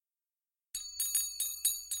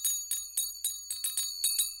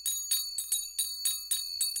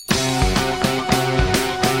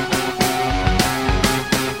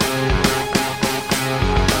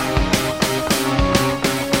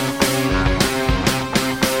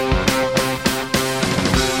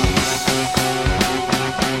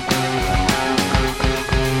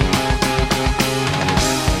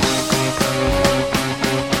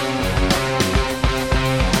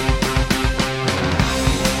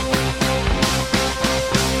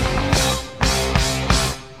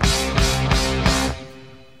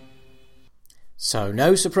So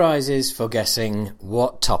no surprises for guessing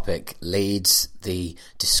what topic leads the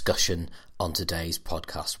discussion on today's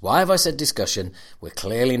podcast. Why have I said discussion? We're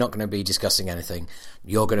clearly not going to be discussing anything.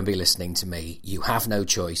 You're going to be listening to me. You have no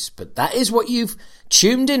choice, but that is what you've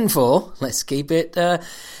tuned in for. Let's keep it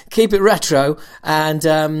retro. And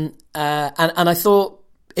I thought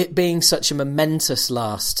it being such a momentous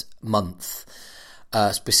last month,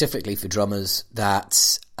 specifically for drummers,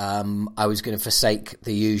 that I was going to forsake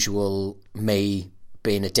the usual me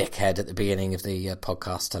being a dickhead at the beginning of the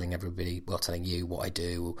podcast, telling you what I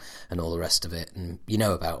do and all the rest of it. And you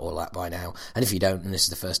know about all that by now. And if you don't, and this is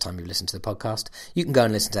the first time you've listened to the podcast, you can go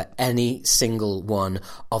and listen to any single one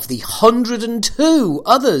of the 102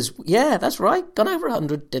 others. Yeah, that's right. Gone over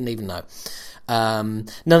 100. Didn't even know. None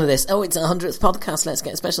of this, it's a 100th podcast, let's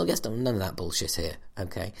get a special guest on. None of that bullshit here,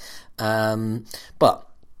 okay? But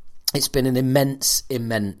it's been an immense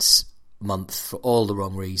month for all the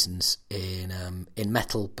wrong reasons in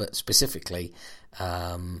metal, but specifically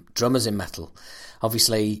drummers in metal.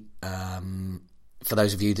 Obviously, for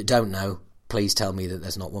those of you that don't know, please tell me that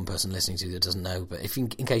there's not one person listening to you that doesn't know. But in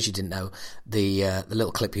case you didn't know, the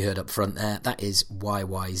little clip you heard up front there, that is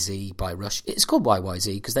YYZ by Rush. It's called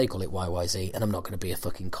YYZ because they call it YYZ, and I'm not going to be a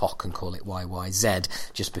fucking cock and call it YYZ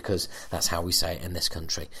just because that's how we say it in this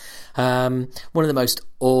country. One of the most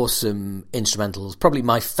awesome instrumentals, probably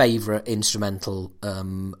my favourite instrumental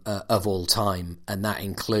of all time, and that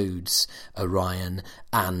includes Orion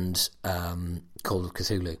and Call of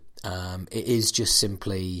Cthulhu. It is just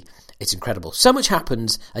simply... It's incredible. So much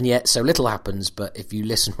happens, and yet so little happens. But if you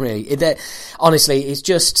listen, really, honestly, it's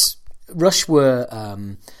just Rush were.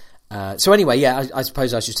 So anyway, yeah, I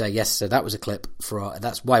suppose I should say yes. So that was a clip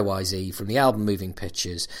that's YYZ from the album Moving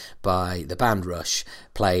Pictures by the band Rush,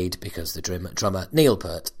 played because the drummer Neil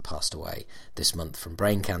Peart passed away this month from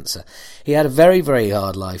brain cancer. He had a very, very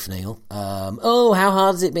hard life, Neil. How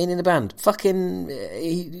hard has it been in the band?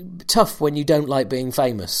 Fucking tough when you don't like being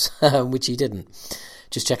famous, which he didn't.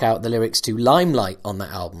 Just check out the lyrics to Limelight on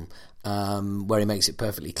that album, where he makes it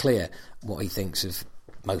perfectly clear what he thinks of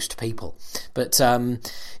most people. But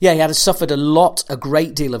he had suffered a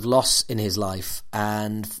great deal of loss in his life,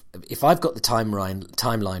 and if I've got the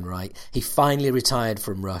timeline right, he finally retired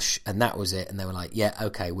from Rush, and that was it. And they were like, yeah,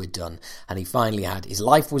 okay, we're done. And he finally his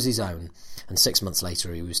life was his own, and 6 months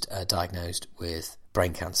later he was diagnosed with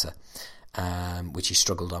brain cancer. Which he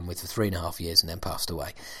struggled on with for 3.5 years and then passed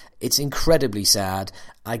away. It's incredibly sad.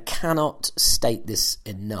 I cannot state this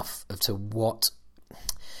enough to what...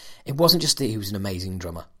 It wasn't just that he was an amazing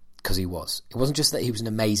drummer, because he was. It wasn't just that he was an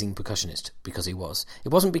amazing percussionist, because he was.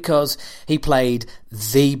 It wasn't because he played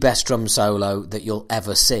the best drum solo that you'll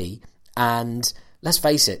ever see. And let's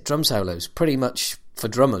face it, drum solos, pretty much for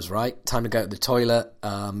drummers, right? Time to go to the toilet,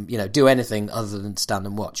 do anything other than stand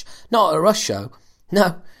and watch. Not at a Rush show.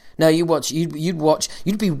 No, you'd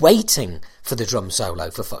be waiting for the drum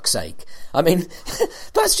solo, for fuck's sake. I mean,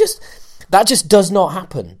 that just does not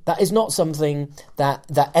happen. That is not something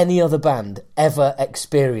that any other band ever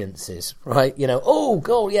experiences, right?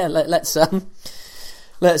 Let's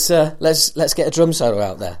get a drum solo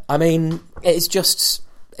out there. I mean, it's just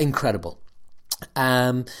incredible.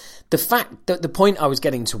 The point I was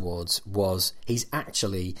getting towards was he's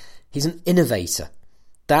an innovator.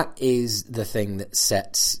 That is the thing that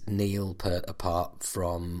sets Neil Peart apart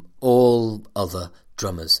from all other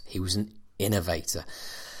drummers. He was an innovator.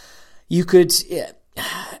 You could...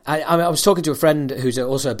 I was talking to a friend who's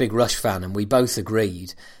also a big Rush fan, and we both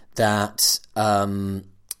agreed that to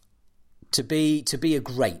be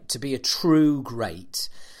a true great,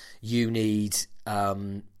 you need,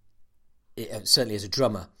 certainly as a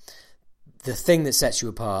drummer, the thing that sets you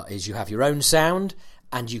apart is you have your own sound,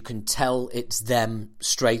 and you can tell it's them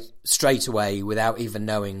straight away without even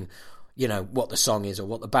knowing, what the song is or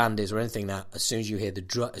what the band is or anything. That as soon as you hear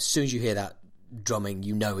that drumming,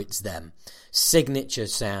 you know it's them. Signature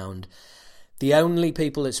sound. The only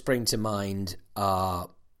people that spring to mind are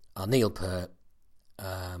Neil Peart,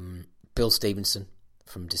 Bill Stevenson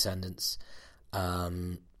from Descendants,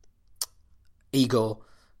 Igor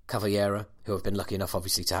Cavallera, who I've been lucky enough,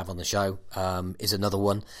 obviously, to have on the show, is another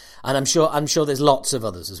one, and I'm sure there's lots of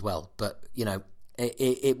others as well. But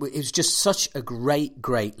it was just such a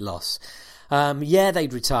great loss.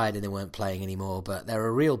 They'd retired and they weren't playing anymore, but they're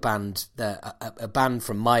a real band. They're a band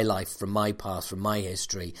from my life, from my past, from my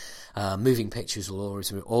history. Moving Pictures will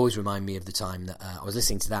always remind me of the time that I was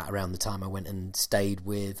listening to that around the time I went and stayed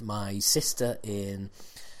with my sister in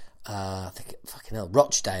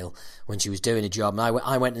Rochdale when she was doing a job. And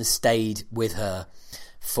I went and stayed with her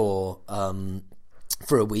for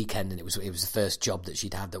for a weekend, and it was the first job that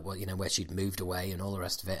she'd had that, where she'd moved away and all the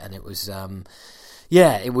rest of it, and it was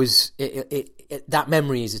that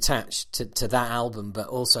memory is attached to that album, but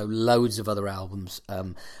also loads of other albums.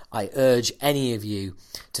 I urge any of you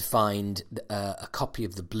to find a copy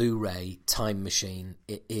of the Blu-ray Time Machine.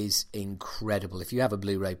 It is incredible if you have a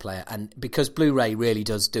Blu-ray player, and because Blu-ray really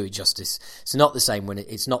does do it justice. It's not the same when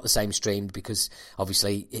it's not the same streamed, because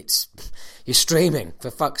obviously you're streaming,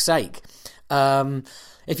 for fuck's sake.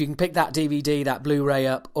 If you can pick that DVD, that Blu-ray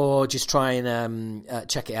up, or just try and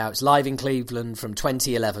check it out. It's live in Cleveland from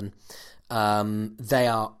 2011. They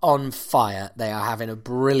are on fire. They are having a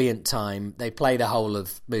brilliant time. They play the whole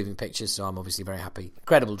of Moving Pictures, so I'm obviously very happy.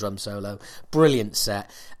 Incredible drum solo, brilliant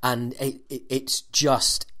set, and it's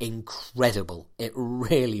just incredible. It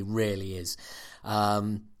really, really is.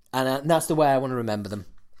 And that's the way I want to remember them.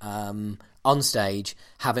 On stage,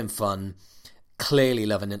 having fun, clearly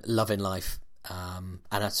loving life. And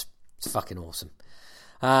it's fucking awesome.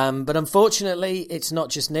 But unfortunately, it's not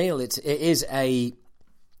just Neil. It is a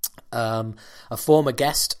former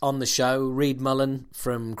guest on the show, Reed Mullen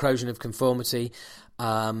from Corrosion of Conformity,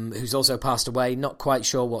 who's also passed away. Not quite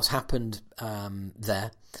sure what's happened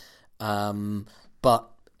there. But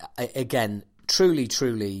again, truly,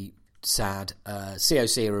 truly sad.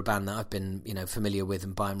 COC are a band that I've been, familiar with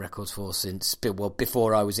and buying records for since,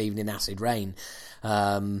 before I was even in Acid Rain,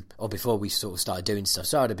 or before we sort of started doing stuff.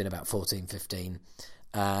 So I'd have been about 14, 15.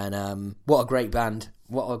 And what a great band.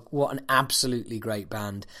 What an absolutely great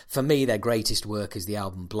band. For me, their greatest work is the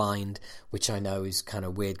album Blind, which I know is kind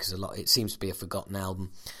of weird because it seems to be a forgotten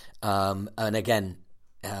album. And again,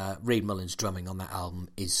 Reed Mullen's drumming on that album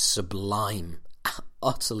is sublime.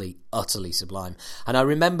 Utterly, utterly sublime. And I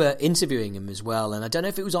remember interviewing him as well, and I don't know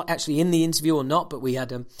if it was actually in the interview or not, but we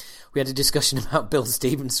had a discussion about Bill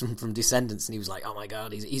Stevenson from Descendants, and he was like, "Oh my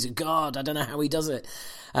God, he's a god. I don't know how he does it."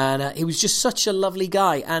 And he was just such a lovely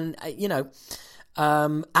guy, and at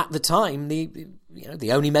the time,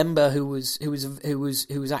 the only member who was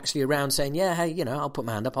actually around saying, "Yeah, hey, I'll put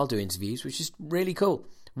my hand up, I'll do interviews," which is really cool.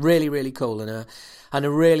 Really, really cool, and a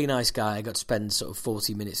really nice guy. I got to spend sort of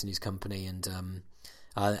 40 minutes in his company, and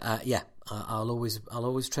I'll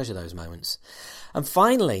always treasure those moments. And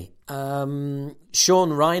finally,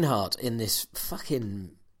 Sean Reinhart in this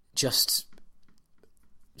fucking just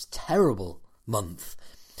terrible month.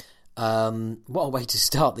 What a way to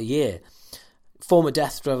start the year. Former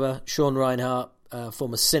Death drummer Sean Reinhart,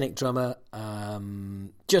 former Cynic drummer.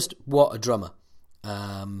 Just what a drummer.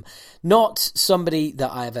 Not somebody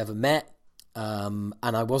that I've ever met, and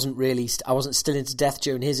I wasn't still into Death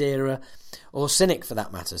during his era, or Cynic for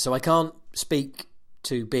that matter, so I can't speak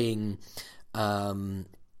to being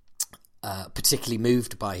particularly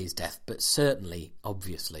moved by his death, but certainly,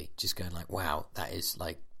 obviously, just going like, wow, that is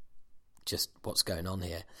like just what's going on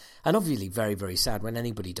here. And obviously very, very sad. When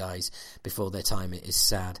anybody dies before their time, it is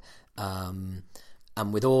sad, and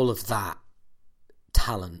with all of that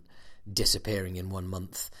talent disappearing in 1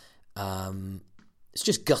 month, it's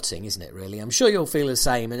just gutting, isn't it, really? I'm sure you'll feel the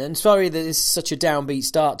same, and sorry that it's such a downbeat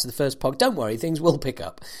start to the first pod. Don't worry, things will pick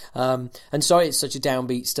up, and sorry it's such a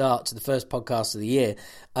downbeat start to the first podcast of the year,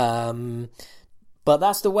 but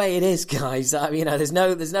that's the way it is, guys. There's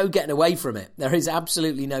no getting away from it. There is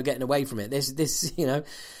absolutely no getting away from it. This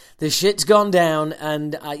shit's gone down,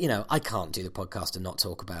 and I can't do the podcast and not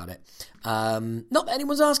talk about it. Not that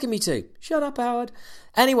anyone's asking me to. Shut up, Howard.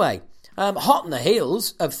 Anyway, hot on the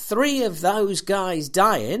heels of 3 of those guys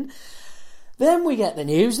dying, then we get the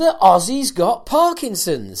news that Ozzy's got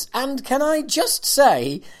Parkinson's. And can I just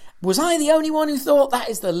say, was I the only one who thought that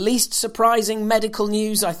is the least surprising medical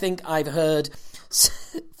news I think I've heard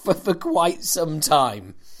for quite some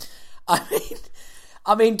time?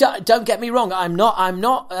 I mean, don't get me wrong. I'm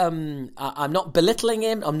not belittling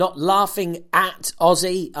him. I'm not laughing at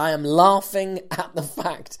Ozzy. I am laughing at the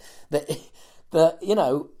fact that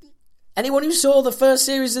anyone who saw the first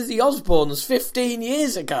series of the Osbournes 15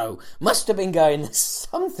 years ago must have been going, there's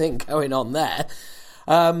something going on there.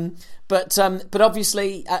 But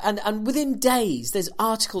obviously, and within days, there's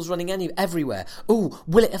articles running everywhere. Oh,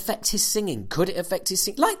 will it affect his singing? Could it affect his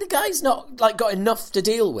singing? Like the guy's not got enough to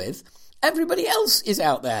deal with. Everybody else is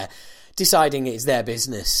out there deciding it's their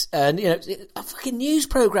business. And, fucking news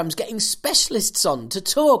programmes getting specialists on to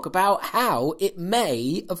talk about how it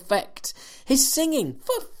may affect his singing.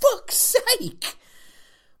 For fuck's sake!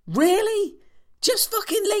 Really? Just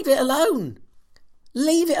fucking leave it alone.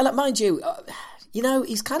 Leave it alone. Mind you,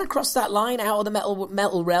 he's kind of crossed that line out of the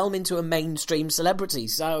metal realm into a mainstream celebrity.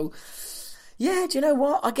 So, yeah, do you know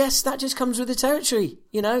what? I guess that just comes with the territory.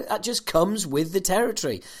 That just comes with the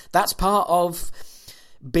territory. That's part of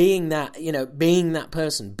being that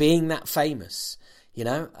person, being that famous.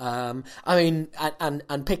 I mean,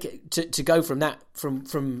 and pick it to go from that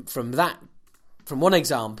from one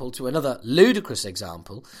example to another ludicrous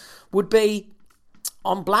example would be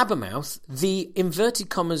on Blabbermouth, the inverted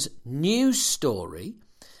commas news story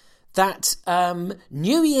that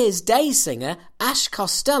New Year's Day singer Ash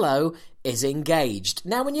Costello is engaged.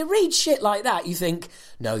 Now, when you read shit like that, you think,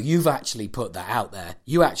 no, you've actually put that out there.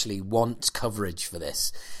 You actually want coverage for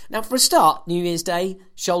this. Now, for a start, New Year's Day,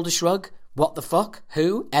 shoulder shrug, what the fuck,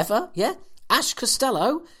 who, ever, yeah? Ash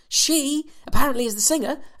Costello, she apparently is the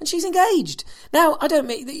singer, and she's engaged. Now, I don't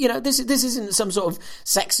mean, this isn't some sort of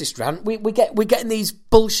sexist rant. We're getting these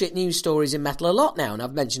bullshit news stories in metal a lot now, and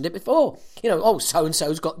I've mentioned it before. Oh,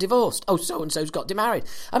 so-and-so's got divorced. Oh, so-and-so's got demarried.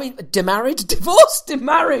 I mean, demarried? Divorced?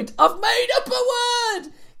 Demarried? I've made up a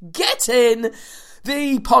word! Get in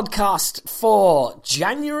the podcast for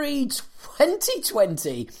January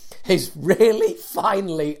 2020 is really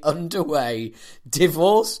finally underway.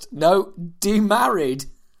 Divorced? No, demarried.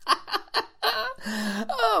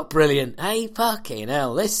 Oh, brilliant. Hey, fucking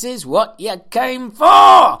hell, this is what you came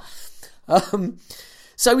for!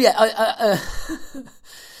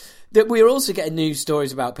 That we're also getting news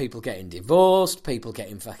stories about people getting divorced, people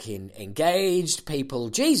getting fucking engaged,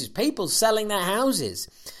 people selling their houses.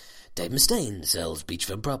 Dave Mustaine sells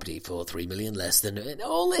beachfront property for $3 million less than...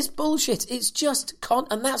 all this bullshit. It's just...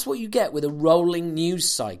 and that's what you get with a rolling news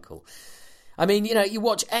cycle. I mean, you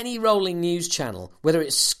watch any rolling news channel, whether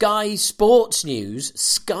it's Sky Sports News,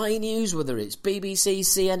 Sky News, whether it's BBC,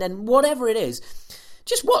 CNN, whatever it is,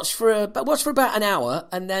 just watch for about an hour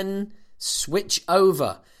and then switch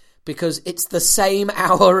over. Because it's the same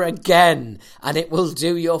hour again, and it will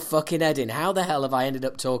do your fucking head in. How the hell have I ended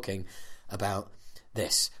up talking about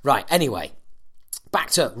this? Right, anyway,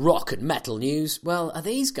 back to rock and metal news. Well, are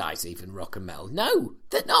these guys even rock and metal? No,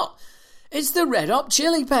 they're not. It's the Red Hot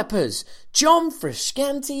Chili Peppers. John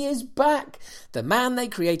Frusciante is back. The man they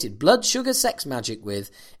created Blood Sugar Sex Magik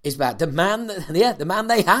with is back. The man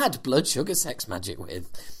they had Blood Sugar Sex Magik with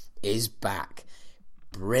is back.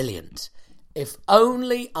 Brilliant. If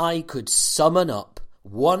only I could summon up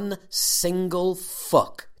one single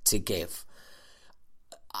fuck to give.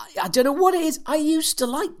 I don't know what it is. I used to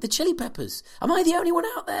like the Chili Peppers. Am I the only one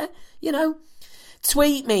out there?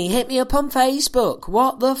 Tweet me, hit me up on Facebook.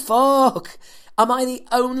 What the fuck? Am I the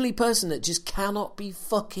only person that just cannot be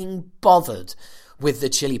fucking bothered with the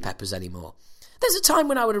Chili Peppers anymore? There's a time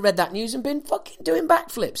when I would have read that news and been fucking doing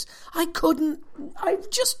backflips. I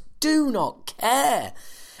just do not care.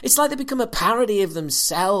 It's like they become a parody of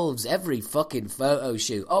themselves every fucking photo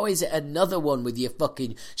shoot. Oh, is it another one with your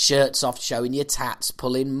fucking shirts off, showing your tats,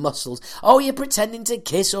 pulling muscles? Oh, you're pretending to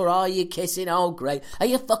kiss, or are you kissing? Oh, great. Are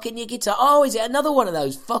you fucking your guitar? Oh, is it another one of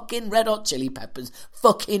those fucking Red Hot Chili Peppers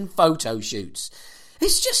fucking photo shoots?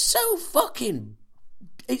 It's just so fucking...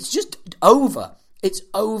 It's just over. It's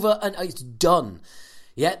over and it's done.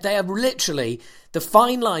 Yeah, they are literally the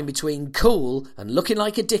fine line between cool and looking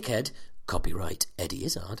like a dickhead... Copyright Eddie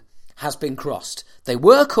Izzard, has been crossed. They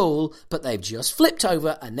were cool, but they've just flipped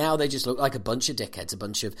over, and now they just look like a bunch of dickheads, a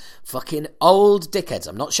bunch of fucking old dickheads.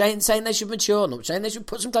 I'm not saying they should mature, I'm not saying they should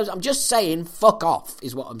put some clothes, I'm just saying fuck off,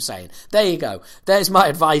 is what I'm saying. There you go. There's my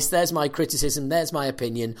advice, there's my criticism, there's my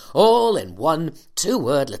opinion, all in one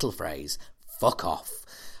 2-word little phrase. Fuck off.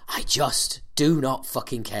 I just do not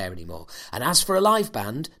fucking care anymore. And as for a live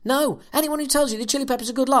band, no. Anyone who tells you the Chili Peppers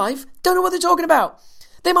are good live, don't know what they're talking about.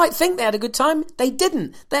 They might think they had a good time. They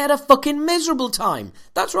didn't. They had a fucking miserable time.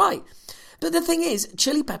 That's right. But the thing is,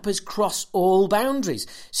 Chili Peppers cross all boundaries.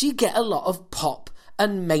 So you get a lot of pop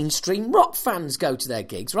and mainstream rock fans go to their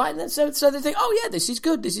gigs, right? And so they think, oh yeah, this is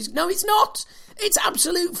good. No, it's not. It's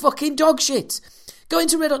absolute fucking dog shit. Going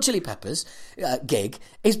to Red Hot Chili Peppers gig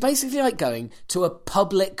is basically like going to a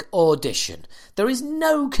public audition. There is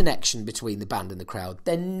no connection between the band and the crowd.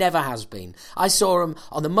 There never has been. I saw them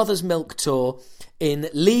on the Mother's Milk tour in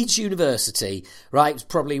Leeds University, right? It was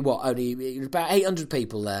probably, only about 800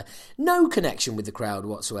 people there. No connection with the crowd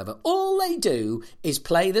whatsoever. All they do is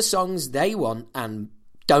play the songs they want and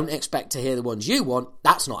don't expect to hear the ones you want.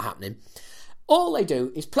 That's not happening. All they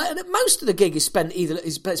do is play, and most of the gig is spent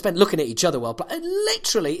looking at each other while playing.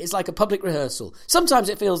 Literally, it's like a public rehearsal. Sometimes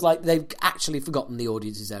it feels like they've actually forgotten the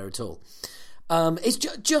audience is there at all. It's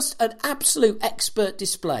just an absolute expert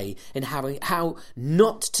display in how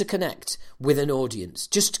not to connect with an audience.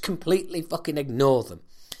 Just completely fucking ignore them.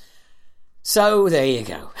 So there you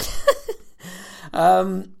go.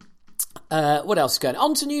 What else is going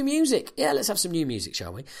on? To new music. Yeah, let's have some new music,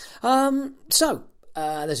 shall we?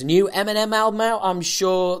 there's a new Eminem album out. I'm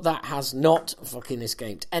sure that has not fucking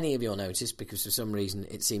escaped any of your notice because for some reason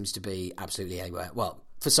it seems to be absolutely everywhere. Well,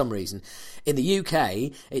 for some reason. In the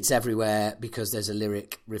UK, it's everywhere because there's a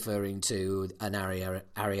lyric referring to an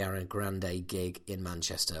Ariana Grande gig in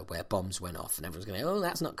Manchester where bombs went off and everyone's going, oh,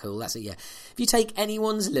 that's not cool, that's it, yeah. If you take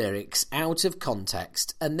anyone's lyrics out of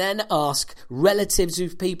context and then ask relatives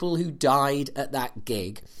of people who died at that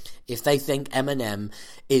gig if they think Eminem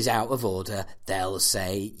is out of order, they'll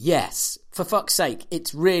say yes. For fuck's sake,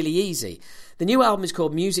 it's really easy. The new album is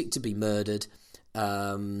called Music to Be Murdered,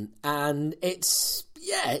 and it's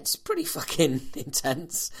pretty fucking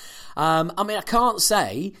intense. I mean, I can't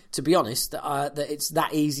say, to be honest, that it's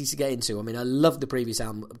that easy to get into. I mean, I love the previous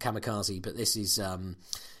album, Kamikaze, but this is,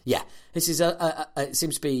 it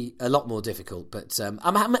seems to be a lot more difficult. But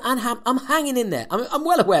I'm hanging in there. I'm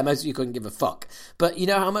well aware most of you couldn't give a fuck, but you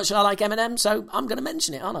know how much I like Eminem, so I'm going to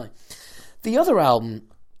mention it, aren't I? The other album.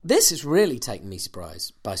 This has really taken me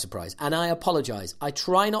by surprise, and I apologise. I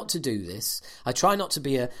try not to do this. I try not to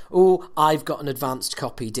be I've got an advanced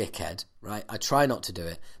copy dickhead, right? I try not to do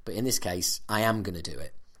it, but in this case, I am going to do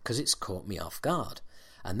it, because it's caught me off guard.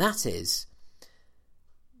 And that is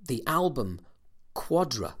the album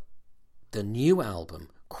Quadra, the new album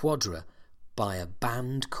Quadra, by a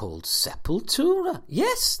band called Sepultura.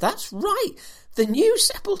 Yes, that's right, the new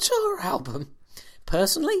Sepultura album.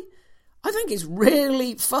 Personally, I think it's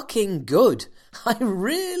really fucking good. I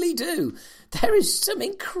really do. There is some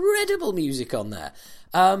incredible music on there.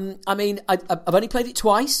 I mean, I've only played it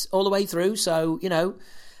twice all the way through, so, you know,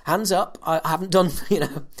 hands up. I haven't done,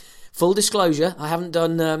 full disclosure, I haven't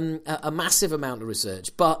done a massive amount of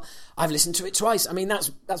research, but I've listened to it twice. I mean,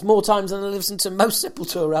 that's more times than I've listened to most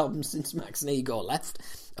Sepultura albums since Max and Igor left,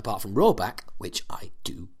 apart from Rawback, which I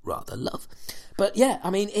do rather love. But yeah,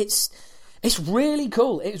 I mean, It's really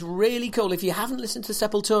cool. It's really cool. If you haven't listened to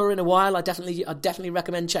Sepultura in a while, I definitely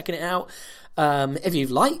recommend checking it out. If you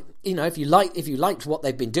liked what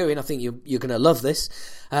they've been doing, I think you're going to love this.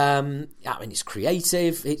 I mean, it's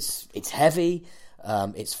creative. It's heavy.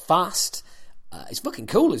 It's fast. It's fucking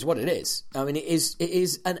cool, is what it is. I mean, it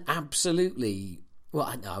is an absolutely. Well,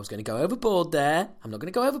 I was going to go overboard there. I'm not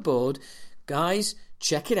going to go overboard, guys.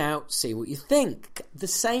 Check it out. See what you think. The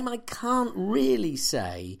same I can't really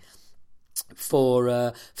say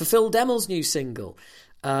for Phil Demmel's new single,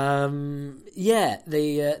 the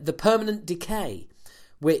Permanent Decay,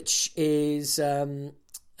 which is going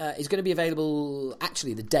to be available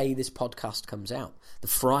actually the day this podcast comes out, the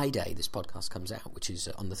Friday this podcast comes out, which is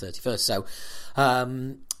on the 31st. So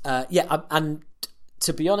and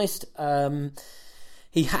to be honest,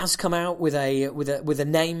 he has come out with a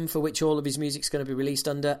name for which all of his music's going to be released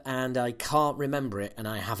under, and I can't remember it, and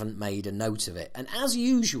I haven't made a note of it. And as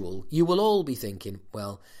usual, you will all be thinking,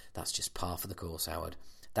 well, that's just par for the course, Howard.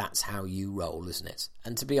 That's how you roll, isn't it?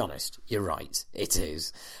 And to be honest, you're right. It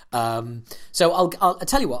is. So I'll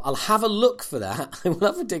tell you what. I'll have a look for that. I will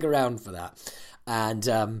have a dig around for that, and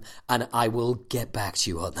I will get back to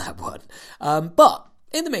you on that one. But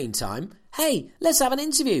in the meantime, hey, let's have an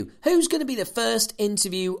interview. Who's going to be the first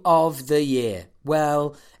interview of the year?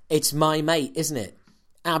 Well, it's my mate, isn't it?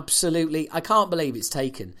 Absolutely. I can't believe it's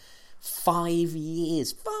taken 5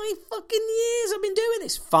 years. 5 fucking years I've been doing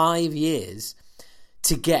this. 5 years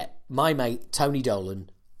to get my mate Tony Dolan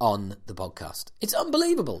on the podcast. It's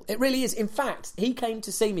unbelievable. It really is. In fact, he came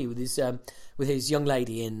to see me with his young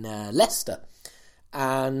lady in Leicester,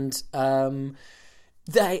 and I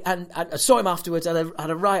saw him afterwards. I had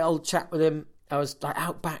a right old chat with him. I was like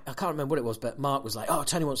out back. I can't remember what it was, but Mark was like, "Oh,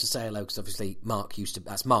 Tony wants to say hello," because obviously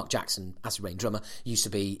that's Mark Jackson, Acid Rain drummer, used to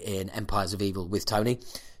be in Empires of Evil with Tony.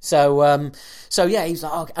 So yeah, he's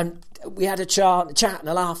like, "Oh," and we had a chat and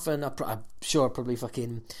a laugh, and I'm sure I probably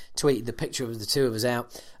fucking tweeted the picture of the two of us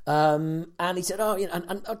out. And he said, "Oh,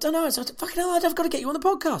 and I don't know." I said, "Fucking hell, I've got to get you on the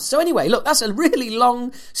podcast." So anyway, look, that's a really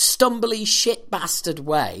long, stumbly, shit bastard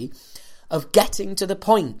way of getting to the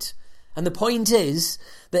point. And the point is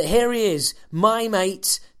that here he is, my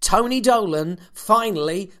mate, Tony Dolan,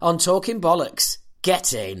 finally on Talking Bollocks.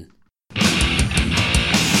 Get in.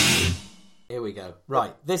 Here we go.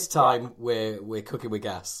 Right, this time we're cooking with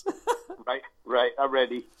gas. Right, I'm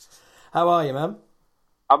ready. How are you, man?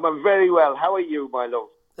 I'm very well. How are you, my love?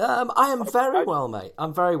 I am very well, mate.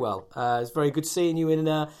 I'm very well. It's very good seeing you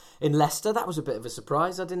in Leicester. That was a bit of a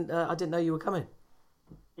surprise. I didn't know you were coming.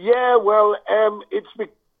 Yeah, well,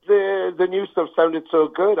 the new stuff sounded so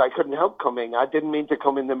good, I couldn't help coming. I didn't mean to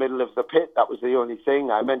come in the middle of the pit. That was the only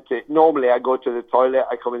thing. I meant to. Normally, I go to the toilet,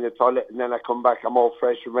 I come in the toilet, and then I come back. I'm all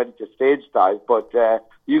fresh and ready to stage dive. But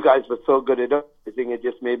you guys were so good at everything, it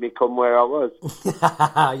just made me come where I was.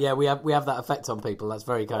 Yeah, we have that effect on people. That's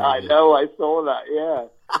very kind. I know. I saw that. Yeah.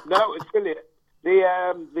 No, it's brilliant.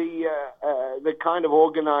 The kind of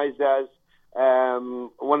organisers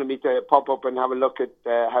wanted me to pop up and have a look at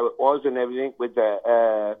how it was and everything with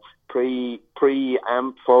the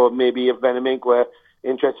pre-amp for maybe if Venom Inc. were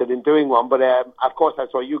interested in doing one. But of course, I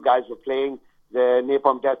saw you guys were playing the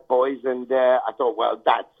Napalm Death Boys, and I thought, well,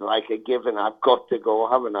 that's like a given. I've got to go,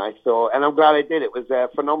 haven't I? So, and I'm glad I did. It was a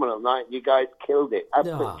phenomenal night. You guys killed it.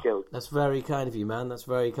 Absolutely killed. That's very kind of you, man. That's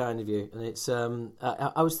very kind of you. And it's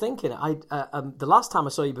I was thinking, the last time I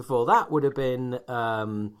saw you before that would have been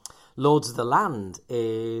Lords of the Land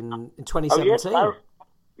in 2017. Oh,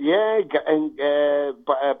 yes, and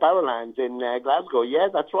Barrowlands in Glasgow. Yeah,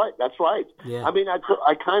 that's right. Yeah. I mean,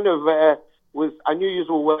 I kind of I knew you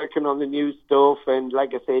were working on the new stuff, and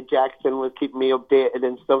like I said, Jackson was keeping me updated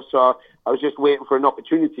and stuff, so I was just waiting for an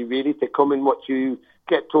opportunity, really, to come and watch you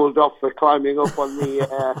get told off for climbing up on the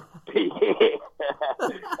PA.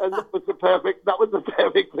 And that was the perfect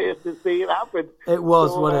place to see it happen. It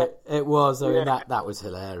was, wasn't it? It was. I mean, that was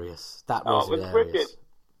hilarious. That was hilarious. Brilliant.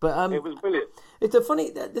 But it was brilliant. It's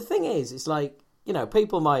the thing is, it's like, you know,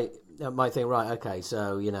 people might think, right, okay,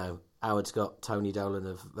 so, you know, Howard's got Tony Dolan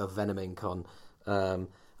of Venom Inc. on.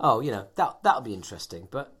 You know, that'll be interesting.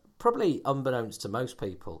 But probably unbeknownst to most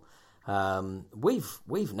people,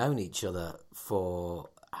 we've known each other for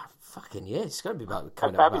fucking years. It's going to be about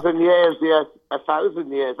 1,000 years. Yes,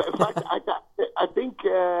 1,000 years. In fact, I think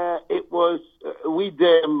it was we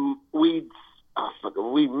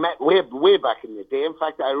met way back in the day. In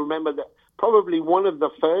fact, I remember that probably one of the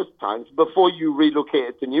first times before you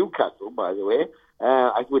relocated to Newcastle, by the way.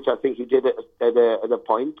 Which I think you did at a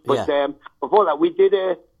point. But before that, we did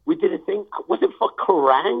a thing. Was it for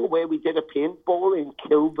Kerrang where we did a paintball in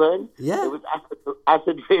Kilburn? Yeah, it was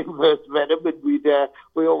Acid Rain versus Venom, and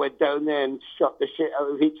we all went down there and shot the shit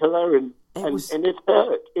out of each other, and it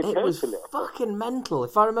hurt. It was fucking mental,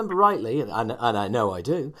 if I remember rightly, and I know I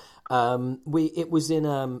do. It was in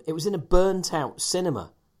a burnt out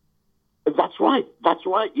cinema. That's right.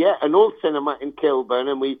 Yeah, an old cinema in Kilburn,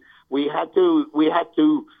 and we had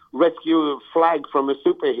to rescue a flag from a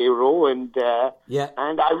superhero, and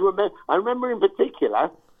I remember in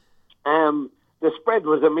particular, the spread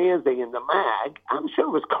was amazing in the mag. I'm sure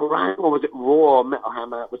it was Kerrang or was it Raw or Metal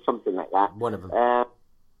Hammer? It was something like that. One of them.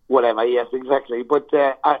 Whatever. Yes, exactly. But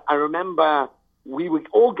I remember we would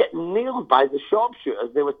all get nailed by the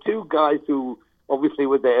sharpshooters. There were two guys who obviously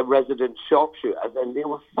were the resident sharpshooters, and they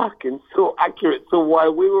were fucking so accurate. So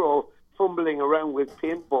while we were all fumbling around with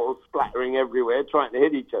paintballs splattering everywhere, trying to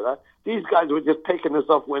hit each other, these guys were just picking us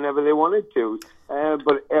off whenever they wanted to.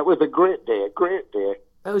 But it was a great day.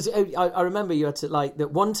 I remember you had to, like,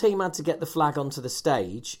 that one team had to get the flag onto the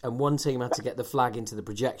stage, and one team had to get the flag into the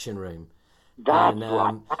projection room. That's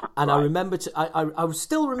right. And I remember, I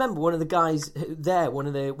still remember one of the guys there, one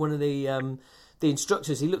of the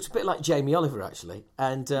instructors. He looked a bit like Jamie Oliver, actually.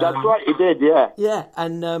 And that's right, he did, yeah. Yeah,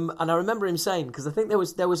 and I remember him saying, because I think there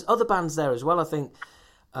was other bands there as well. I think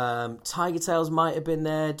Tiger Tails might have been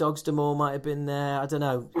there, Dogs D'Amour might have been there. I don't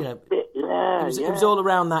know, you know. It was all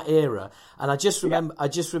around that era, and I just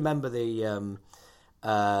remember the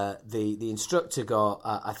instructor got.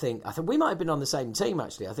 I think we might have been on the same team,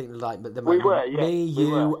 actually. I think we were, yeah. Me,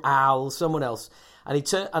 you, Al, someone else, and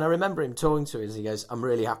I remember him talking to us. And he goes, "I'm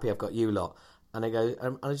really happy I've got you lot." And I go,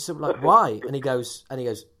 and I just said, like, why? And he goes,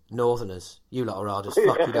 Northerners, you lot are hard as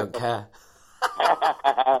fuck. You don't care.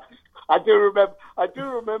 I do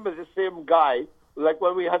remember the same guy. Like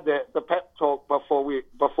when we had the pep talk before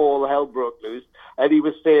all the hell broke loose, and he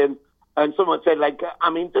was saying, and someone said, like, I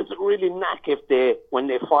mean, does it really knack when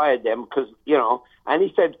they fired them? Because, you know, and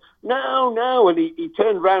he said, no, and he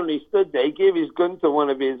turned around and he stood there, he gave his gun to one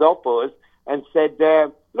of his oppos and said,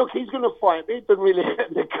 look, he's going to fire me. It didn't really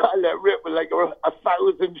hit the guy let rip with like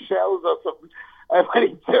 1,000 shells or something. And when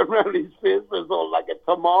he turned around, his face was all like a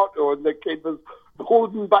tomato, and the kid was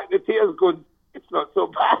holding back the tears going, it's not so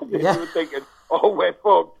bad. And you were thinking, oh, we're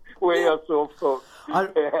fucked. We are so fucked.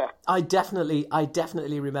 I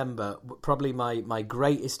definitely remember probably my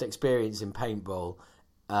greatest experience in paintball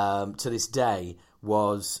to this day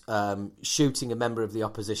was shooting a member of the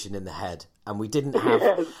opposition in the head, and we didn't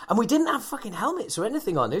have fucking helmets or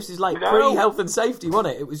anything on. This is like pre-health and safety,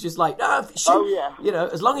 wasn't it? It was just like, shoot, you know,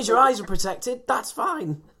 as long as your eyes are protected, that's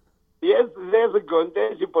fine. Yes, there's a gun,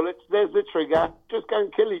 there's your bullets, there's the trigger. Just go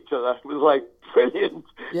and kill each other. It was like brilliant.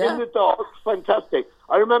 Yeah. In the dark, fantastic.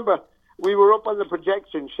 I remember we were up on the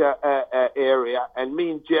projection area, and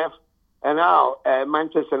me and Jeff and Al,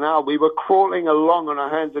 Mantis and Al, we were crawling along on our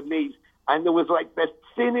hands and knees, and there was like the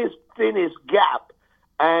thinnest gap.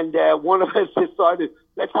 And one of us decided,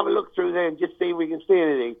 let's have a look through there and just see if we can see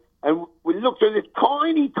anything. And we looked through this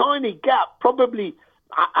tiny gap, probably,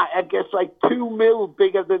 I guess, like 2 mil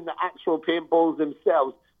bigger than the actual paintballs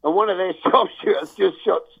themselves. And one of their sharpshooters just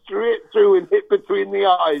shot straight through and hit between the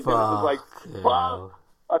eyes. Fuck, and it was like, fuck.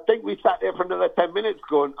 I think we sat there for another 10 minutes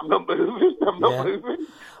going, I'm not moving.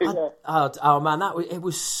 Yeah. Oh man, it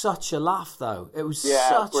was such a laugh though. It was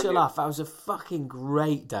such brilliant. A laugh. That was a fucking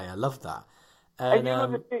great day. I loved that. And you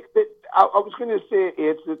know, the thing that I was going to say,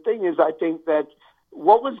 the thing is, I think that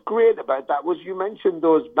what was great about that was you mentioned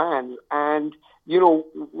those bands, and you know,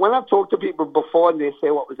 when I've talked to people before and they say,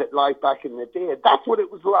 what was it like back in the day? That's what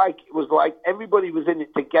it was like. It was like everybody was in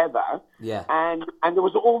it together. Yeah. And there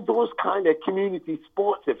was all those kind of community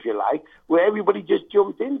sports, if you like, where everybody just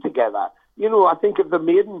jumped in together. You know, I think of the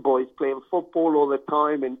Maiden Boys playing football all the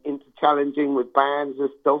time and inter-challenging with bands and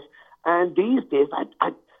stuff. And these days,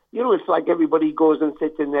 you know, it's like everybody goes and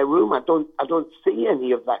sits in their room. I don't see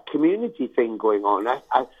any of that community thing going on.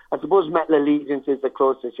 I suppose Metal Allegiance is the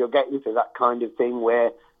closest you're getting to that kind of thing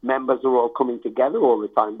where members are all coming together all the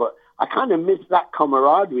time. But I kind of miss that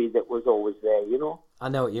camaraderie that was always there, you know? I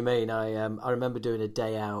know what you mean. I remember doing a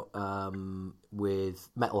day out with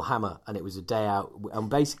Metal Hammer, and it was a day out, and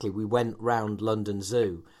basically we went round London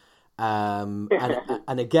Zoo. And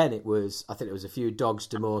again, I think it was a few Dogs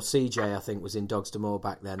D'Amour. CJ, I think, was in Dogs D'Amour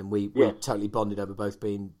back then, and we totally bonded over both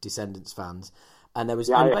being Descendants fans. And there was,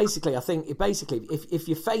 basically, I think, if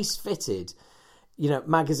your face fitted, you know,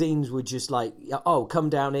 magazines were just like, oh, come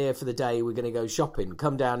down here for the day, we're going to go shopping.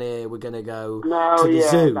 Come down here, we're going to go to the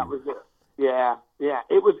zoo. That was it. Yeah.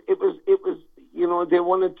 It was. You know, they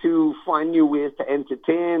wanted to find new ways to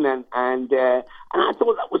entertain, and I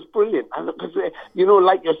thought that was brilliant. Because you know,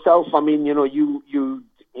 like yourself, I mean, you know, you do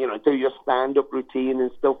your stand-up routine and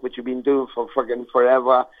stuff, which you've been doing for friggin'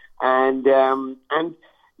 forever, and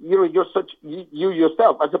you know, you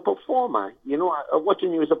yourself as a performer. You know,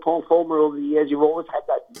 watching you as a performer over the years, you've always had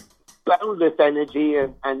that boundless energy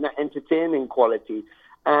and that entertaining quality.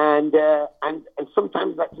 And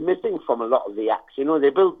sometimes that's missing from a lot of the acts. You know,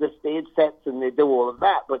 they build the stage sets and they do all of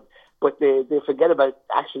that, but they forget about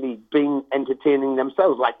actually being entertaining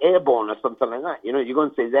themselves, like Airborne or something like that. You know, you go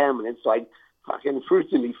and see them and it's like fucking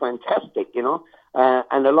brutally fantastic, you know.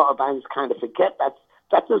 And a lot of bands kind of forget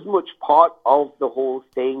that's as much part of the whole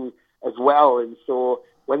thing as well. And so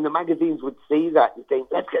when the magazines would see that and think,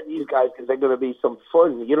 let's get these guys because they're going to be some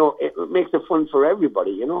fun, you know, it makes it fun for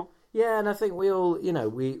everybody, you know. Yeah, and I think we all, you know,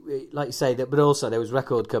 we like you say that, but also there was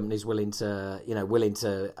record companies willing to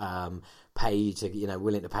pay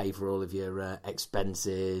for all of your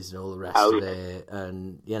expenses and all the rest of it,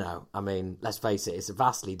 and you know, I mean, let's face it, it's a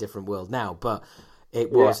vastly different world now, but it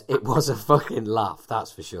was a fucking laugh,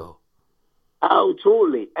 that's for sure. Oh,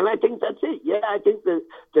 totally, and I think that's it. Yeah, I think the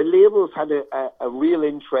labels had a real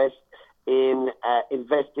interest in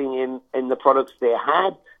investing in the products they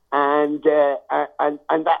had. And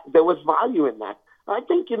that there was value in that. I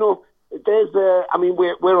think, you know,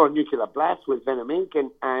 we're on Nuclear Blast with Venom Inc.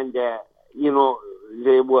 and you know,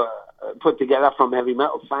 they were put together from heavy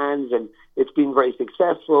metal fans, and it's been very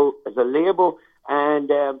successful as a label. And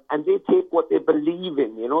they take what they believe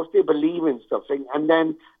in, you know, if they believe in something, and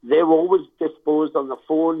then they're always disposed on the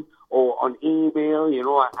phone or on email. You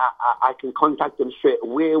know, I can contact them straight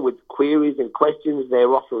away with queries and questions.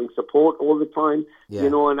 They're offering support all the time, you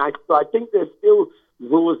know, and I think there's still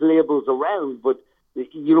those labels around. But,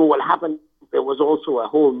 you know, what happened, there was also a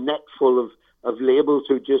whole net full of labels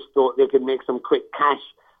who just thought they could make some quick cash.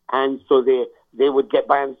 And so they would get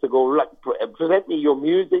bands to go, look, present me your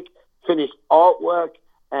music, finished artwork,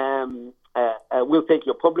 we'll take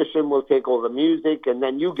your publishing, we'll take all the music, and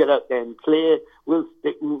then you get out there and play. We'll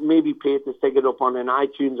maybe pay to stick it up on an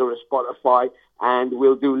iTunes or a Spotify, and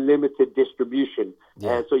we'll do limited distribution.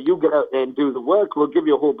 Yeah. So you get out there and do the work. We'll give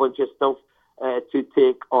you a whole bunch of stuff to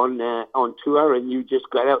take on tour, and you just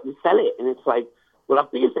go out and sell it. And it's like, well,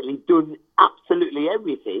 I've basically done absolutely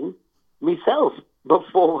everything myself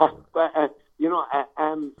before. You know,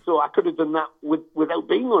 so I could have done that without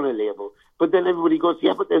being on a label. But then everybody goes,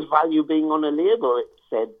 yeah, but there's value being on a label, it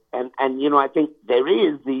said. And you know, I think there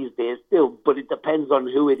is these days still, but it depends on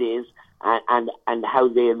who it is and how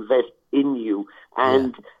they invest in you.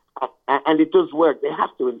 And it does work. They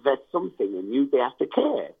have to invest something in you. They have to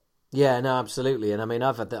care. Yeah, no, absolutely. And I mean,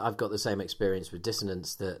 I've got the same experience with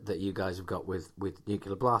Dissonance that you guys have got with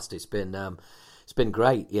Nuclear Blast. It's been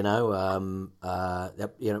great,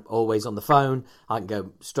 always on the phone. I can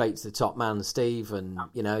go straight to the top man, Steve, and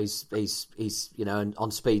he's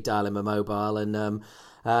on speed dialing my mobile, and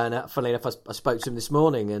funnily enough, I spoke to him this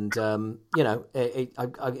morning, and I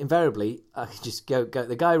invariably I just go.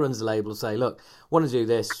 The guy who runs the label, say, look, want to do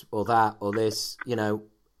this or that or this,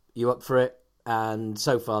 you up for it? And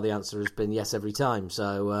so far, the answer has been yes every time.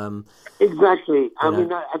 So exactly. I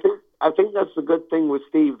mean, I think that's the good thing with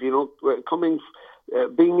Steve. Being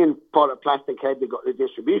in part of Plastic Head, they got the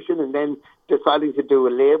distribution, and then deciding to do a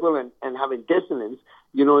label and having Dissonance.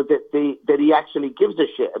 That he actually gives a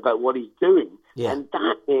shit about what he's doing, and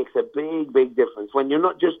that makes a big, big difference. When you're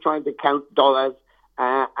not just trying to count dollars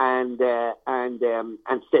and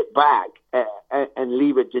sit back and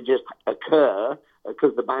leave it to just occur.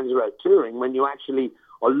 Because the bands are out touring, when you actually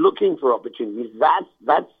are looking for opportunities, that's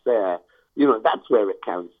where it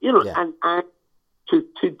counts. And to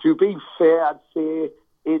be fair, I'd say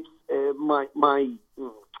it's my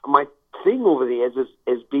thing over the years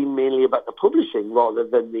has been mainly about the publishing rather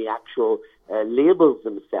than the actual labels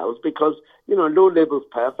themselves, because no label's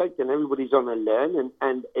perfect and everybody's on a learn,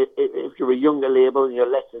 and if you're a younger label and you're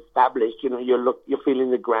less established, you're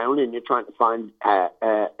feeling the ground and you're trying to find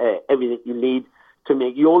everything you need to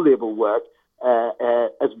make your label work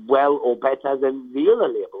as well or better than the other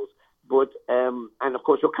labels. But and of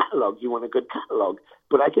course your catalogue, you want a good catalogue.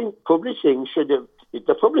 But I think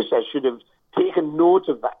the publishers should have taken note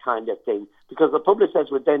of that kind of thing, because the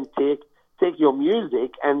publishers would then take your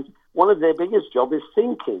music, and one of their biggest job is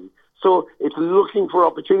syncing. So it's looking for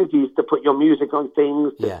opportunities to put your music on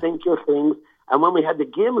things, to sync your things. And when we had the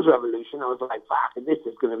Games Revolution, I was like, fuck, this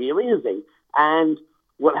is going to be amazing. And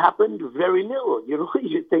what happened? Very little. You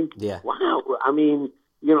think, wow. I mean,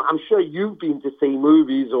 I'm sure you've been to see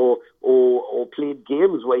movies or played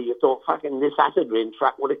games where you thought, fucking, this Acid Rain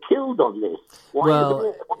track would have killed on this.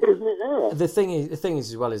 Why isn't it there? The thing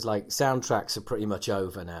is as well, is like soundtracks are pretty much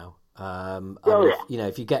over now.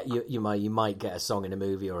 If you get you might get a song in a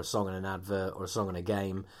movie or a song in an advert or a song in a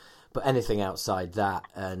game, but anything outside that,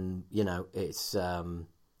 and it's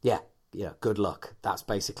good luck. That's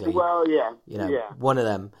basically one of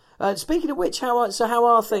them. Speaking of which, how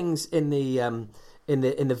are things in the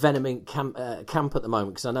Venom Inc. camp at the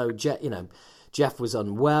moment? Because I know Jeff was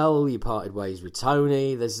unwell. You parted ways with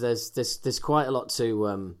Tony. There's quite a lot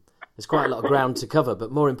to there's quite a lot of ground to cover.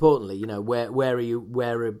 But more importantly,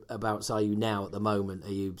 whereabouts are you now at the moment?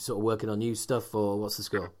 Are you sort of working on new stuff, or what's the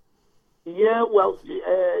score? Yeah, well,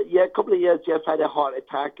 a couple of years Jeff had a heart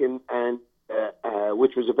attack, and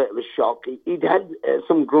which was a bit of a shock. He'd had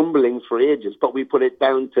some grumblings for ages, but we put it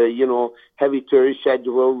down to, heavy tourist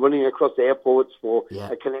schedule, running across airports for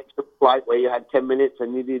a connecting flight where you had 10 minutes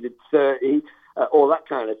and you needed 30, all that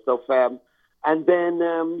kind of stuff. And then,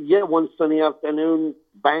 one sunny afternoon,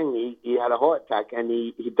 bang, he had a heart attack, and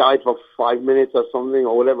he died for 5 minutes or something,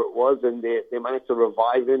 or whatever it was, and they managed to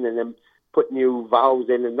revive him and then put new valves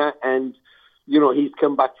in and that, and, he's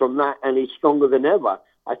come back from that, and he's stronger than ever.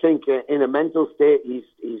 I think in a mental state, he's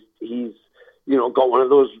got one of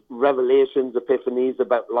those revelations, epiphanies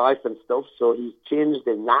about life and stuff. So he's changed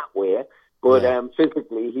in that way. But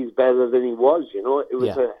physically, he's better than he was. It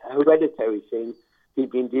was a hereditary thing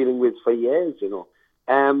he'd been dealing with for years.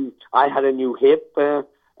 I had a new hip done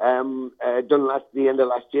the end of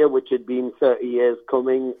last year, which had been 30 years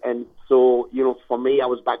coming. And so for me, I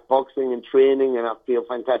was back boxing and training, and I feel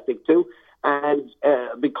fantastic too. And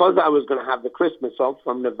because I was going to have the Christmas off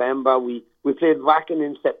from November, we played Wacken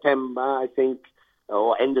in September, I think,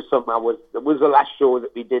 or end of summer was the last show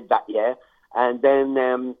that we did that year. And then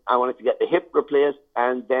I wanted to get the hip replaced,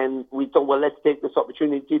 and then we thought, well, let's take this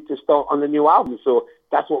opportunity to start on the new album. So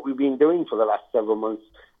that's what we've been doing for the last several months,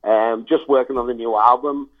 just working on the new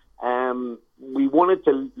album. We wanted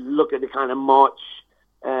to look at the kind of March,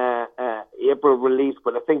 April release,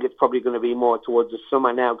 but I think it's probably going to be more towards the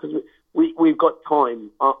summer now, because we've got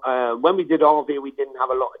time. When we did RV, we didn't have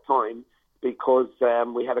a lot of time because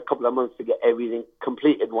we had a couple of months to get everything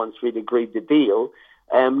completed once we'd agreed the deal.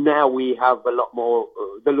 Now we have a lot more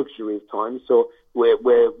the luxury of time, so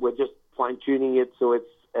we're just fine tuning it so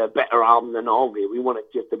it's a better album than RV. We want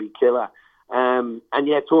it just to be killer. And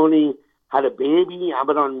Tony had a baby.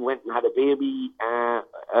 Abaddon went and had a baby,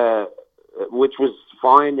 which was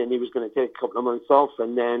fine, and he was going to take a couple of months off,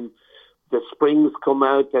 and then the springs come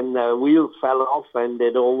out and the wheels fell off and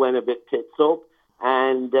it all went a bit tits up,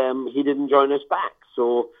 and he didn't join us back.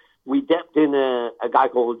 So we dipped in a guy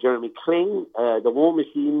called Jeremy Kling, the War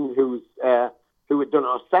Machine, who had done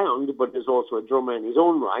our sound, but is also a drummer in his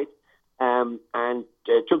own right. and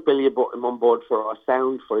Chuck Billy brought him on board for our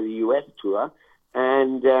sound for the US tour.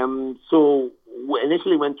 And so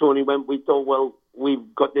initially when Tony went, we thought, well,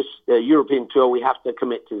 we've got this European tour, we have to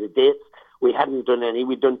commit to the dates. We hadn't done any.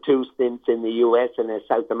 We'd done 2 stints in the US and a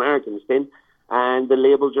South American stint, and the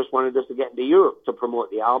label just wanted us to get into Europe to promote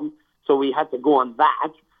the album. So we had to go on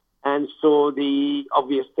that. And so the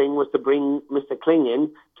obvious thing was to bring Mr. Kling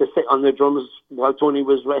in to sit on the drums while Tony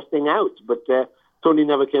was resting out. But Tony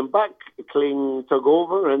never came back. Kling took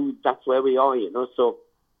over, and that's where we are, So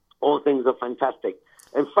all things are fantastic.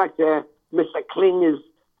 In fact, Mr. Kling is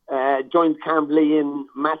joined Camberley in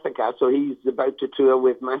Massacre, so he's about to tour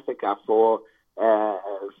with Massacre for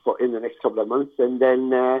in the next couple of months, and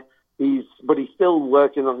then he's still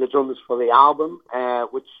working on the drums for the album,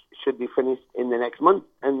 which should be finished in the next month,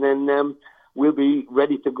 and then we'll be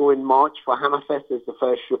ready to go in March for Hammerfest as the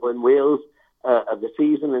first show in Wales of the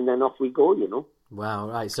season, and then off we go. Wow,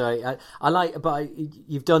 right. So I like, but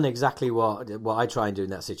you've done exactly what I try and do in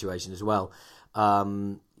that situation as well.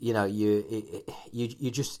 You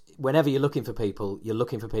just, whenever you're looking for people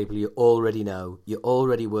you already know, you're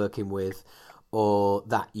already working with, or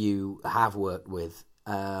that you have worked with.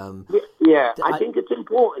 I think it's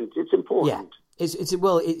important. It's important.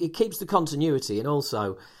 Yeah, it keeps the continuity, and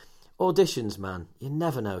also auditions, man. You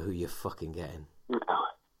never know who you're fucking getting.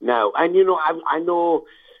 No, and I know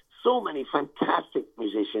so many fantastic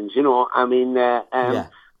musicians.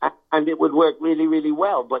 And it would work really, really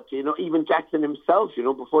well. But, even Jackson himself,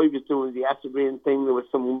 before he was doing the Astrobrian thing, there was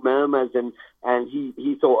some murmurs, and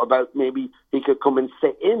he thought about maybe he could come and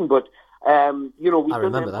sit in. But, we've I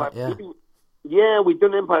remember that, yeah. Yeah, we've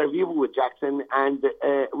done Empire of Evil with Jackson, and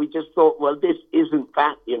we just thought, well, this isn't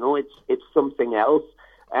that, it's something else.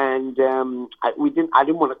 And I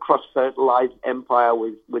didn't want to cross-fertilize Empire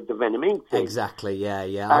with the Venom Inc. thing. Exactly, yeah.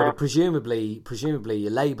 I would have presumably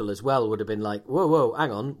your label as well would have been like, whoa,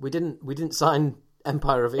 hang on, we didn't sign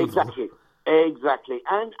Empire of Evil. Exactly.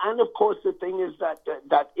 And of course the thing is that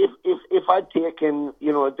if I'd taken,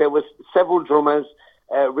 there was several drummers,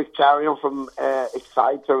 Rick Charion from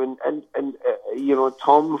Exciter and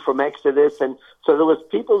Tom from Exodus, and so there was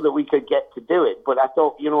people that we could get to do it. But I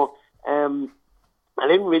thought, I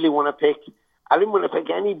didn't really want to pick. I didn't want to pick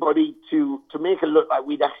anybody to make it look like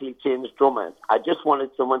we'd actually changed drummers. I just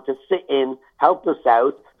wanted someone to sit in, help us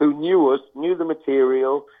out, who knew us, knew the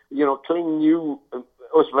material. Kling knew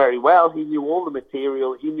us very well. He knew all the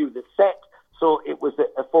material. He knew the set. So it was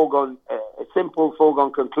a simple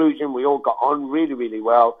foregone conclusion. We all got on really, really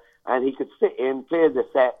well, and he could sit in, play the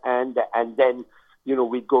set, and then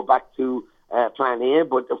we'd go back to Plan A.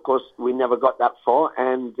 But of course, we never got that far,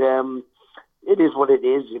 and. It is what it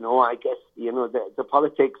is, I guess, the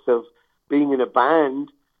politics of being in a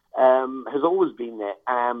band has always been there,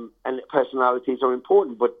 and personalities are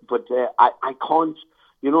important, but I can't,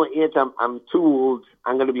 I'm too old,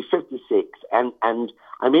 I'm going to be 56, and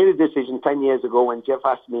I made a decision 10 years ago when Jeff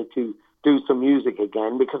asked me to do some music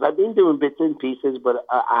again, because I've been doing bits and pieces, but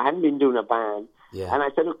I hadn't been doing a band. Yeah. And I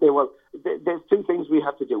said, okay, well, there's 2 things we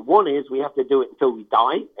have to do. One is we have to do it until we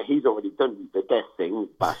die. He's already done the death thing,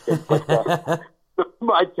 bastard. But,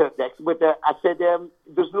 my turn next. But I said,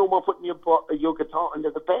 there's no more putting your guitar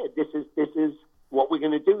under the bed. This is what we're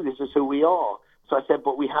going to do. This is who we are. So I said,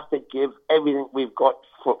 but we have to give everything we've got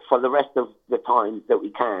for the rest of the time that we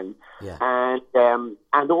can. Yeah.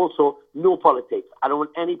 And also no politics. I don't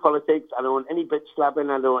want any politics. I don't want any bitch slapping.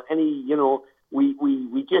 I don't want any,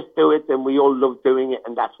 we just do it, and we all love doing it,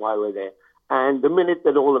 and that's why we're there. And the minute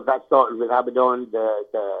that all of that started with Abaddon, the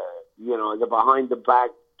behind the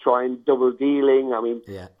back, trying double dealing, I mean,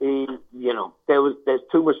 there's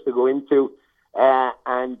too much to go into,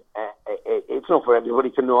 and it's not for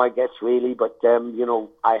everybody to know, I guess, really. But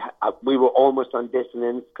we were almost on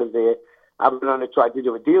dissonance because Abaddon had tried to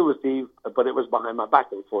do a deal with Steve, but it was behind my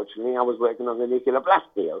back, unfortunately. I was working on the Nuclear Blast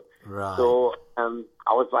deal. Right. So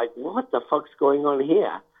I was like, what the fuck's going on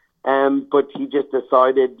here? But he just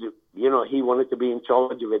decided, he wanted to be in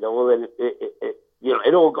charge of it all, and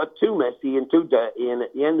it all got too messy and too dirty, and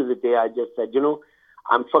at the end of the day, I just said,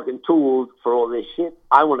 I'm fucking too old for all this shit.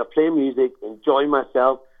 I want to play music, enjoy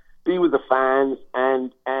myself, be with the fans,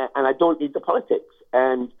 and I don't need the politics.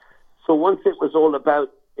 And so once it was more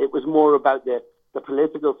about the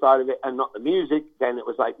political side of it and not the music, then it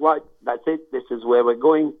was like, right, that's it. This is where we're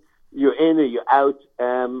going. You're in or you're out,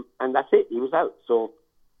 and that's it. He was out. So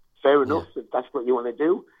fair enough if that's what you want to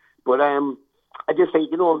do. But I just think,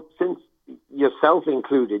 since yourself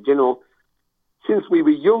included, since we were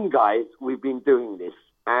young guys, we've been doing this.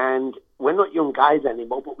 And we're not young guys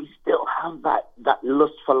anymore, but we still have that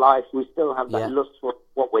lust for life. We still have that lust for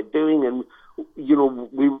what we're doing. And,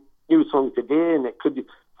 we new song today, and it could be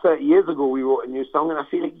 30 years ago we wrote a new song, and I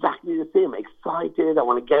feel exactly the same. Excited. I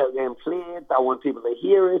want to get out there and play it. I want people to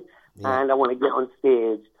hear it, and I want to get on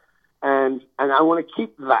stage. And I want to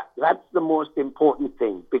keep that. That's the most important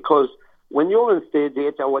thing, because when you're on stage,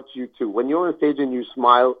 I watch you too. When you're on stage and you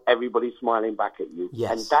smile, everybody's smiling back at you.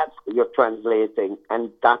 Yes. And that's what you're translating, and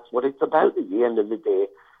that's what it's about at the end of the day.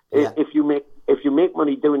 Yeah. If you make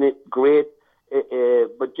money doing it, great.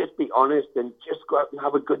 But just be honest and just go out and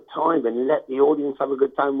have a good time and let the audience have a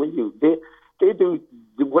good time with you. They do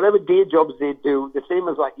whatever day jobs they do, the same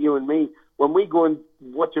as like you and me. When we go and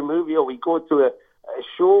watch a movie or we go to a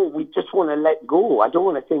show, we just want to let go. I don't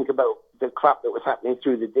want to think about the crap that was happening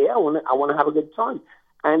through the day. I want to have a good time.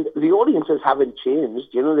 And the audiences haven't changed.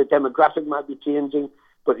 You know, the demographic might be changing,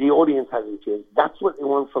 but the audience hasn't changed. That's what they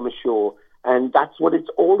want from a show, and that's what it's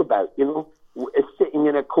all about. You know, it's sitting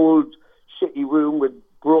in a cold, shitty room with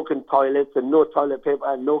broken toilets and no toilet paper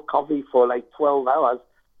and no coffee for like 12 hours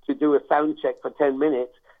to do a sound check for 10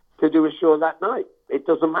 minutes to do a show that night. It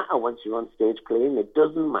doesn't matter once you're on stage playing. It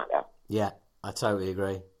doesn't matter. Yeah, I totally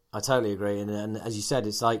agree. And as you said,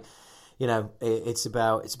 it's like, you know, it's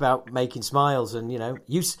about making smiles, and you know,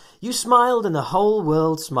 you smiled and the whole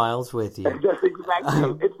world smiles with you. That's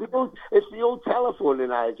exactly. It's the old telephone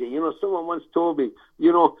analogy. You know, someone once told me,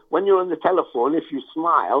 you know, when you're on the telephone, if you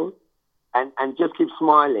smile and just keep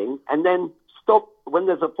smiling, and then stop when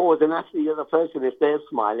there's a pause and ask the other person if they're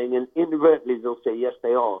smiling, and inadvertently they'll say yes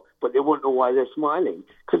they are, but they won't know why they're smiling,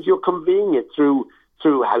 because you're conveying it through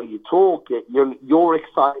how you talk, your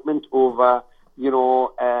excitement over, you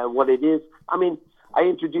know, what it is. I mean, I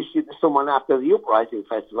introduced you to someone after the Uprising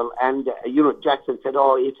Festival, and, you know, Jackson said,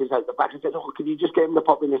 oh, it is out the back. I said, oh, could you just get him to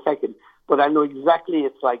pop in a second? But I know exactly,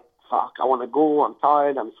 it's like, fuck, I want to go, I'm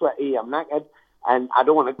tired, I'm sweaty, I'm knackered, and I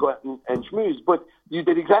don't want to go out and schmooze. But you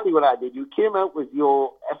did exactly what I did. You came out with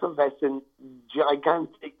your effervescent,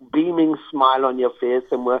 gigantic, beaming smile on your face,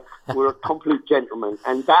 and we're a complete gentleman.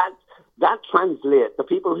 And that translates. The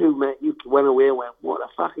people who met you went away and went, what a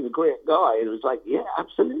fucking great guy. And it was like, yeah,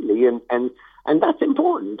 absolutely. And that's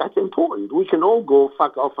important. That's important. We can all go,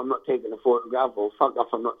 fuck off, I'm not taking a photograph, or fuck off,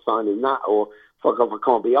 I'm not signing that, or fuck off, I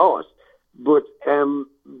can't be arsed. But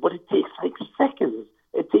it takes like seconds.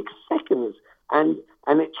 It takes seconds. And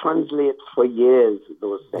it translates for years,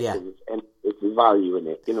 those seconds. Yeah. And it's value in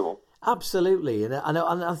it, you know. Absolutely. And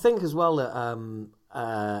I think as well that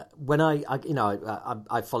when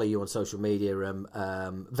I follow you on social media, Venom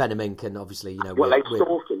Inc., and obviously, you know, well, like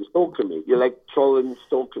stalking me. You're like trolling,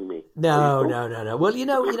 stalking me. No. Well, you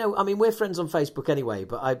know, I mean, we're friends on Facebook anyway.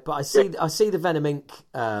 But I see the Venom Inc.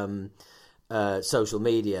 Social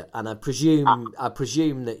media, and I presume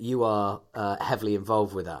that you are heavily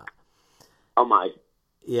involved with that. Am I?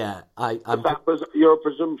 Yeah, you're a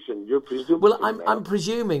presumption. You're presuming. Well, I'm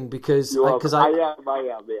presuming because I am.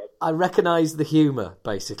 Yeah. I recognise the humour,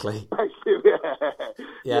 basically.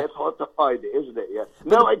 Yeah, it's hard to find it, isn't it? Yeah.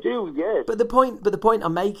 No, I do. Yes. But the point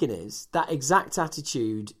I'm making is that exact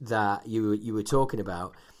attitude that you were talking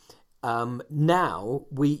about. Now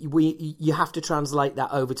you have to translate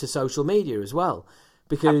that over to social media as well.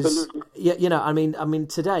 Because you know, I mean,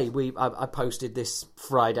 today I posted this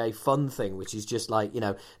Friday fun thing, which is just like, you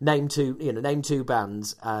know, name two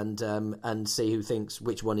bands and see who thinks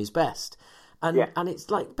which one is best, and it's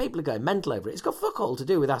like people are going mental over it. It's got fuck all to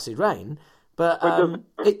do with Acid Rain, but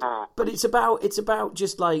it's about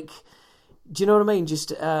just like, do you know what I mean?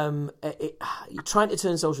 Just you're trying to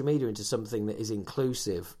turn social media into something that is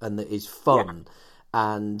inclusive and that is fun. Yeah.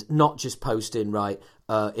 And not just posting, right,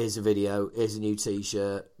 here's a video, here's a new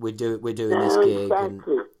T-shirt, we're doing this gig.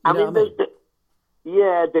 Exactly. And,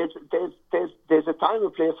 there's a time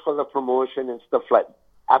and place for the promotion and stuff like that.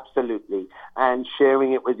 Absolutely. And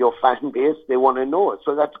sharing it with your fan base, they want to know it.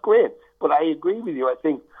 So that's great. But I agree with you. I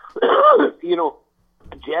think, you know,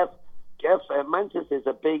 Jeff Mantis is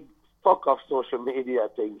a big fuck off social media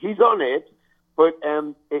thing. He's on it. But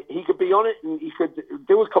he could be on it, and he could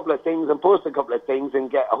do a couple of things and post a couple of things and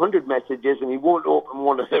get 100 messages, and he won't open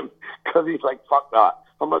one of them because he's like, fuck that.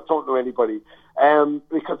 I'm not talking to anybody.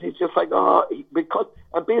 Because he's just like,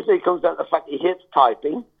 and basically it comes down to the fact he hates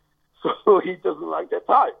typing, so he doesn't like to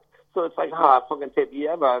type. So it's like, fucking tip you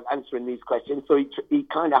ever answering these questions. So he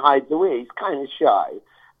kind of hides away. He's kind of shy.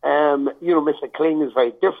 You know, Mr. Kling is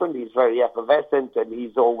very different. He's very effervescent, and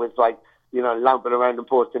he's always like, you know, lamping around and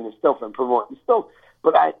posting his stuff and promoting stuff.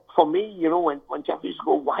 But for me, you know, when Jeff used to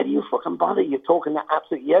go, why do you fucking bother? You're talking to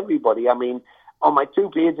absolutely everybody. I mean, on my 2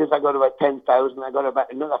 pages, I got about 10,000. I got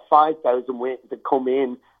about another 5,000 waiting to come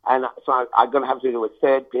in. And so I'm going to have to do a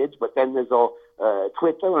third page. But then there's a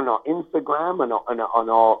Twitter and our Instagram and on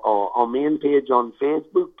our main page on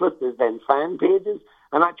Facebook. Plus, there's then fan pages,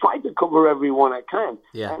 and I try to cover everyone I can.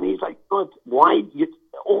 Yeah. And he's like, "But why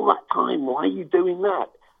all that time? Why are you doing that?"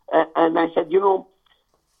 And I said,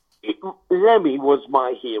 Lemmy was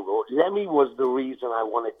my hero. Lemmy was the reason I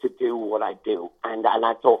wanted to do what I do. And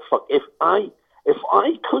I thought, fuck, if I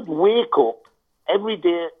could wake up every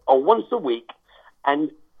day or once a week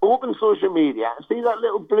and open social media and see that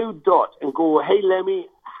little blue dot and go, "Hey, Lemmy,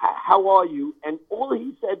 how are you?" And all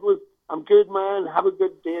he said was, "I'm good, man. Have a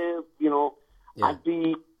good day." Yeah.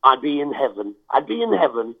 I'd be in heaven. I'd be in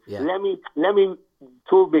heaven. Yeah. Lemmy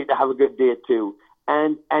told me to have a good day too.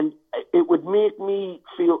 And it would make me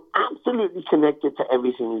feel absolutely connected to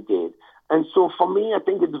everything he did. And so for me, I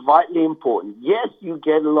think it's vitally important. Yes, you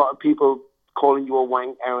get a lot of people calling you a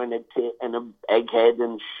wanker and an egghead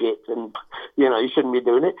and shit, and you shouldn't be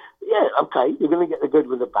doing it. Yeah, okay, you're going to get the good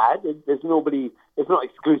with the bad. It's not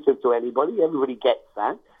exclusive to anybody. Everybody gets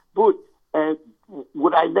that. But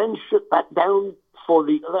would I then shut that down for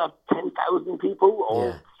the other 10,000 people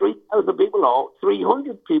or 3,000 people or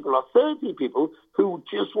 300 people or 30 people who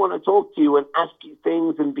just want to talk to you and ask you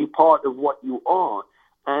things and be part of what you are?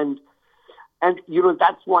 And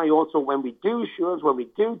that's why also when we do shows, when we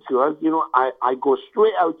do tours, I go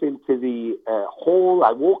straight out into the hall.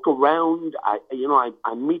 I walk around. I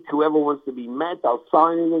meet whoever wants to be met. I'll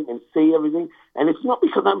sign anything and say everything. And it's not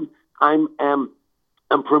because I'm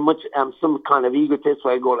pretty much some kind of egotist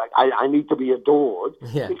where I go like I need to be adored,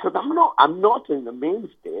 because I'm not in the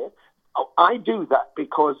mainstay. I do that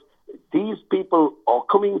because these people are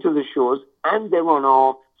coming to the shows and they're on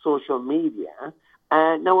our social media.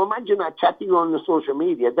 Now imagine I chat to you on the social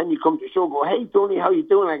media, then you come to the show, go, "Hey Tony, how you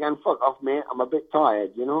doing?" Again, "Fuck off, mate. I'm a bit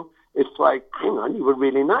tired." It's like, hang on, you were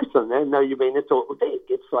really nice on there. Now you're being a total dick.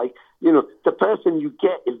 It's like, the person you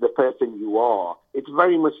get is the person you are. It's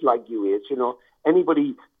very much like you is,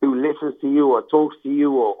 Anybody who listens to you or talks to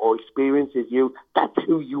you or experiences you, that's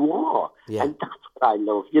who you are. Yeah. And that's what I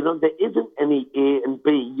love. There isn't any A and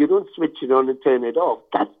B. You don't switch it on and turn it off.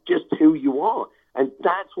 That's just who you are. And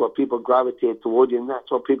that's what people gravitate toward you, and that's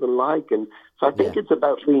what people like. And so I think it's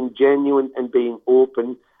about being genuine and being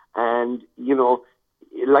open. And,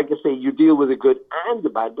 like I say, you deal with the good and the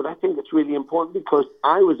bad, but I think it's really important because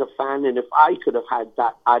I was a fan, and if I could have had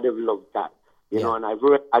that, I'd have loved that. And I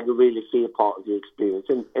really feel part of the experience,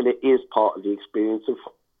 and it is part of the experience of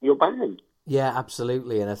your band. Yeah,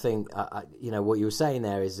 absolutely. And I think, what you were saying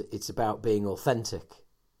there is it's about being authentic,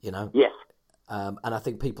 Yes. And I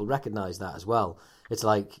think people recognise that as well. It's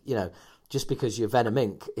like, just because you're Venom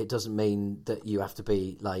Inc., it doesn't mean that you have to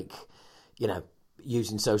be like,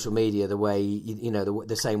 using social media the way,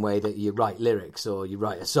 the same way that you write lyrics or you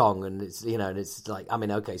write a song. And it's, and it's like, I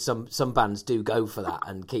mean, okay, some bands do go for that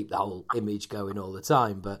and keep the whole image going all the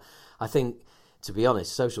time. But I think, to be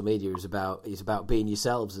honest, social media is about being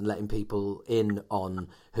yourselves and letting people in on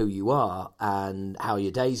who you are and how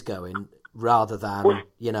your day's going, rather than,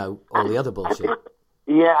 all the other bullshit.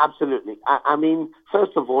 Yeah, absolutely. I mean,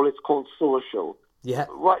 first of all, it's called social. Yeah.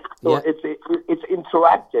 Right. So it's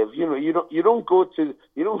interactive. You don't go to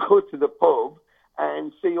the pub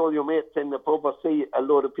and see all your mates in the pub, or see a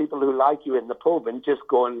load of people who like you in the pub and just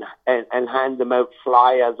go and hand them out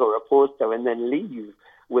flyers or a poster and then leave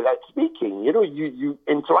without speaking. You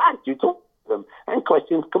interact, you talk to them, and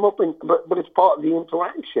questions come up, but it's part of the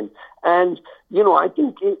interaction. And I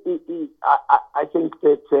think I think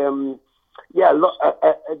that.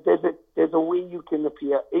 There's a way you can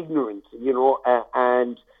appear ignorant,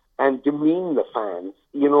 and demean the fans,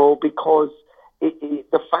 because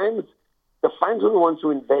the fans are the ones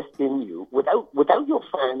who invest in you. Without your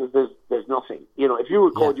fans, there's nothing. If you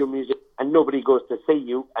record your music and nobody goes to see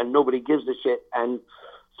you and nobody gives a shit, and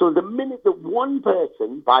so the minute that one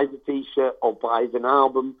person buys a T-shirt or buys an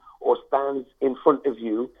album or stands in front of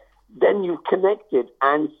you, then you've connected,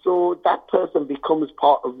 and so that person becomes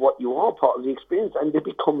part of what you are, part of the experience, and they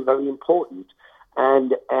become very important.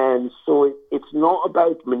 And so it's not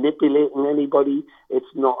about manipulating anybody.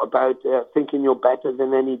 It's not about thinking you're better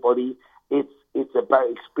than anybody. It's about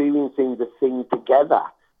experiencing the thing together,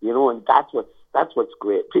 and that's what's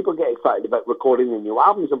great. People get excited about recording their new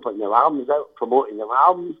albums and putting their albums out, promoting their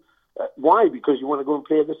albums. Why? Because you want to go and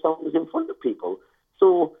play the songs in front of people.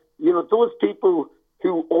 So, those people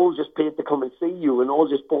who all just paid to come and see you and all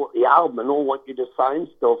just bought the album and all want you to sign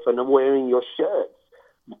stuff and are wearing your shirts,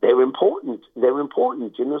 they're important. They're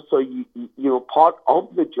important, So part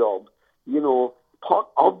of the job,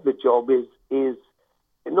 is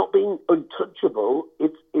not being untouchable.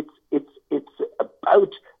 It's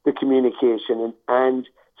about the communication and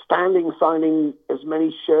standing signing as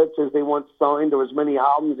many shirts as they want signed or as many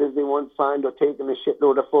albums as they want signed or taking a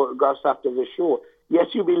shitload of photographs after the show. Yes,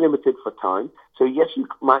 you'll be limited for time. So yes, you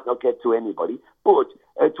might not get to anybody, but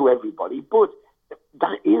to everybody. But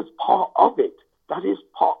that is part of it. That is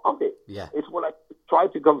part of it. Yeah. It's what I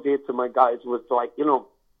tried to convey to my guys was like,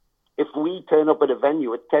 if we turn up at a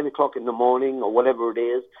venue at 10 o'clock in the morning or whatever it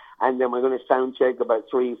is, and then we're going to sound check about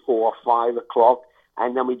 3, 4, 5 o'clock,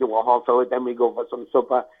 and then we do a half hour, then we go for some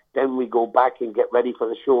supper, then we go back and get ready for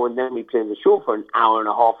the show, and then we play the show for an hour and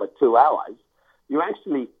a half or 2 hours, you're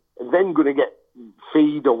actually then going to get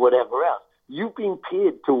feed or whatever else. You've been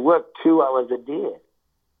paid to work 2 hours a day.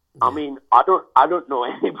 Yeah. I mean, I don't know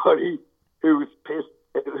anybody who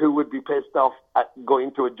would be pissed off at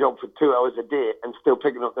going to a job for 2 hours a day and still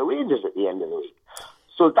picking up the wages at the end of the week.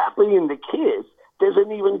 So that being the case, there's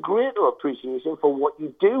an even greater appreciation for what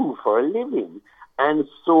you do for a living. And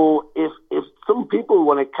so if some people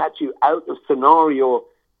want to catch you out of scenario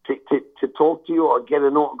to talk to you or get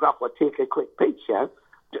an autograph or take a quick picture,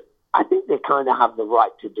 I think they kind of have the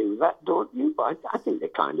right to do that, don't you? I think they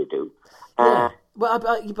kind of do. Yeah. But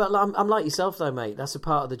I'm like yourself, though, mate. That's a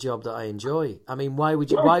part of the job that I enjoy. I mean, why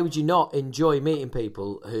would you not enjoy meeting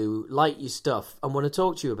people who like your stuff and want to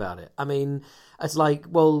talk to you about it? I mean, it's like,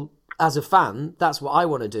 well, as a fan, that's what I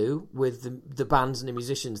want to do with the bands and the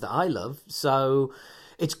musicians that I love. So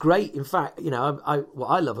it's great. In fact, what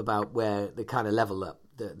I love about where the kind of level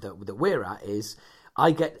that we're at is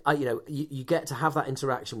you get to have that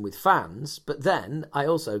interaction with fans, but then I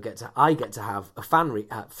also get to have a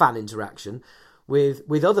fan interaction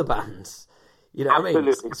with other bands. You know what I mean?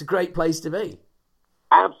 It's a great place to be.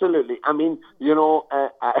 Absolutely. I mean,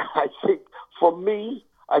 I think for me,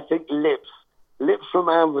 Lips from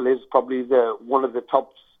Anvil is probably one of the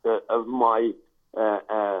tops of my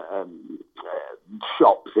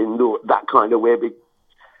shops in that kind of way.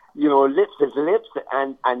 Lips is Lips,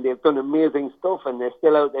 and they've done amazing stuff, and they're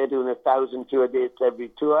still out there doing 1,000 tour dates every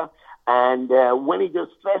tour. And when he does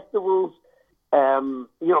festivals,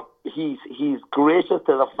 he's gracious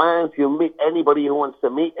to the fans. He'll meet anybody who wants to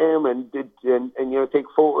meet him, and take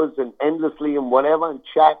photos and endlessly and whatever, and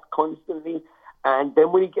chat constantly. And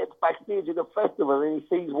then when he gets backstage at a festival and he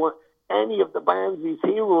sees any of the bands, these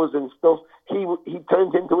heroes and stuff, he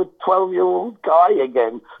turns into a 12-year-old guy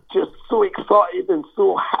again, just so excited and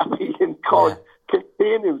so happy and can't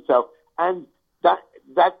contain himself. And that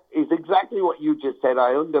is exactly what you just said.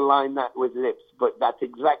 I underline that with Lips, but that's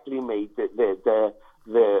exactly me. The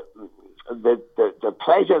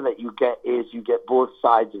pleasure that you get is you get both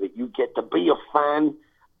sides of it. You get to be a fan,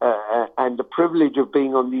 and the privilege of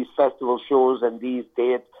being on these festival shows and these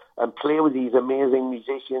dates and play with these amazing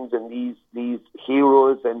musicians and these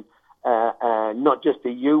heroes, and not just to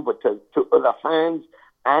you but to other fans,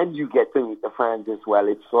 and you get to meet the fans as well.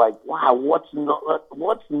 It's like, wow, what's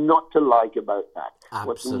not to like about that?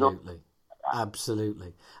 Absolutely.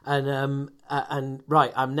 And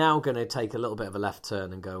right, I'm now going to take a little bit of a left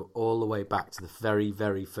turn and go all the way back to the very,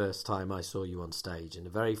 very first time I saw you on stage. And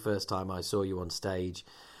the very first time I saw you on stage,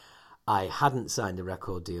 I hadn't signed a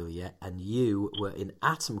record deal yet, and you were in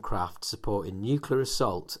Atomcraft supporting Nuclear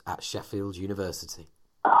Assault at Sheffield University.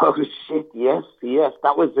 Oh, shit, yes.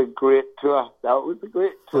 That was a great tour.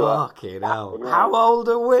 Fucking hell. How old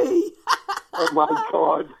are we? Oh,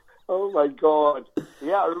 my God.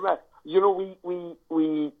 Yeah, I remember.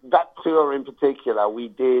 We that tour in particular, we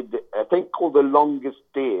did, I think, called The Longest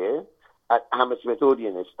Day at Hammersmith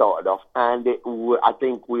Odeon. It started off, and there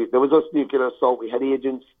was us, Nuclear Assault. We had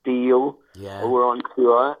Agent Steel, who were on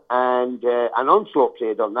tour, and Onslaught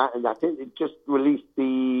played on that. And I think it just released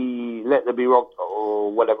the Let There Be Rock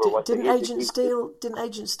or whatever it was. Didn't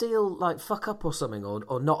Agent Steel like fuck up or something,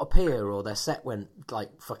 or not appear, or their set went like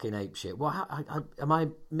fucking apeshit? Am I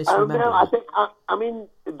misremembering? I mean,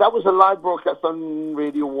 that was a live broadcast on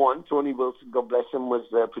Radio 1. Tony Wilson, God bless him, was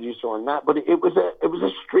the producer on that. But it was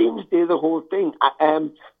a strange day, the whole thing.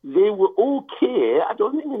 They were okay. I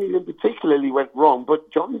don't think anything particularly went wrong.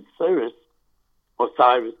 But John Cyrus,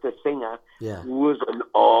 the singer, was an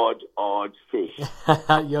odd fish.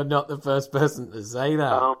 You're not the first person to say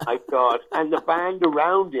that. Oh, my God. And the band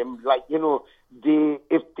around him,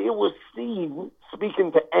 if they were seen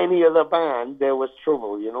speaking to any other band, there was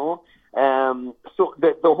trouble, So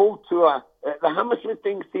the whole tour, the Hammersmith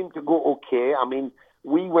thing seemed to go okay. I mean,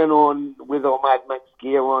 we went on with our Mad Max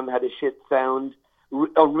gear on, had a shit sound.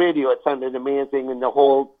 On radio, it sounded amazing, and the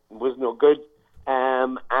hall was no good.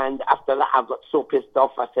 And after that, I got so pissed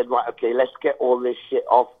off, I said, right, okay, let's get all this shit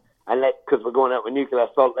off, and because we're going out with Nuclear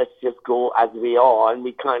Assault, let's just go as we are. And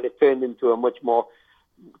we kind of turned into a much more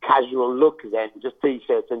casual look then, just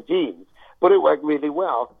T-shirts and jeans. But it worked really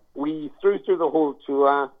well. we through the whole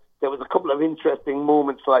tour. There was a couple of interesting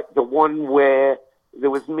moments, like the one where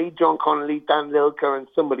there was me, John Connolly, Dan Lilker, and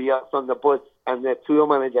somebody else on the bus, and the tour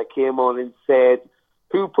manager came on and said,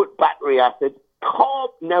 "Who put battery acid? Car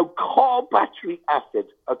battery acid,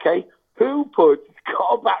 okay? Who put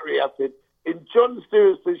car battery acid in John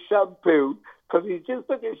Stewart's shampoo because he just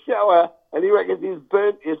took a shower and he reckons he's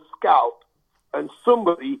burnt his scalp, and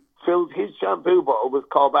somebody filled his shampoo bottle with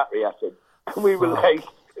car battery acid." And we were like,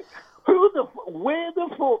 where the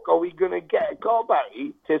fuck are we going to get a car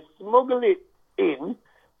battery to smuggle it in,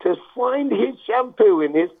 to find his shampoo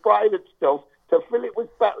in his private stuff, to fill it with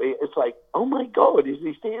battery? It's like, oh my God, is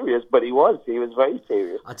he serious? But he was very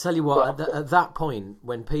serious. I tell you what, at that point,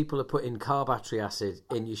 when people are putting car battery acid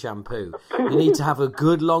in your shampoo, you need to have a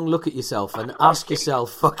good long look at yourself and ask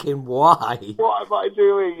yourself fucking why. What am I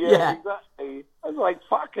doing? Yeah. Exactly. I was like,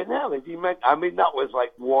 fucking hell, is he meant? I mean, that was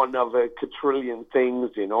like one of a quadrillion things,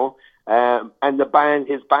 you know. And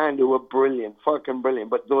his band, who were brilliant, fucking brilliant,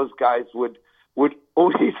 but those guys would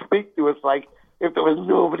only speak to us like if there was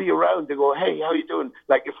nobody around to go, "Hey, how you doing?"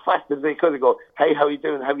 Like as fast as they could, they go, "Hey, how you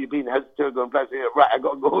doing? How you been? How's the tour going?" Right, I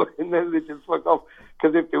got to go, and then they just fuck off.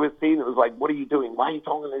 Because if they were seen, it was like, "What are you doing? Why are you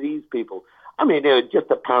talking to these people?" I mean, it was just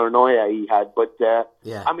a paranoia he had, but I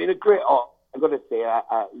mean, a great art. I got to say,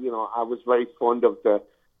 I was very fond of the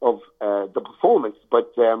performance,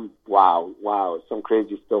 but wow, some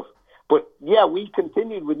crazy stuff. But yeah, we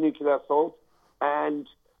continued with Nuclear Assault, and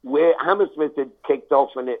where Hammersmith had kicked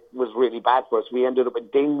off, and it was really bad for us. We ended up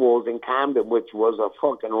at Dingwalls in Camden, which was a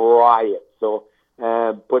fucking riot. So,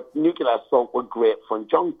 but Nuclear Assault were great fun.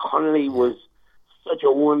 John Connolly was such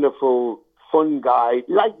a wonderful, fun guy,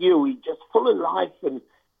 like you. He just full of life and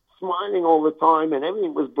smiling all the time, and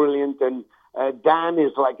everything was brilliant. And Dan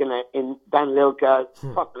is like in Dan Lilker,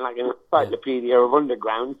 fucking like an encyclopedia of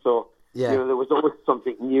underground. So there was always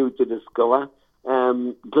something new to discover.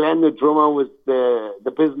 Glenn, the drummer, was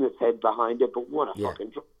the business head behind it, but what a fucking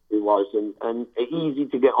drummer he was, and easy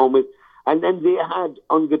to get on with. And then they had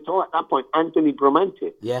on guitar at that point Anthony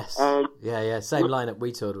Bramante. Yes, same lineup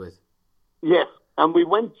we toured with. Yes. And we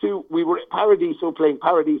were at Paradiso, playing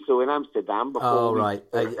Paradiso in Amsterdam. Right.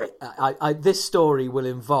 This story will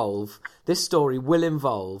involve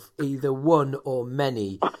either one or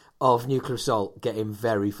many of Nuclear Assault getting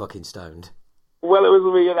very fucking stoned. Well, it was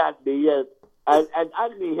me and Anthony, yes. And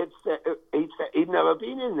Anthony had said he'd never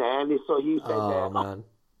been in there, and so he said, "Oh man,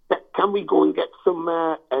 can we go and get some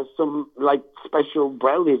like special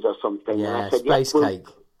brownies or something?" Yeah, and I said, space cake.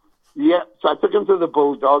 Yeah, so I took him to the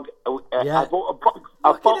Bulldog. I bought a box.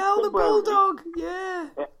 The Bulldog, yeah.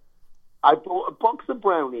 I bought a box of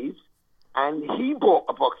brownies, and he bought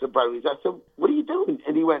a box of brownies. I said, "What are you doing?"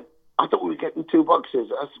 And he went, "I thought we were getting 2 boxes.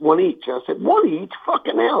 That's one each." And I said, "One each?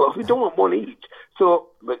 Fucking hell, if we don't want one each." So,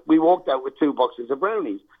 but we walked out with 2 boxes of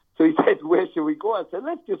brownies. So he said, "Where should we go?" I said,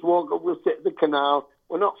 "Let's just walk up. We'll sit at the canal.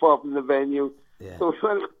 We're not far from the venue." Yeah. So we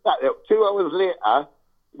went sat there. 2 hours later,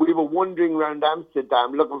 we were wandering around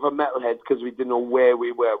Amsterdam looking for metalheads because we didn't know where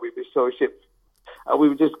we were. We were so shit. And we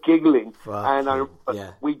were just giggling.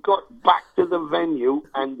 We got back to the venue,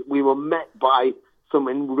 and we were met by some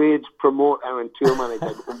enraged promoter and tour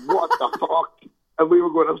manager. What the fuck? And we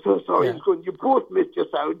were going, "I'm so sorry." He's going, "You both missed your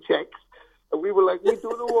sound checks." And we were like, "We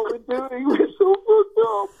don't know what we're doing. We're so fucked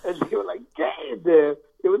up." And they were like, "Get in there."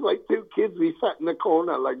 It was like 2 kids. We sat in the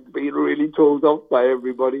corner, like being really told off by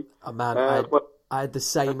everybody. Oh man, I had the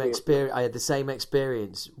same experience. I had the same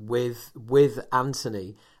experience with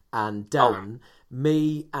Anthony and Dan.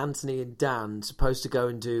 Me, Anthony, and Dan supposed to go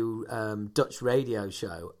and do Dutch radio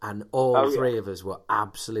show, and all 3 of us were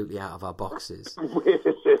absolutely out of our boxes. And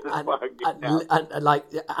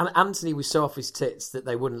Anthony was so off his tits that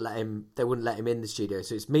they wouldn't let him in the studio.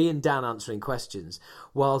 So it's me and Dan answering questions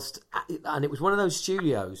and it was one of those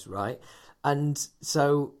studios, right? And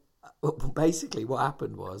so basically what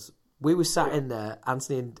happened was we were sat in there,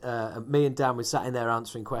 Anthony and me and Dan were sat in there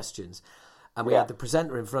answering questions, and we had the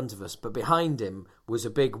presenter in front of us, but behind him was a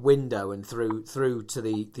big window and through to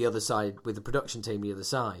the other side with the production team the other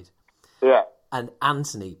side. Yeah. And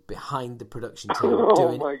Anthony behind the production team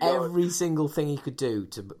doing every single thing he could do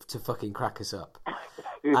to fucking crack us up.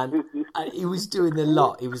 And he was doing a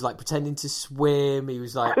lot. He was like pretending to swim. He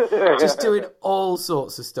was like just doing all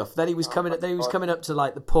sorts of stuff. Then he was coming up to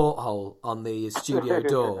like the porthole on the studio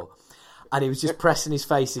door. And he was just pressing his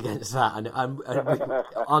face against that. And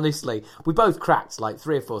honestly, we both cracked like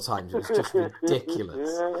 3 or 4 times. It was just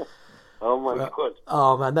ridiculous. Yeah. Oh, my God.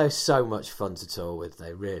 Oh, man, they were so much fun to tour with.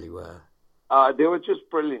 They really were. They were just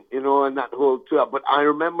brilliant, and that whole tour. But I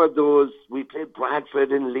remember those. We played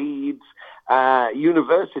Bradford and Leeds.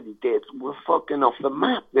 university dates were fucking off the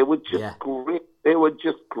map. They were just great. They were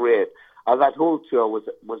just great. That whole tour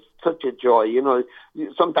was such a joy. You know,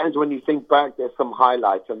 sometimes when you think back, there's some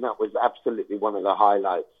highlights, and that was absolutely one of the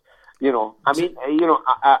highlights. You know, I mean, you know,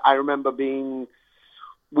 I remember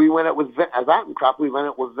we went out with, as Atomkraft, we went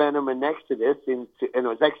out with Venom and Exodus, and it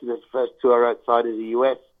was Exodus' first tour outside of the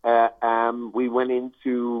US. We went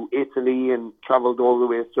into Italy and travelled all the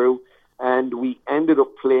way through, and we ended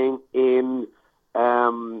up playing in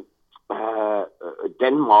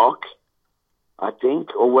Denmark, I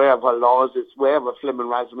think, or wherever wherever Flim and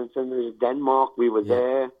Rasmussen is, Denmark. We were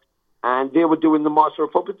there, and they were doing the Master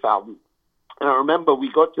of Puppets album. And I remember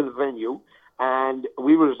we got to the venue, and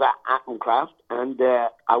we were at Atomkraft, and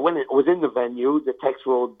I was in the venue. The techs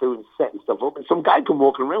were all doing setting stuff up, and some guy come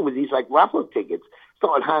walking around with these like raffle tickets,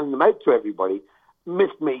 started handing them out to everybody.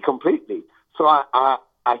 Missed me completely. So I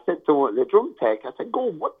said to the drum tech, I said,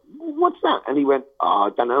 "Go, what's that?" And he went, "Oh, I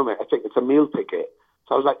don't know, mate. I think it's a meal ticket."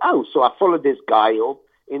 So I was like, "Oh." So I followed this guy up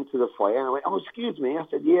into the foyer, and I went, "Oh, excuse me." I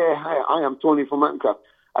said, "Yeah, hi, I am Tony from Atomkraft."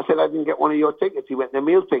 I said, "I didn't get one of your tickets." He went, "The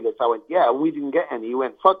meal tickets." I went, "Yeah, we didn't get any." He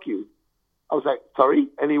went, "Fuck you." I was like, "Sorry?"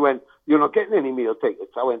 And he went, "You're not getting any meal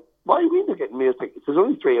tickets." I went, "Why are we not getting meal tickets? There's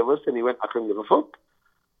only 3 of us." And he went, "I couldn't give a fuck."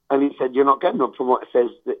 And he said, "You're not getting them from what it says,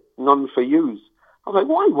 that none for yous." I was like,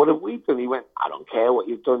 "Why? What have we done?" He went, "I don't care what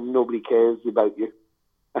you've done. Nobody cares about you."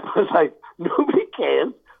 And I was like, "Nobody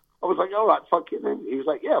cares?" I was like, "All right, fuck you then." He was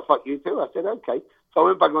like, "Yeah, fuck you too." I said, "Okay." So I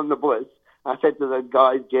went back on the bus. I said to the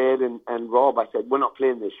guys, Jed and Rob, I said, "We're not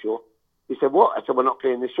playing this show." He said, "What?" I said, "We're not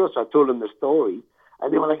playing this show." So I told them the story.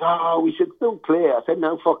 And they were like, "Oh, we should still play." I said,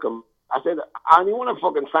 "No, fuck them." I said, "I only want a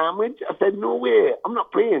fucking sandwich." I said, "No way. I'm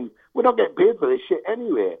not playing. We're not getting paid for this shit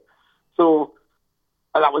anyway." So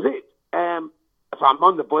that was it. So I'm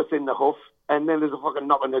on the bus in the huff, and then there's a fucking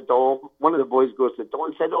knock on the door. One of the boys goes to the door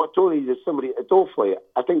and said, "Oh, Tony, there's somebody at the door for you.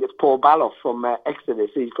 I think it's Paul Baloff from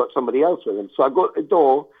Exodus. He's got somebody else with him." So I go to the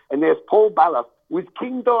door, and there's Paul Baloff with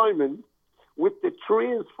King Diamond with the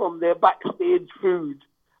trays from their backstage food.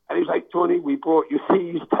 And he's like, "Tony, we brought you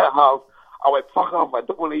these to have." I went, "Fuck off, I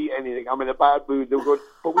don't want to eat anything. I'm in a bad mood." They were going,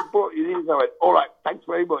 "But we brought you these." I went, "All right, thanks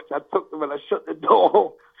very much." I took them and I shut the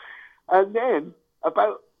door. And then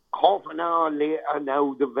about half an hour later,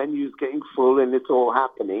 now the venue's getting full and it's all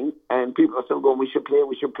happening. And people are still going, we should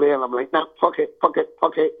play. And I'm like, "No, fuck it.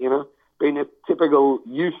 You know, being a typical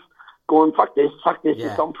youth going, fuck this,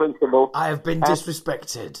 it's on principle. I have been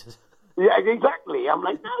disrespected. Yeah, exactly. I'm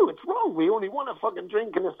like, "No, it's wrong. We only want a fucking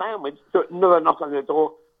drink and a sandwich." So another knock on the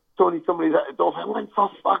door. Tony, somebody's at the door. I went,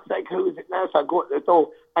 "For fuck's sake, who is it now?" So I go to the door,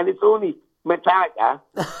 and it's only Metallica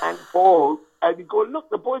and Paul. And he go, "Look,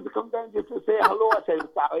 the boys have come down just to say hello." I said,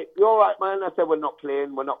 "You all right, man?" I said, we're not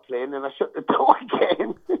playing. And I shut the door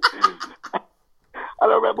again.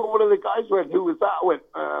 And I remember one of the guys went, "Who was that?" I went,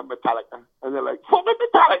 "Metallica." And they're like, "Fucking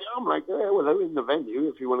Metallica." I'm like, "Yeah, well, they're in the venue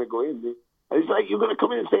if you want to go in." And he's like, "You're going to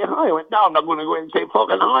come in and say hi?" I went, "No, I'm not going to go in and say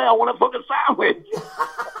fucking hi. I want a fucking sandwich."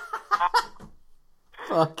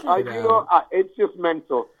 You know, it's just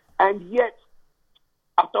mental. And yet,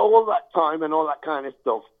 after all that time and all that kind of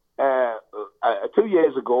stuff, 2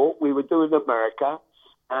 years ago, we were doing America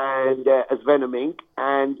and as Venom Inc.,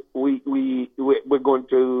 and we're going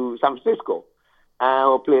to San Francisco.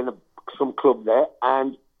 We're playing some club there,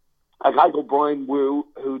 and a guy called Brian Wu,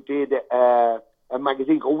 who did a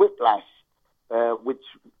magazine called Whiplash, which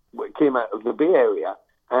came out of the Bay Area,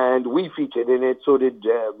 and we featured in it. So did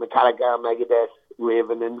Metallica, Megadeth,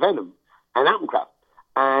 Raven, and Venom, and Atomkraft.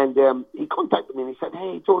 And he contacted me and he said,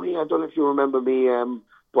 "Hey, Tony, I don't know if you remember me,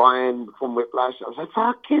 Brian from Whiplash." I was like,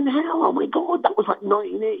 "Fucking hell, oh my God, that was like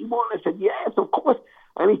 1981. I said, "Yes, of course."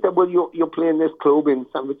 And he said, "Well, you're playing this club in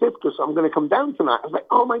San Francisco, so I'm going to come down tonight." I was like,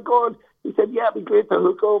 "Oh my God." He said, "Yeah, it'd be great to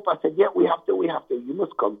hook up." I said, "Yeah, we have to. You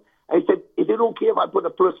must come." And he said, "Is it okay if I put a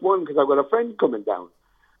 +1 because I've got a friend coming down?"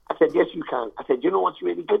 I said, "Yes, you can." I said, "You know what's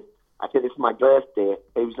really good?" I said, "It's my birthday."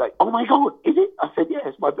 He was like, "Oh my God, is it?" I said, "Yeah,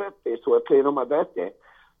 it's my birthday, so we're playing on my birthday."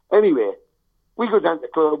 Anyway, we go down to the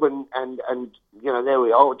club and you know, there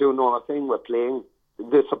we are, doing all our thing, we're playing.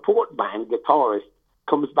 The support band guitarist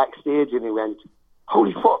comes backstage and he went,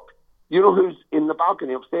 "Holy fuck, you know who's in the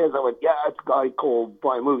balcony upstairs?" I went, "Yeah, it's a guy called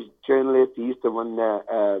Brian Wu, journalist. He used to run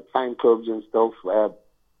fan clubs and stuff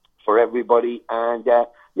for everybody. And yeah,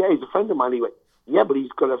 he's a friend of mine." He went, "Yeah, but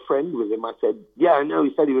he's got a friend with him." I said, "Yeah, I know.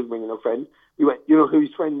 He said he was bringing a friend." He went, "You know who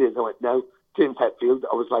his friend is?" I went, "No, James Hetfield."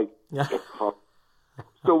 I was like, "Get fucked."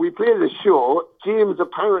 So we play the show. James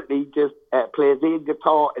apparently just plays air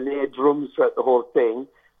guitar and air drums throughout the whole thing.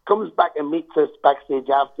 Comes back and meets us backstage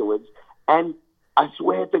afterwards. And I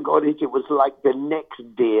swear to God, it was like the next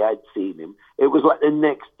day I'd seen him. It was like the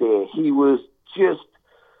next day. He was just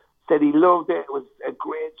said he loved it. It was a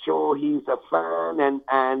great show. He's a fan,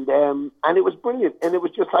 and it was brilliant. And it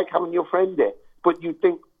was just like having your friend there. But you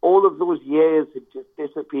think all of those years had just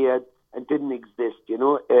disappeared and didn't exist. You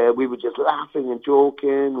know, we were just laughing and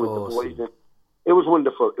joking with the boys. And it was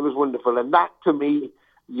wonderful. It was wonderful, and that to me,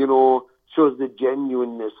 you know, shows the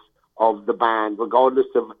genuineness of the band, regardless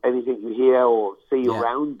of anything you hear or see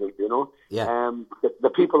around it, you know. Yeah. The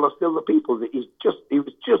people are still the people. He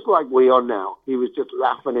was just like we are now. He was just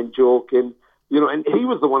laughing and joking, you know, and he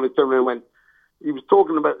was the one who turned around and went, he was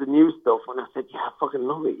talking about the new stuff, and I said, yeah, I fucking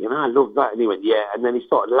love it, you know, I love that. And he went, yeah, and then he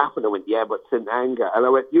started laughing and went, yeah, but St. Anger. And I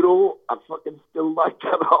went, you know, I fucking still like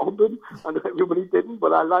that album. I know everybody didn't,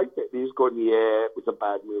 but I liked it. And he's going, yeah, it was a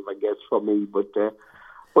bad move, I guess, for me,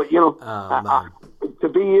 but you know, to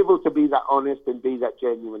be able to be that honest and be that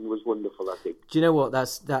genuine was wonderful, I think. Do you know what?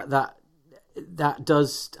 That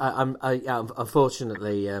does.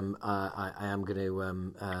 Unfortunately, I am going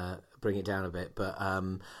to bring it down a bit, but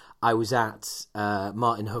I was at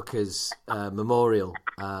Martin Hooker's memorial.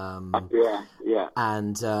 And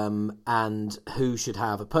who should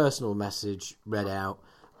have a personal message read out?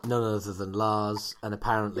 None other than Lars, and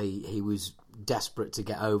apparently he was desperate to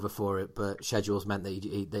get over for it, but schedules meant that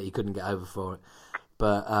he couldn't get over for it.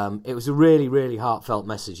 But it was a really, really heartfelt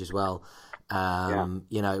message as well.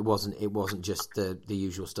 You know, it wasn't just the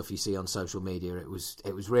usual stuff you see on social media. It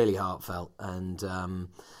was really heartfelt, and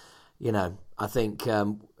you know, I think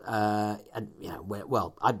and you know,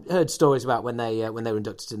 well, I heard stories about when they were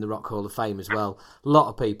inducted in the Rock Hall of Fame as well. A lot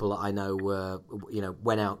of people that I know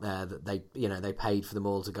went out there, that they paid for them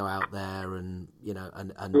all to go out there and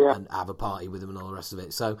and have a party with them and all the rest of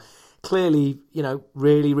it. So clearly, you know,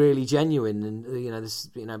 really, really genuine, and you know, this,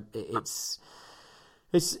 you know, it's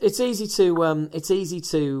easy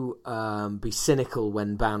to be cynical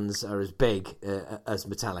when bands are as big as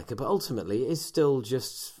Metallica, but ultimately it's still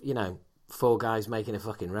just, you know, four guys making a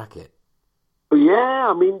fucking racket. Yeah,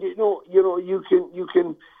 I mean, you know, you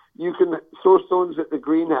can throw stones at the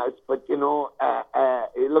greenhouse, but you know,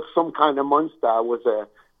 it looks Some Kind of Monster was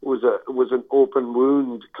an open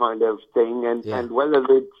wound kind of thing, and whether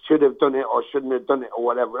they should have done it or shouldn't have done it or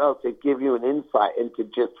whatever else, it give you an insight into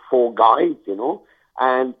just four guys, you know,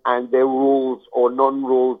 and their roles or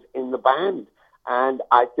non-roles in the band. And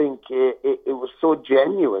I think it was so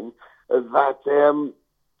genuine that,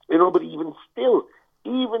 you know, but even still,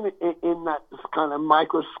 even in that kind of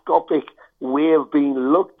microscopic way of being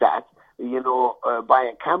looked at, you know, by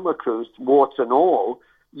a camera crew, warts and all,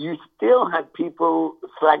 you still had people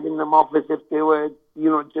slagging them off as if they were, you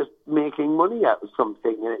know, just making money out of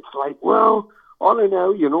something. And it's like, well, all I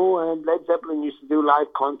know, you know, Led Zeppelin used to do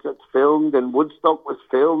live concerts filmed, and Woodstock was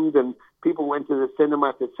filmed, and people went to the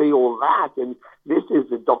cinema to see all that. And this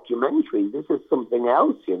is a documentary. This is something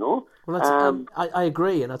else, you know. Well, I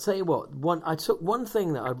agree, and I'll tell you what. One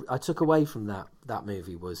thing that I took away from that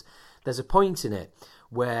movie was there's a point in it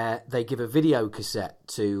where they give a video cassette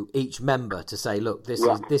to each member to say, look, this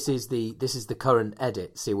is the current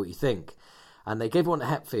edit. See what you think. And they give one to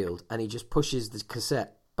Hetfield, and he just pushes the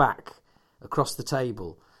cassette back across the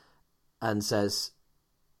table and says,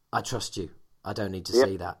 I trust you. I don't need to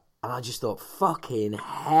see that. And I just thought, fucking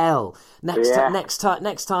hell. Next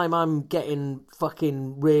time I'm getting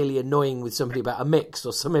fucking really annoying with somebody about a mix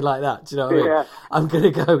or something like that, do you know what I mean? I'm going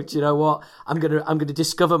to go, do you know what? I'm going to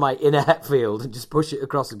discover my inner Hetfield and just push it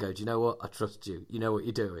across and go, do you know what? I trust you. You know what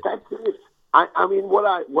you're doing. That's it. I mean, what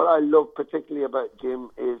I love particularly about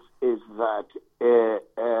Jim is that,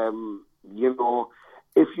 you know,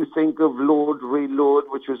 if you think of Load, Reload,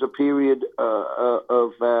 which was a period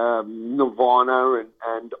of Nirvana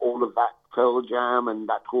and all of that, Pearl Jam and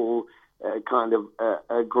that whole kind of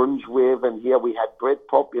grunge wave, and here we had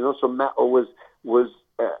Britpop, you know, so metal was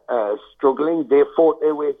struggling. They fought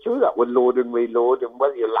their way through that with Load and Reload, and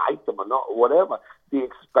whether you liked them or not, or whatever, the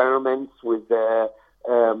experiments with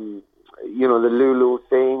you know, the Lulu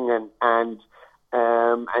thing and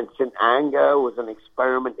St. Anger was an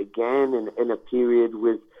experiment again in a period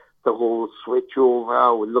with the whole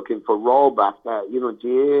switchover. We're looking for Rob after, you know,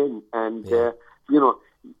 Jay and you know,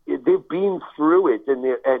 they've been through it, and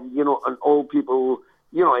you know, and all people,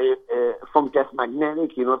 you know, from Death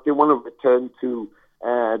Magnetic, you know, if they want to return to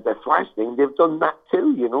the thrash thing, they've done that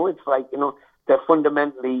too. You know, it's like, you know, they're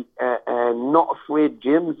fundamentally not afraid.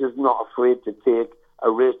 Jim's is not afraid to take a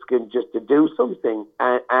risk and just to do something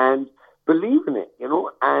and believe in it, you know.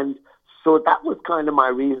 And so that was kind of my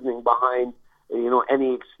reasoning behind, you know,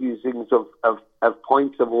 any excusings of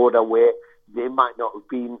points of order where they might not have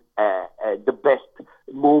been the best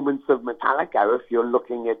moments of Metallica if you're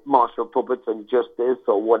looking at Marshall Puppets and Justice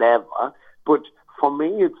or whatever. But for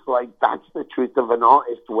me, it's like that's the truth of an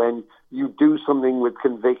artist. When you do something with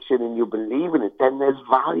conviction and you believe in it, then there's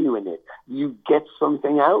value in it. You get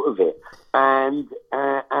something out of it, and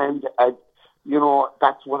you know,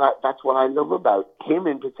 that's what I love about him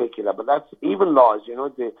in particular. But that's even Lars. You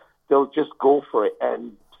know, they'll just go for it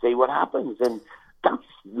and see what happens, and that's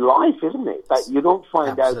life, isn't it? That you don't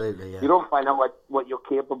find Absolutely, out. You don't find out what you're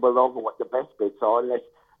capable of or what the best bits are unless.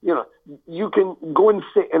 You know, you can go and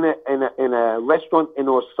sit in a restaurant in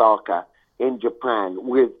Osaka in Japan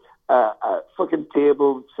with a fucking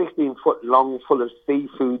table 16 foot long full of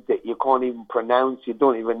seafood that you can't even pronounce, you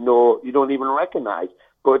don't even know, you don't even recognize.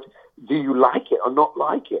 But do you like it or not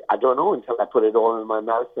like it? I don't know until I put it all in my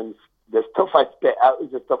mouth. And the stuff I spit out is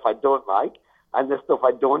the stuff I don't like, and the stuff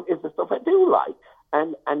I don't is the stuff I do like.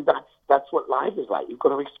 And that's what life is like. You've got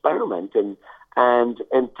to experiment and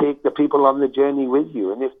take the people on the journey with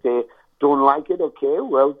you. And if they don't like it, okay,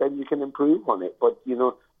 well, then you can improve on it. But, you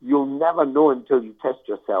know, you'll never know until you test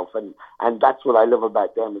yourself. And that's what I love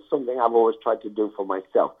about them. It's something I've always tried to do for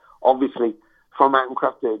myself. Obviously, from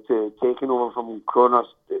Atomkraft to taking over from Kronos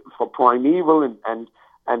for Primeval and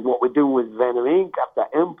what we're doing with Venom Inc. after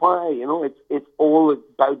Empire, you know, it's all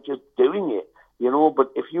about just doing it, you know.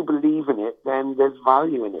 But if you believe in it, then there's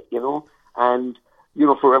value in it, you know. And you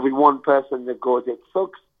know, for every one person that goes, it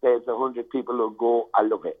sucks, there's 100 people who go, I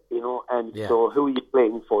love it, you know. And so who are you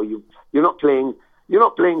playing for? You're not playing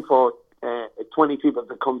for 20 people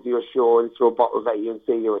to come to your show and throw bottles at you and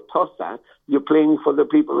say you're a tosser. You're playing for the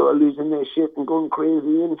people who are losing their shit and going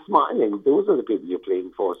crazy and smiling. Those are the people you're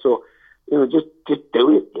playing for. So, you know, just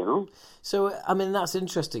do it, you know. So, I mean, that's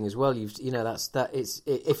interesting as well. It's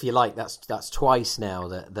if you like, that's twice now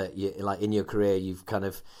that you, like, in your career, you've kind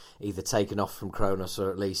of either taken off from Kronos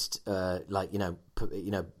or at least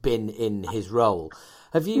been in his role.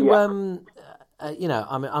 Have you? Yeah.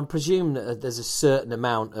 I'm presuming that there's a certain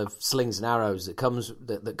amount of slings and arrows that comes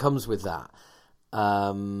with that.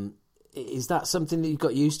 Is that something that you've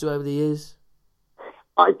got used to over the years?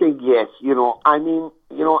 I think yes. You know, I mean,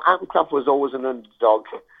 you know, Atomkraft was always an underdog.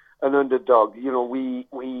 You know, we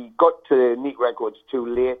got to Neat Records too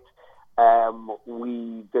late.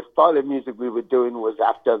 The style of music we were doing was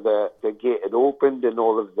after the gate had opened and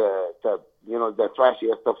all of the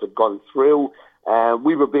thrashier stuff had gone through.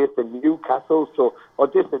 We were based in Newcastle, so our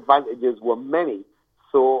disadvantages were many.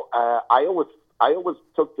 So I always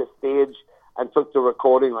took the stage and took the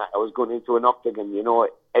recording like I was going into an octagon. You know,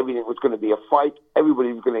 everything was going to be a fight.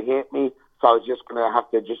 Everybody was going to hate me, so I was just going to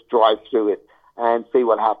have to just drive through it and see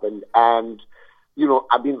what happened. And you know,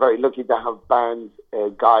 I've been very lucky to have bands,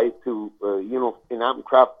 guys who, in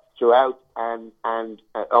Atomkraft throughout, and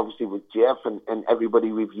obviously with Jeff and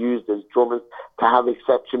everybody we've used as drummers, to have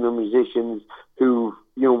exceptional musicians who,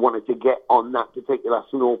 you know, wanted to get on that particular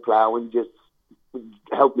snowplow and just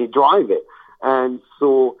help me drive it. And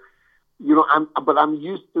so, you know, I'm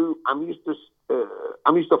used to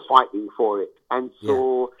fighting for it. And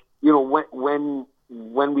so, you know, when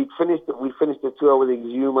we finished the tour with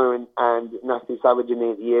Exhumer and Nasty Savage in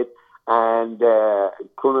 '88, and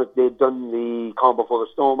Kronos, they'd done the Calm Before the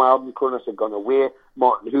Storm album. Kronos had gone away.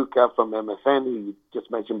 Martin Hooker from MFN, who you just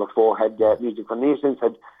mentioned before, had Music for Nations,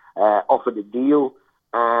 had offered a deal,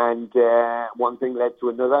 and one thing led to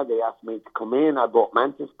another. They asked me to come in. I brought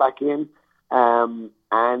Mantis back in, and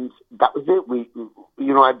that was it.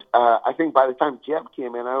 I think by the time Jeff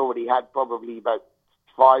came in, I already had probably about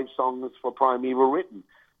 5 songs for Primeval written.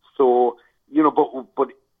 So, you know, but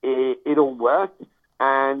it all worked.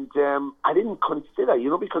 And I didn't consider, you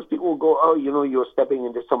know, because people will go, oh, you know, you're stepping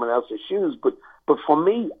into someone else's shoes. But for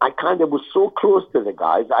me, I kind of was so close to the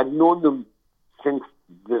guys. I'd known them since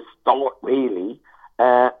the start, really,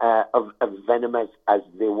 of Venom as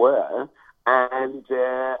they were. And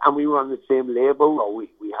we were on the same label, or we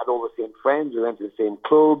had all the same friends. We went to the same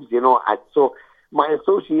clubs, you know. So my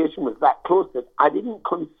association was that close that I didn't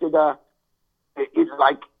consider it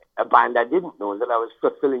like a band I didn't know, that I was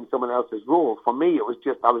fulfilling someone else's role. For me, it was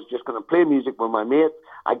just, I was just going to play music with my mates.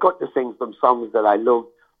 I got to sing some songs that I loved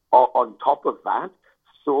on top of that.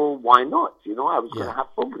 So why not? You know, I was going to have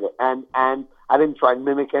fun with it. And I didn't try and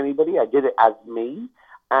mimic anybody. I did it as me.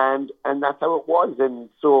 And that's how it was. And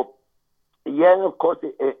so, yeah, of course,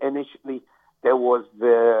 initially there was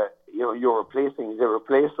you're replacing the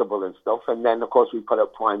irreplaceable and stuff. And then, of course, we put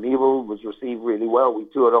out Primeval, was received really well. We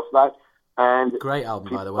toured off that. And great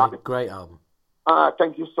album, by the way. Great album.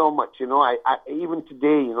 Thank you so much. You know, I even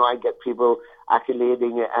today, you know, I get people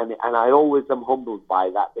accolading it, and I always am humbled by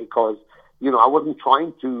that, because, you know, I wasn't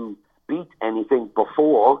trying to beat anything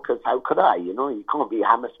before, because how could I? You know, you can't be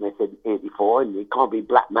Hammersmith in '84, and you can't be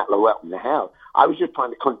black metal or Welcome to Hell. I was just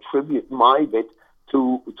trying to contribute my bit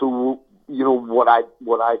to you know what I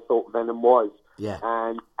thought Venom was,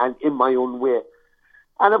 and in my own way.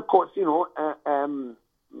 And of course, you know,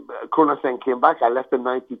 Kronos then came back. I left in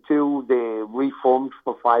 '92. They reformed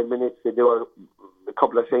for 5 minutes. They do a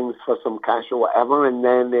couple of things for some cash or whatever, and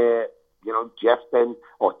then you know, Jeff then,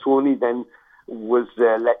 or Tony then, was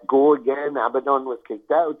let go again. Abaddon was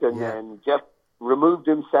kicked out, and then Jeff removed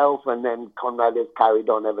himself, and then Conrad has carried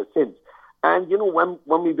on ever since. And you know,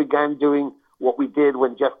 when we began doing what we did,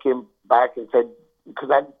 when Jeff came back and said,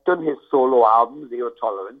 because I'd done his solo album, Zero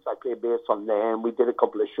Tolerance, I played bass on there, and we did a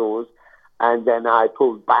couple of shows, and then I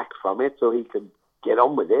pulled back from it so he could get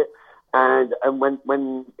on with it. And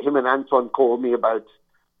when him and Anton called me about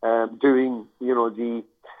doing, you know,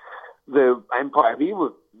 the Empire of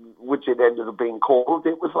Evil, which it ended up being called,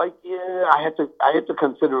 it was like, yeah, I had to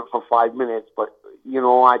consider it for 5 minutes, but you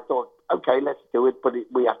know, I thought, okay, let's do it, but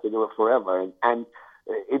we have to do it forever, and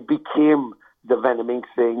it became the Venom Inc.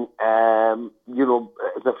 thing, you know,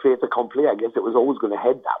 the fait accompli. I guess it was always going to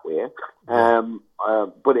head that way,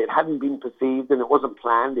 but it hadn't been perceived, and it wasn't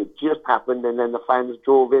planned. It just happened, and then the fans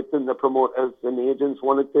drove it, and the promoters and the agents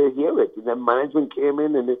wanted to hear it, and then management came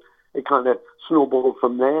in, and it kind of snowballed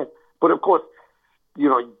from there. But of course, you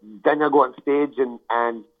know, then I go on stage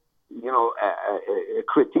and you know, a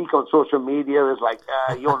critique on social media is like,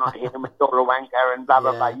 you're not him, you're a wanker, and blah,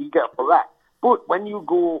 blah, blah. You get all that. But when you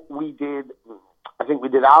go, I think we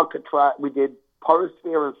did Alcatraz, we did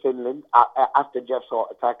Porosphere in Finland after Jeff's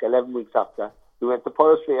heart attack, 11 weeks after. We went to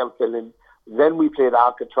Porosphere in Finland, then we played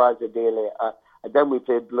Alcatraz a day later, and then we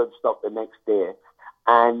played Bloodstock the next day.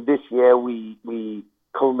 And this year we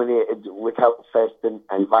culminated with Hellfest and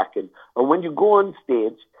Wacken. And when you go on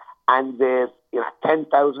stage and there's, you know,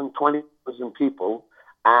 10,000, 20,000 people,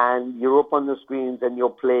 and you're up on the screens and you're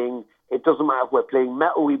playing, it doesn't matter if we're playing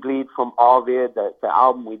Metal We Bleed from Arvia, the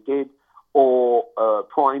album we did, or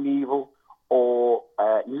Primeval, or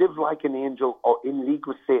Live Like an Angel, or In League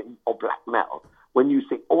with Satan, or black metal. When you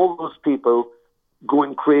see all those people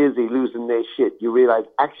going crazy, losing their shit, you realize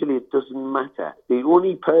actually it doesn't matter. The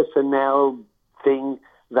only personnel thing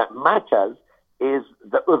that matters is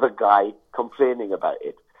the other guy complaining about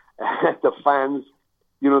it. The fans,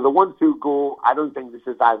 you know, the ones who go, I don't think this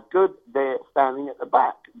is as good, they're standing at the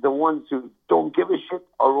back. The ones who don't give a shit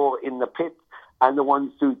are all in the pit, and the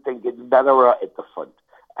ones who think it's better are at the front.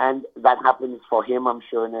 And that happens for him, I'm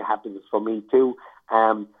sure, and it happens for me too.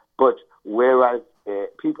 But whereas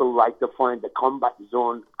people like to find the Combat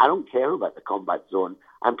Zone, I don't care about the Combat Zone.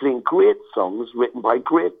 I'm playing great songs written by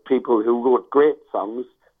great people who wrote great songs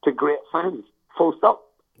to great fans. Full stop.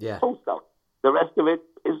 Yeah. Full stop. The rest of it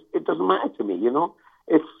doesn't matter to me, you know.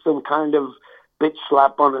 It's some kind of bitch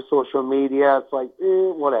slap on a social media. It's like,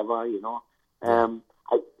 whatever, you know.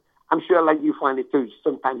 I'm sure, like, you find it too.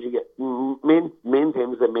 Sometimes you get main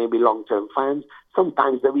teams that may be long-term fans.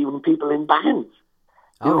 Sometimes there are even people in bands,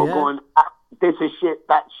 going, this is shit,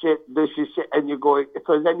 that shit, this is shit, and you're going.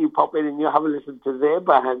 So then you pop in and you have a listen to their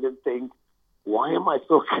band and think, why am I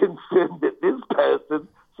so concerned that this person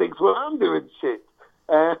thinks, well, I'm doing shit?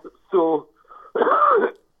 So,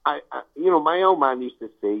 my old man used to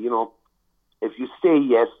say, you know, if you say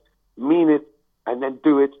yes, mean it, and then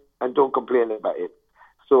do it, and don't complain about it.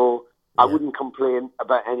 So I wouldn't complain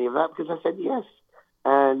about any of that because I said yes.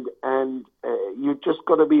 And you just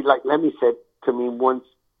got to be, like Lemmy said to me once,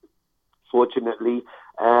 fortunately,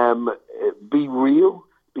 be real,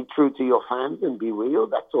 be true to your fans and be real.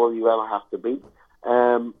 That's all you ever have to be.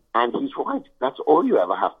 And he's right. That's all you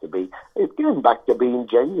ever have to be. It's getting back to being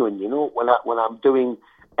genuine, you know. When I'm doing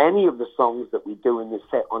any of the songs that we do in the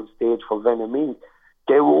set on stage for Venom Inc.,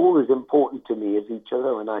 they're all as important to me as each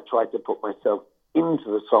other, and I try to put myself into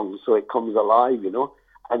the song so it comes alive, you know.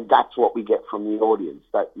 And that's what we get from the audience.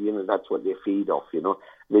 That, you know, that's what they feed off, you know,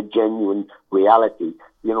 the genuine reality.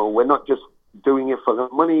 You know, we're not just doing it for the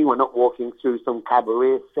money. We're not walking through some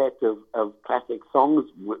cabaret set of classic songs.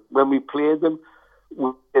 When we play them,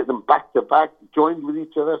 we play them back to back, joined with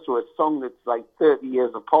each other. So a song that's like 30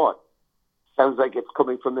 years apart sounds like it's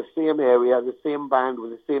coming from the same area, the same band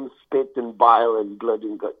with the same spit and bile and blood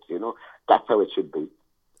and guts, you know. That's how it should be.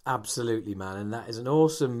 Absolutely, man, and that is an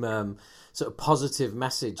awesome sort of positive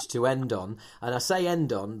message to end on. And I say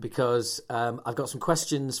end on because I've got some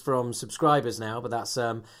questions from subscribers now, but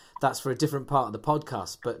that's for a different part of the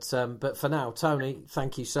podcast. But for now, Tony,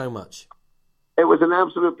 thank you so much. It was an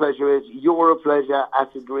absolute pleasure. You're a pleasure,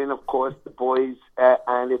 Acid Rain, of course, the boys,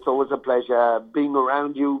 and it's always a pleasure being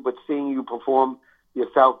around you, but seeing you perform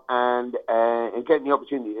yourself and getting the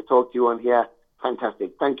opportunity to talk to you on here.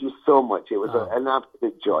 Fantastic. Thank you so much. It was an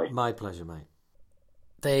absolute joy. My pleasure, mate.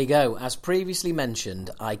 There you go. As previously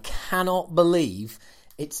mentioned, I cannot believe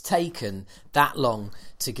it's taken that long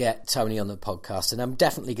to get Tony on the podcast, and I'm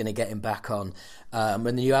definitely going to get him back on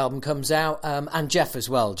when the new album comes out, and Jeff as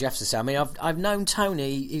well. Jeff's the same. I mean, I've known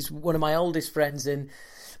Tony. He's one of my oldest friends in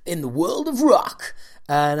the world of rock,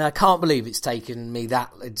 and I can't believe it's taken me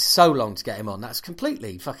so long to get him on. That's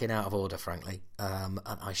completely fucking out of order, frankly, and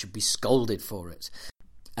I should be scolded for it.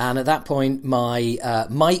 And at that point, my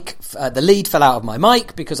mic, the lead fell out of my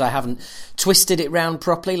mic because I haven't twisted it round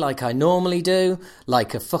properly like I normally do,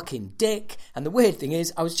 like a fucking dick. And the weird thing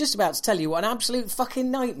is, I was just about to tell you what an absolute fucking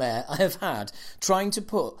nightmare I have had trying to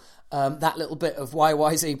put that little bit of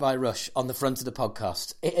YYZ by Rush on the front of the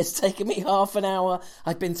podcast. It has taken me half an hour.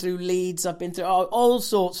 I've been through leads. I've been through all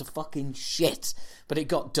sorts of fucking shit. But it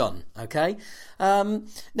got done, okay?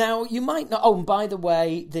 Now, you might not... Oh, and by the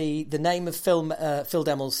way, the name of Phil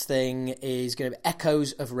Demmel's thing is going to be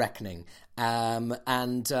Echoes of Reckoning. The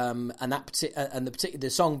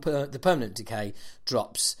song, The Permanent Decay,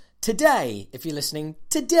 drops today, if you're listening,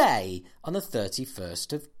 today, on the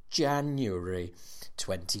 31st of January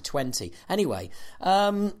 2020. Anyway,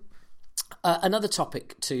 another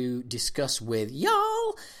topic to discuss with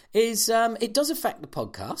y'all is it does affect the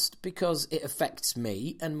podcast because it affects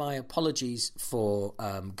me, and my apologies for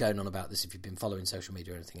going on about this if you've been following social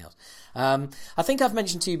media or anything else. I think I've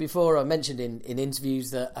mentioned to you before, I mentioned in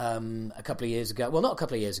interviews that a couple of years ago, well, not a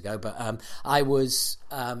couple of years ago, but I was,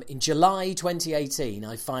 in July 2018,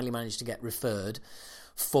 I finally managed to get referred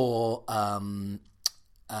for an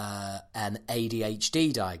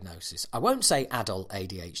ADHD diagnosis. I won't say adult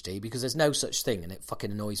ADHD because there's no such thing and it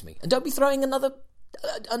fucking annoys me. And don't be throwing another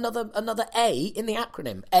A in the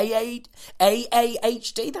acronym.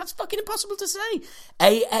 AAHD, that's fucking impossible to say.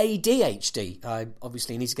 AADHD. I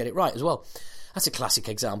obviously need to get it right as well. That's a classic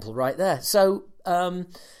example right there. So,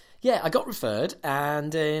 yeah, I got referred,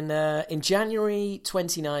 and in February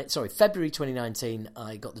 2019,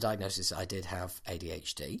 I got the diagnosis I did have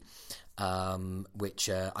ADHD.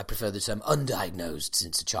 Which I prefer the term undiagnosed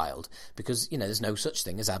since a child, because, you know, there's no such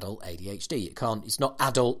thing as adult ADHD. It's not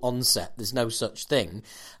adult onset. There's no such thing.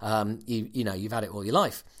 You've had it all your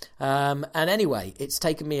life. And anyway, it's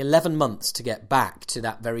taken me 11 months to get back to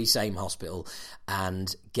that very same hospital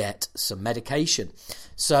and get some medication.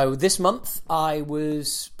 So this month I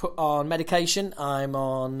was put on medication. I'm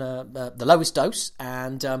on the lowest dose,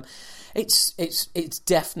 and it's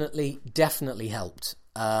definitely helped.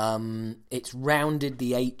 It's rounded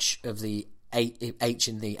the H of the H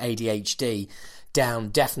in the ADHD down,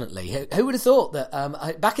 definitely. Who would have thought that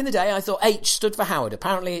back in the day I thought H stood for Howard.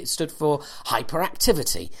 Apparently it stood for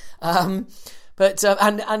hyperactivity. But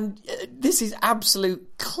this is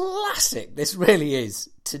absolute classic. This really is.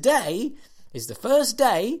 Today is the first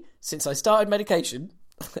day since I started medication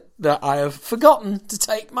that I have forgotten to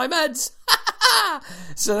take my meds.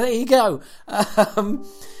 So there you go.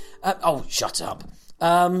 Oh, shut up.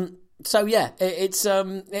 So yeah, it's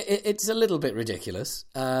a little bit ridiculous,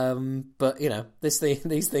 but you know, these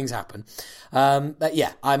things happen. But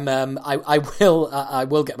yeah, I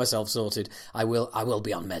will get myself sorted. I will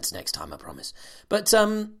be on meds next time, I promise. But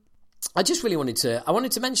I just really wanted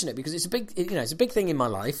to mention it because it's a big thing in my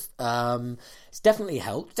life. It's definitely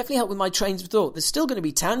helped with my trains of thought. There's still going to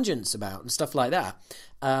be tangents about and stuff like that.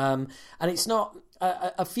 And it's not.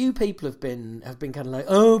 A few people have been kind of like,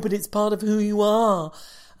 oh, but it's part of who you are.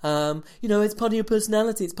 It's part of your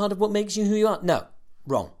personality. It's part of what makes you who you are. No,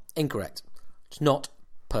 wrong, incorrect. It's not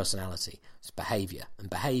personality. It's behaviour,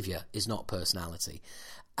 and behaviour is not personality.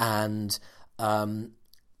 And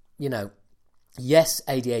yes,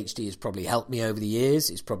 ADHD has probably helped me over the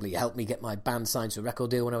years. It's probably helped me get my band signed to a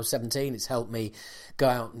record deal when I was 17. It's helped me go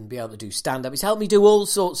out and be able to do stand-up. It's helped me do all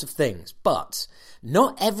sorts of things. But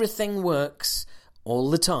not everything works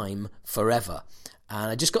all the time, forever.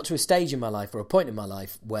 And I just got to a stage in my life, or a point in my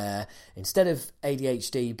life, where instead of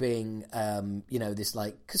ADHD being, this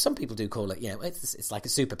like, because some people do call it, it's like a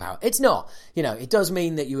superpower. It's not. It does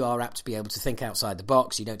mean that you are apt to be able to think outside the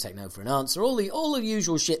box. You don't take no for an answer. All the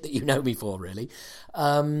usual shit that you know me for, really.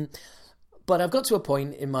 But I've got to a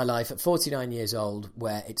point in my life at 49 years old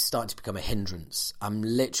where it's starting to become a hindrance. I'm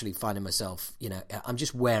literally finding myself, I'm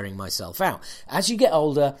just wearing myself out. As you get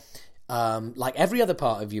older, like every other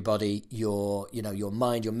part of your body, your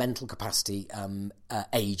mind, your mental capacity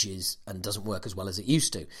ages and doesn't work as well as it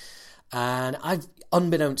used to. And I've,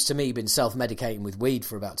 unbeknownst to me, been self-medicating with weed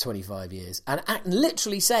for about 25 years and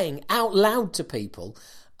literally saying out loud to people,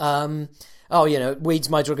 oh, weed's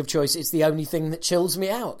my drug of choice. It's the only thing that chills me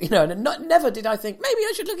out. And never did I think maybe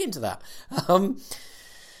I should look into that.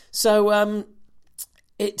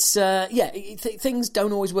 Things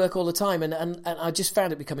don't always work all the time, and I just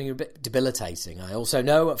found it becoming a bit debilitating. I also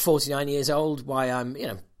know at 49 years old why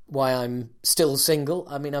I'm still single.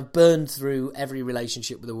 I mean, I've burned through every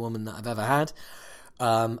relationship with a woman that I've ever had.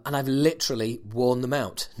 And I've literally worn them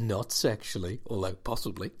out. Not sexually, although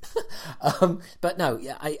possibly. But no,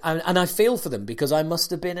 I feel for them because I must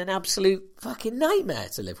have been an absolute fucking nightmare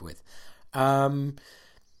to live with.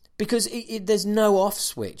 Because there's no off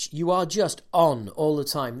switch. You are just on all the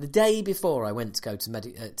time. The day before I went to go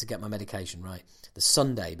to get my medication, right? The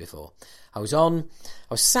Sunday before. I was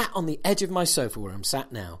sat on the edge of my sofa where I'm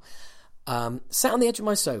sat now. Sat on the edge of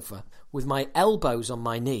my sofa with my elbows on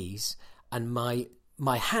my knees and my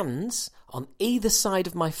hands on either side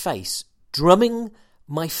of my face, drumming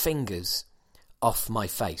my fingers off my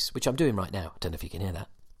face, which I'm doing right now. I don't know if you can hear that.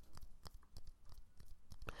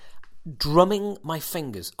 Drumming my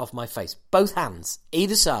fingers off my face, both hands,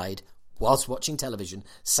 either side, whilst watching television,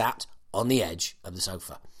 sat on the edge of the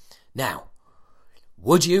sofa. Now,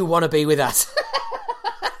 would you want to be with that?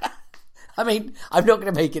 I mean, I'm not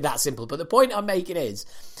going to make it that simple, but the point I'm making is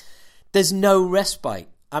there's no respite.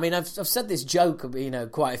 I mean, I've said this joke,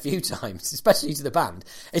 quite a few times, especially to the band.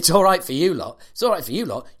 It's all right for you lot. It's all right for you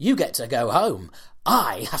lot. You get to go home.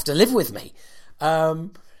 I have to live with me.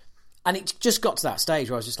 And it just got to that stage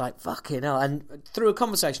where I was just like, fucking hell. And through a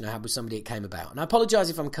conversation I had with somebody, it came about. And I apologise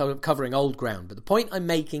if I'm covering old ground, but the point I'm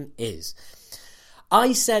making is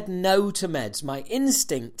I said no to meds. My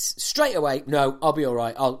instinct, straight away, no, I'll be all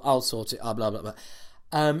right. I'll sort it. Blah, blah, blah.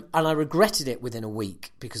 And I regretted it within a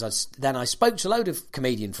week because I spoke to a load of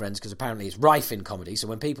comedian friends because apparently it's rife in comedy. So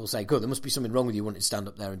when people say, good, there must be something wrong with you wanting to stand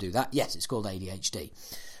up there and do that. Yes, it's called ADHD.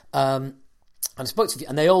 And I spoke to,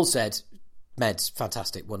 and they all said, meds,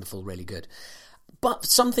 fantastic, wonderful, really good. But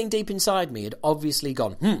something deep inside me had obviously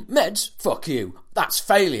gone, meds, fuck you. That's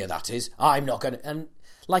failure, that is. I'm not going to... And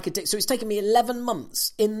like a dick. So it's taken me 11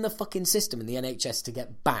 months in the fucking system in the NHS to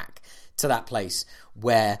get back to that place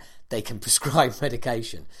where they can prescribe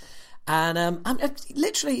medication. And I'm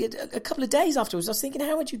literally a couple of days afterwards, I was thinking,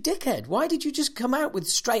 Howard, you dickhead, why did you just come out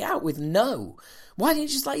straight out with no? Why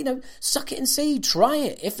didn't you just suck it and see, try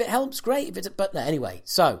it. If it helps, great. But no, anyway,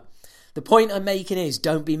 so the point I'm making is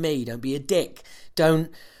don't be me, don't be a dick,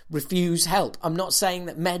 don't refuse help. I'm not saying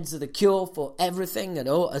that meds are the cure for everything at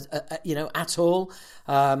all, at all.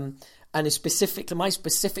 And specific to my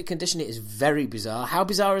specific condition, it is very bizarre. How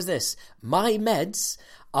bizarre is this? My meds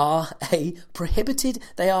are prohibited.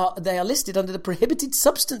 They are listed under the Prohibited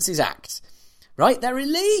Substances Act. Right? They're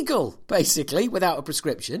illegal, basically, without a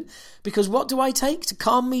prescription. Because what do I take to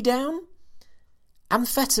calm me down?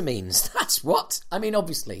 Amphetamines. That's what. I mean,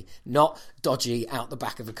 obviously, not dodgy out the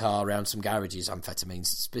back of a car around some garages amphetamines,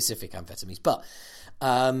 specific amphetamines. But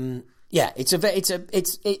yeah,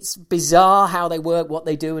 it's bizarre how they work, what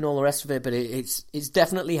they do, and all the rest of it. But it's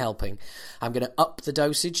definitely helping. I'm going to up the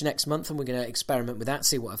dosage next month, and we're going to experiment with that,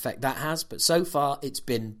 see what effect that has. But so far, it's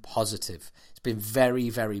been positive. It's been very,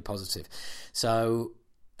 very positive. So,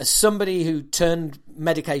 as somebody who turned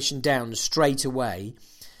medication down straight away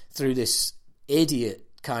through this idiot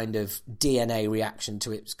kind of DNA reaction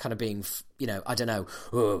to it kind of being, I don't know,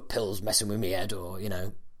 pills messing with me head, or,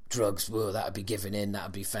 drugs, that would be giving in, that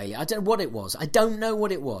would be failure. I don't know what it was. I don't know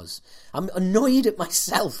what it was. I'm annoyed at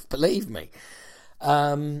myself, believe me.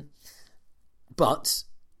 But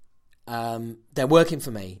they're working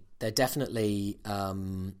for me. They're definitely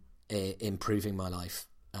improving my life.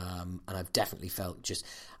 And I've definitely felt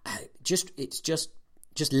it's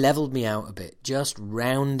just leveled me out a bit, just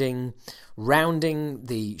rounding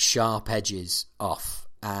the sharp edges off,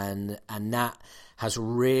 and that has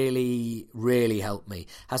really, really helped me.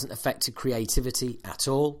 Hasn't affected creativity at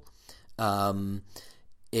all. I mean,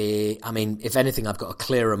 if anything, I've got a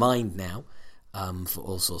clearer mind now for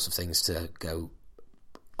all sorts of things to go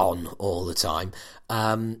on all the time.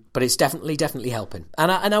 But it's definitely helping,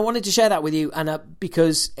 and I wanted to share that with you, and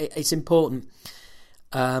because it's important.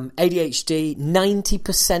 ADHD,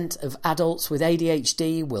 90% of adults with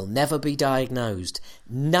ADHD will never be diagnosed.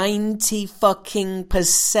 90 fucking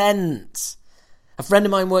 %. A friend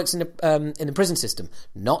of mine works in the prison system,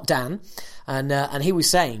 not Dan, and he was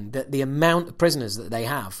saying that the amount of prisoners that they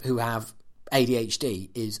have who have ADHD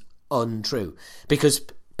is untrue, because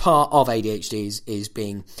part of ADHD is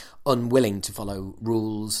being unwilling to follow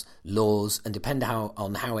rules, laws, and depending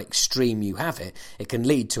on how extreme you have it, it can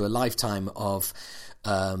lead to a lifetime of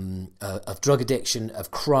drug addiction, of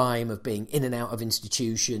crime, of being in and out of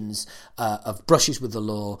institutions, of brushes with the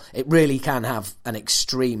law. It really can have an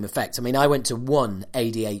extreme effect. I mean, I went to one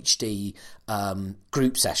ADHD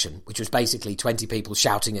group session, which was basically 20 people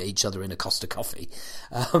shouting at each other in a Costa coffee.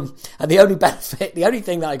 And the only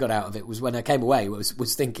thing that I got out of it was when I came away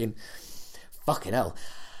was thinking, fucking hell,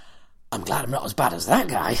 I'm glad I'm not as bad as that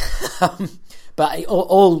guy. But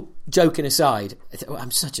all joking aside,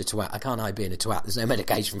 I'm such a twat. I can't hide being a twat. There's no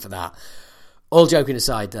medication for that. All joking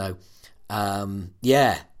aside, though,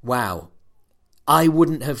 wow. I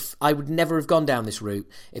would never have gone down this route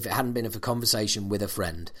if it hadn't been for a conversation with a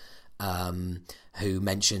friend who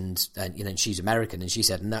mentioned, she's American, and she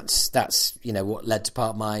said, and that's what led to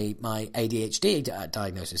part of my ADHD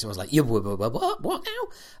diagnosis. So I was like, what now?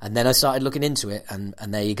 And then I started looking into it, and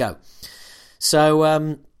there you go.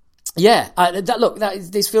 So.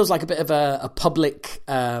 This feels like a bit of a public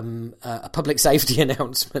safety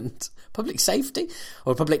announcement, public safety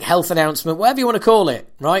or public health announcement, whatever you want to call it,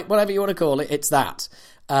 right? Whatever you want to call it, it's that.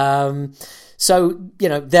 There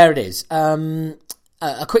it is. A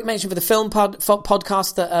quick mention for the film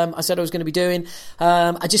podcast that I said I was going to be doing.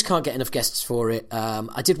 I just can't get enough guests for it.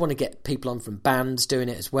 I did want to get people on from bands doing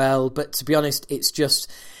it as well, but to be honest,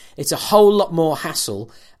 it's a whole lot more hassle.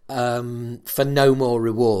 For no more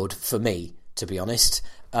reward for me, to be honest,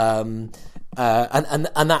 and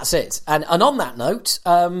that's it. And on that note,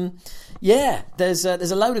 there's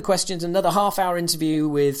a load of questions. Another half-hour interview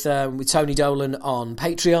with Tony Dolan on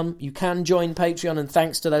Patreon. You can join Patreon, and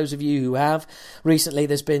thanks to those of you who have. Recently,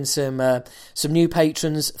 there's been some new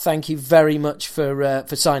patrons. Thank you very much for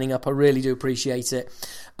signing up. I really do appreciate it.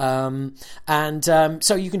 So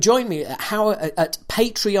you can join me at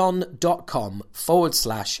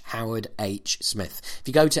patreon.com/Howard H. Smith. If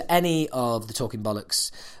you go to any of the Talking Bollocks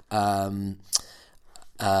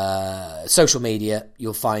social media,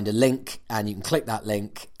 you'll find a link, and you can click that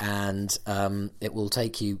link, and it will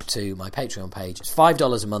take you to my Patreon page. It's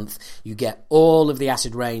 $5 a month. You get all of the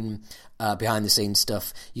Acid Rain behind the scenes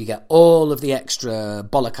stuff. You get all of the extra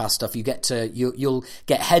Bollockcast stuff. You'll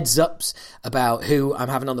get heads ups about who I'm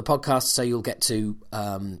having on the podcast, so you'll get to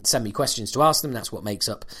send me questions to ask them. That's what makes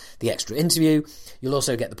up the extra interview. You'll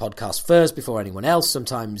also get the podcast first before anyone else.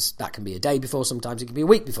 Sometimes that can be a day before, sometimes it can be a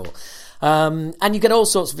week before. And you get all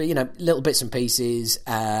sorts of little bits and pieces,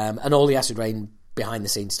 and all the Acid Rain behind the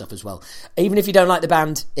scenes stuff as well. Even if you don't like the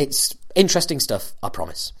band, it's interesting stuff, I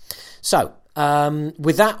promise. So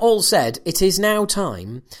with that all said, it is now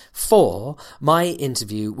time for my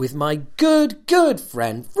interview with my good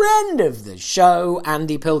friend of the show,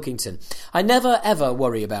 Andy Pilkington. I never ever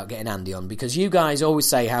worry about getting Andy on, because you guys always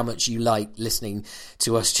say how much you like listening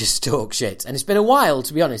to us just talk shit, and it's been a while,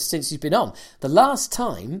 to be honest, since he's been on. The last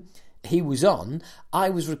time he was on, I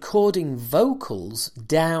was recording vocals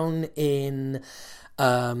down in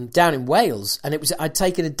Wales, and I'd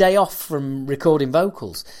taken a day off from recording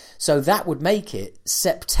vocals, so that would make it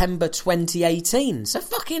September 2018. So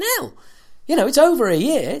fucking hell, it's over a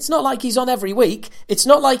year. It's not like he's on every week. It's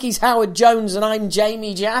not like he's Howard Jones and I'm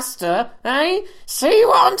Jamie Jaster. See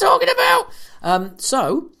what I'm talking about?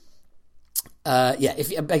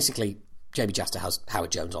 If basically Jamie Jaster has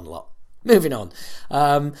Howard Jones on a lot. Moving on.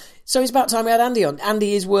 So it's about time we had Andy on.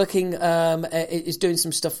 Andy is working, is doing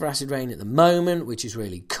some stuff for Acid Rain at the moment, which is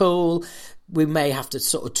really cool. We may have to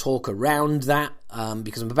sort of talk around that,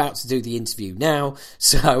 because I'm about to do the interview now.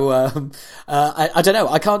 So, I don't know.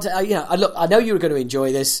 I can't, I know you were going to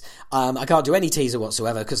enjoy this. I can't do any teaser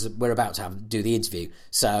whatsoever because we're about to do the interview.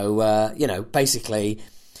 So, basically,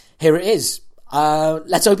 here it is.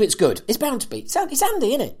 Let's hope it's good. It's bound to be. It's Andy,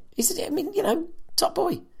 isn't it? Top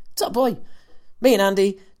boy. Top boy. Me and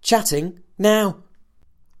Andy chatting now.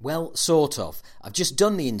 Well, sort of. I've just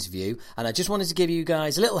done the interview, and I just wanted to give you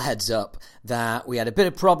guys a little heads up that we had a bit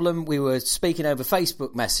of problem. We were speaking over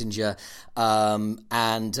Facebook Messenger, so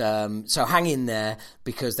hang in there,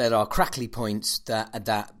 because there are crackly points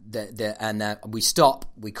that we stop,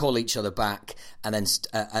 we call each other back, and then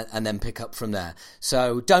pick up from there.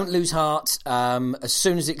 So don't lose heart. As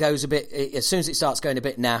soon as it starts going a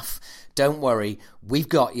bit naff, don't worry, we've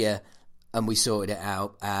got you. And we sorted it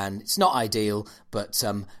out, and it's not ideal, but,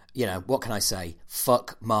 what can I say?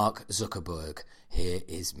 Fuck Mark Zuckerberg. Here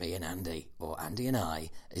is me and Andy, or Andy and I,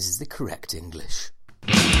 is the correct English.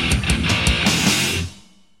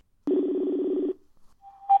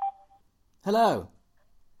 Hello.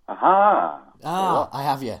 Aha. I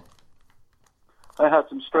have you. I had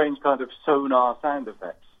some strange kind of sonar sound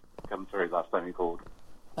effects come through last time you called.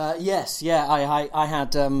 Yes, yeah, I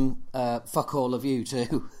had fuck all of you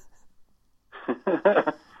too.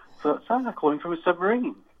 So it sounds like calling from a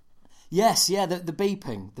submarine. Yes, yeah, the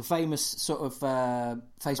beeping, the famous sort of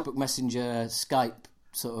Facebook Messenger, Skype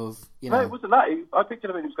sort of, No, it wasn't that. I picked it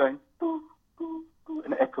up and it was going boo, boo, boo,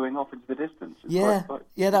 and echoing off into the distance. Yeah,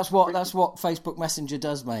 that's what Facebook Messenger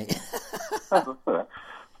does, mate. Fair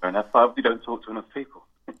enough. You don't talk to enough people.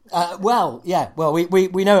 Well,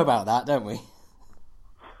 we know about that, don't we?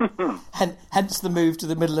 Hence the move to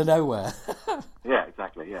the middle of nowhere. Yeah,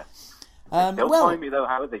 exactly. Yeah. They'll find me though,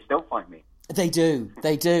 Howard. They still find me. They do.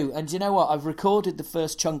 And you know what? I've recorded the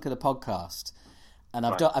first chunk of the podcast, and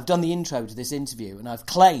I've done the intro to this interview, and I've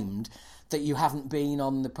claimed that you haven't been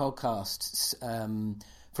on the podcast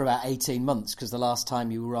for about 18 months because the last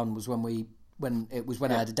time you were on was when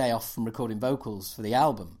I had a day off from recording vocals for the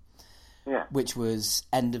album, which was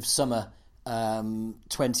end of summer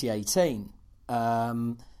 2018.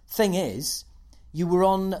 Thing is, you were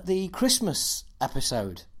on the Christmas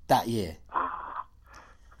episode that year.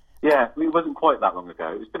 Yeah, it wasn't quite that long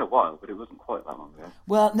ago. It's been a while, but it wasn't quite that long ago.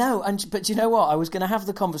 Well, no, but you know what? I was going to have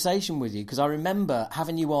the conversation with you because I remember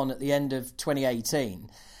having you on at the end of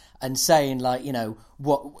 2018 and saying, like, you know,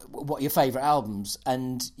 what are your favourite albums?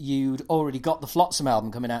 And you'd already got the Flotsam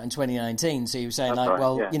album coming out in 2019, so you were saying,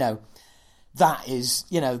 you know, that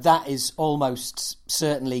is almost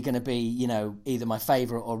certainly going to be, you know, either my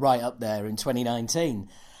favourite or right up there in 2019.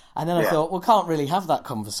 And then I thought, well, can't really have that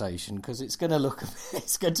conversation because it's going to look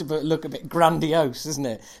a bit grandiose, isn't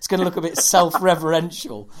it? It's going to look a bit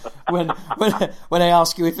self-reverential when I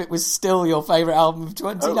ask you if it was still your favourite album of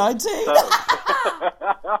 2019.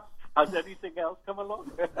 Has anything else come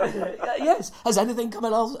along? Yes. Has anything come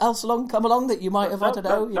along that you might have? I don't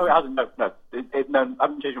know. No, it hasn't. No, I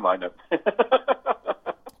haven't changed my mind. No.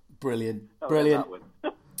 Brilliant.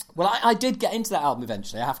 Well, I did get into that album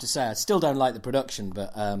eventually, I have to say. I still don't like the production,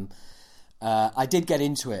 but I did get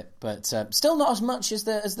into it. But still not as much as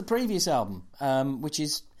the previous album, which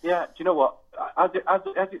is... Yeah, do you know what? As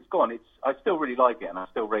it's gone, I still really like it, and I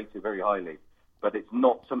still rate it very highly. But it's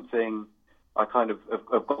not something I kind of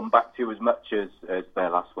have gone back to as much as their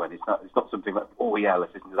last one. It's not something like, oh yeah,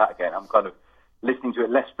 let's listen to that again. I'm kind of listening to it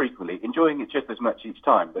less frequently, enjoying it just as much each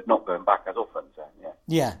time, but not going back as often. So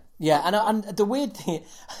yeah. And the weird thing,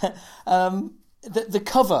 the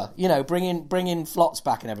cover, you know, bringing Flots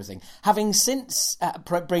back and everything. Having since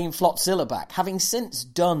bringing Flotzilla back, having since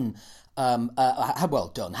done, had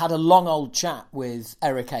a long old chat with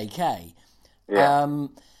Eric AK. Yeah.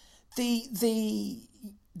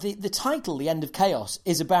 The title, The End of Chaos,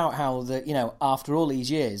 is about how after all these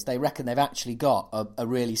years, they reckon they've actually got a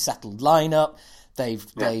really settled lineup. They've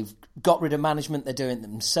got rid of management. They're doing it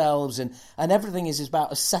themselves, and everything is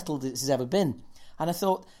about as settled as it's ever been. And I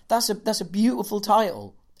thought that's a beautiful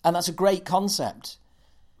title, and that's a great concept.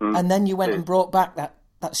 And then you went and brought back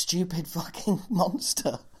that stupid fucking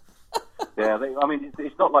monster. Yeah,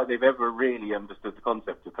 it's not like they've ever really understood the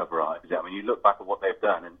concept of cover art. I mean, you look back at what they've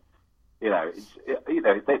done, and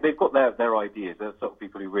they've got their ideas. They're the sort of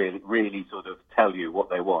people who really sort of tell you what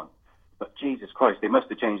they want. But Jesus Christ, they must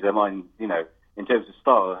have changed their mind, in terms of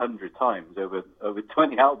style 100 times over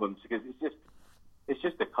 20 albums, because it's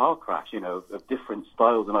just a car crash, of different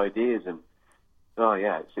styles and ideas. And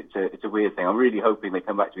it's a weird thing. I'm really hoping they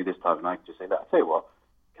come back to me this time and I can just say, I tell you what,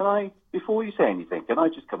 before you say anything, can I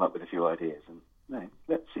just come up with a few ideas and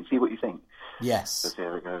let's see what you think. Yes. So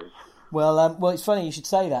there it goes. Well, it's funny you should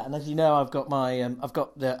say that, and as you know, I've got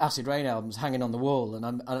the Acid Rain albums hanging on the wall, and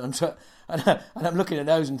I'm looking at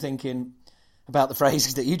those and thinking about the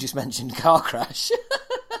phrases that you just mentioned, car crash.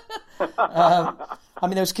 There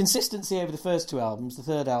was consistency over the first two albums. The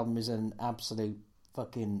third album is an absolute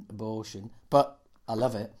fucking abortion, but I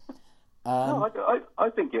love it. I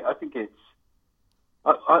think it's.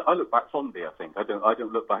 I look back fondly. I think I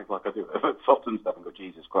don't look back like I do at Flotsam stuff and go,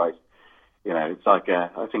 Jesus Christ. It's like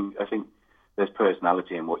I think there's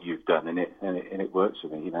personality in what you've done, and it works for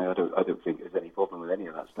me. I don't think there's any problem with any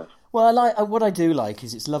of that stuff. Well, what I do like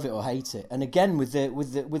is it's love it or hate it, and again with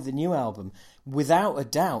the new album, without a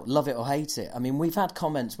doubt, love it or hate it. I mean, we've had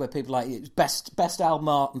comments where people are like it's best album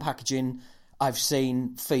art and packaging I've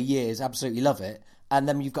seen for years, absolutely love it, and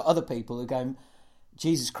then you've got other people who are going,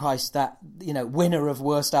 Jesus Christ, that winner of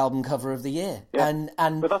worst album cover of the year. Yeah.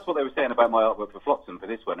 And but that's what they were saying about my artwork for Flotsam for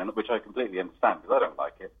this one, and which I completely understand because I don't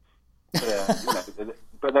like it.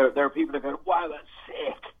 But there are people who go, "Wow, that's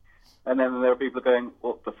sick," and then there are people going,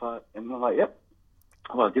 "What the fuck?" And I'm like, "Yep,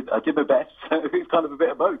 well, I did my best." So it's kind of a bit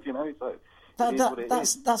of both, So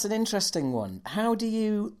that's an interesting one. How do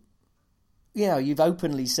you? You've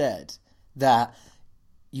openly said that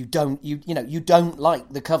you don't like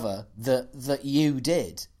the cover that you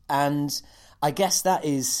did, and I guess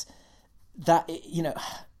that's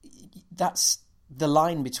the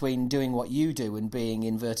line between doing what you do and being,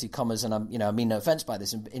 inverted commas, and I mean no offense by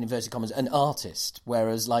this, in inverted commas, an artist.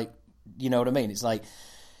 Whereas, like, you know what I mean? It's like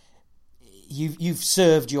you've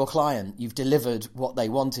served your client, you've delivered what they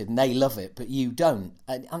wanted, and they love it, but you don't,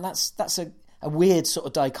 and that's a weird sort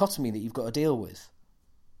of dichotomy that you've got to deal with.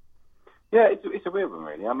 Yeah, it's a weird one,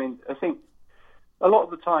 really. I mean, I think a lot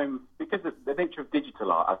of the time, because of the nature of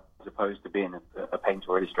digital art, as opposed to being a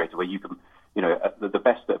painter or illustrator, where you can, the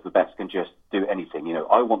best of the best can just do anything.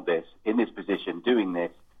 I want this in this position, doing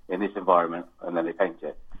this in this environment, and then they paint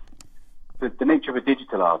it. The nature of a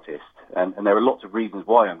digital artist, and there are lots of reasons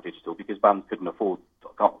why I'm digital, because bands can't afford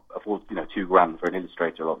 $2,000 for an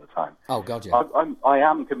illustrator a lot of the time. Oh God, yeah. I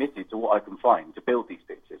am committed to what I can find to build these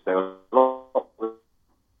pictures. So a lot.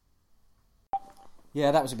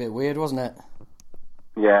 Yeah, that was a bit weird, wasn't it?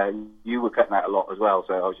 Yeah, you were cutting out a lot as well,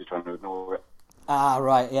 so I was just trying to ignore it. Ah,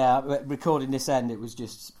 right, yeah. Recording this end,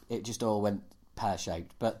 it just all went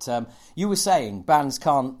pear-shaped. But you were saying bands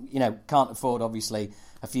can't afford, obviously,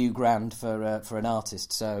 a few grand for an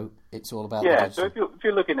artist, so it's all about... Yeah, so if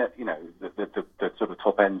you're looking at, the sort of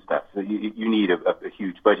top-end stuff, you need a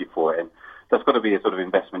huge budget for it, and that's got to be a sort of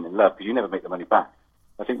investment in love, because you never make the money back.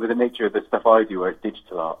 I think with the nature of the stuff I do, where it's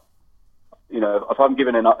digital art, if I'm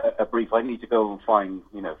given a brief, I need to go and find,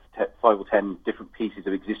 5 or 10 different pieces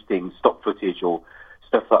of existing stock footage or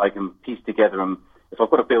stuff that I can piece together. And if I've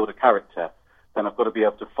got to build a character, then I've got to be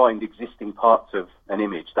able to find existing parts of an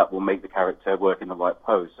image that will make the character work in the right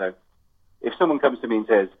pose. So if someone comes to me and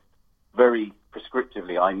says, very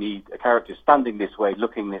prescriptively, I need a character standing this way,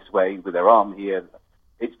 looking this way, with their arm here,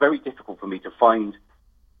 it's very difficult for me to find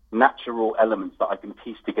natural elements that I can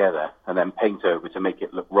piece together and then paint over to make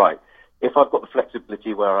it look right. If I've got the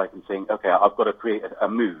flexibility where I can think, okay, I've got to create a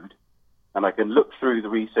mood, and I can look through the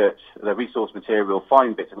resource material,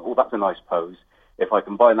 find bits, and that's a nice pose. If I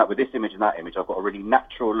combine that with this image and that image, I've got a really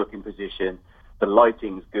natural looking position. The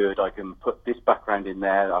lighting's good. I can put this background in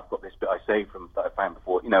there. I've got this bit I saved from that I found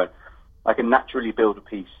before. I can naturally build a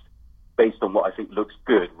piece based on what I think looks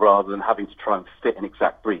good, rather than having to try and fit an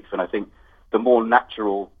exact brief. And I think the more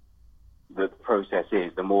natural the process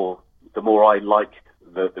is, the more I like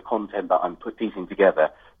the content that I'm piecing together,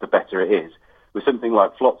 the better it is. With something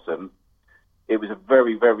like Flotsam, it was a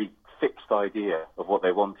very, very fixed idea of what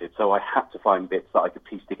they wanted, so I had to find bits that I could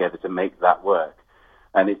piece together to make that work.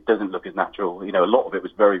 And it doesn't look as natural. A lot of it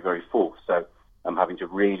was very, very forced, so I'm having to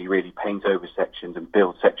really, really paint over sections and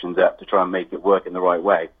build sections up to try and make it work in the right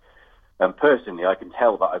way. And personally, I can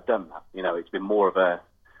tell that I've done that. It's been more of a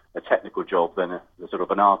technical job than a sort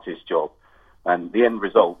of an artist job. And the end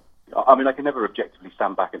result, I mean, I can never objectively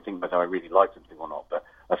stand back and think whether I really like something or not, but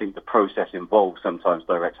I think the process involved sometimes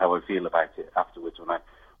directs how I feel about it afterwards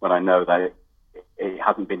when I know that it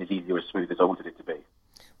hasn't been as easy or as smooth as I wanted it to be.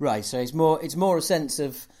 Right, so it's more a sense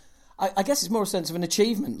of, I guess it's more a sense of an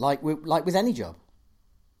achievement, like with any job.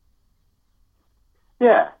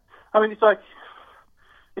 Yeah, I mean, it's like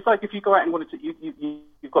if you go out and want to,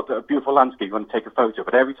 you've got a beautiful landscape, you want to take a photo,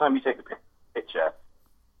 but every time you take a picture,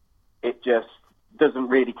 it just doesn't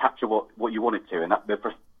really capture what you want it to, and that the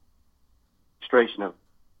frustration of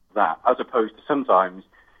that, as opposed to sometimes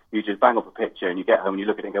you just bang up a picture and you get home and you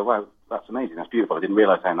look at it and go, wow, that's amazing, that's beautiful, I didn't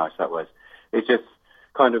realise how nice that was. It's just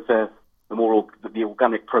kind of the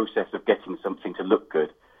organic process of getting something to look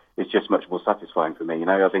good is just much more satisfying for me.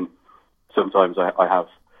 I think sometimes I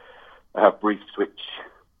have briefs which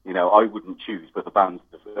I wouldn't choose, but the bands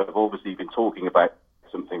have obviously been talking about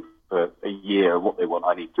something for a year, what they want.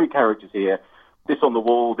 I need 3 characters here, this on the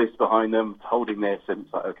wall, this behind them, holding this, and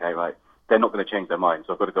it's like, okay, right, they're not going to change their mind,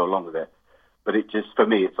 so I've got to go along with it. But it just, for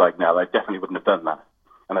me, it's like, no, I definitely wouldn't have done that.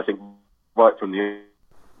 And I think right from the...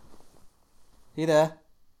 You there?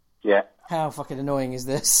 Yeah. How fucking annoying is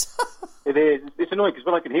this? It is. It's annoying because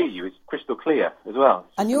when I can hear you, it's crystal clear as well.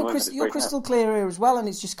 And you're crystal clear here as well, and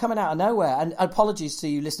it's just coming out of nowhere. And apologies to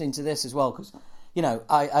you listening to this as well, because,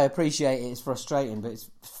 I appreciate it. It's frustrating, but it's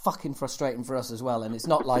fucking frustrating for us as well. And it's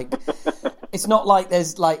not like... It's not like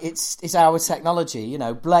there's it's our technology,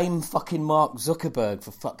 blame fucking Mark Zuckerberg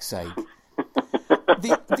for fuck's sake.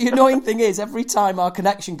 The annoying thing is, every time our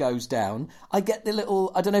connection goes down, I get the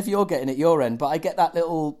little, I don't know if you're getting it your end, but I get that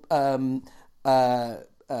little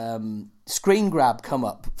screen grab come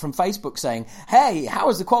up from Facebook saying, hey, how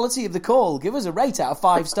is the quality of the call? Give us a rate out of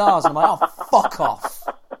 5 stars. And I'm like, oh, fuck off.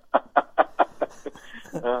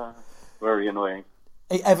 Very annoying.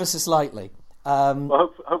 Ever so slightly.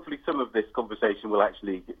 Well, hopefully some of this conversation will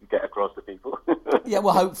actually get across to people. Yeah,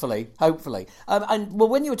 well, hopefully. And well,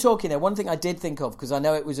 when you were talking there, one thing I did think of, because I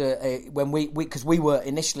know it was when because we were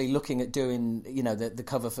initially looking at doing, the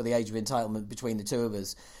cover for the Age of Entitlement between the two of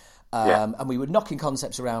us, and we were knocking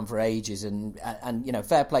concepts around for ages, and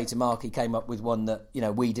fair play to Mark, he came up with one that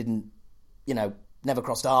we didn't, never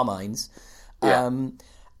crossed our minds, but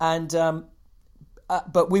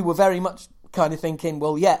we were very much kind of thinking,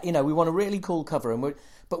 well, we want a really cool cover,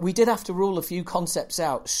 but we did have to rule a few concepts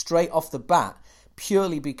out straight off the bat,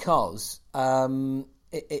 purely because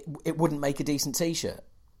it wouldn't make a decent T-shirt.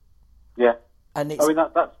 Yeah, and I mean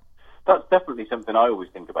that's definitely something I always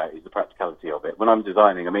think about, is the practicality of it when I'm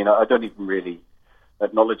designing. I mean, I don't even really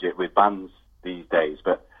acknowledge it with bands these days,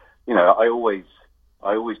 but I always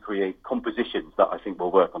create compositions that I think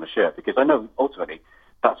will work on a shirt, because I know ultimately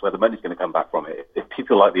that's where the money's going to come back from it. If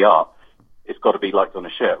people like the art, it's got to be liked on a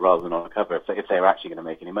shirt rather than on a cover if they're actually going to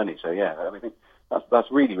make any money. So yeah, I mean,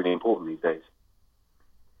 that's really, really important these days.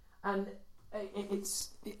 And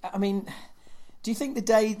I mean, do you think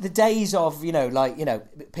the days of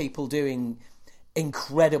people doing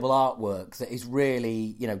incredible artwork that is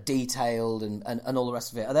really detailed and all the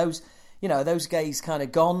rest of it, are those days kind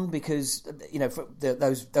of gone because for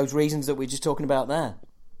those reasons that we're just talking about there?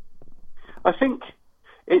 I think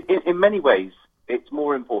in many ways it's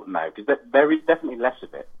more important now, because there is definitely less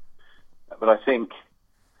of it. But I think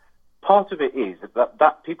part of it is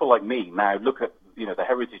that people like me now look at the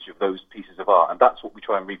heritage of those pieces of art, and that's what we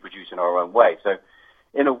try and reproduce in our own way. So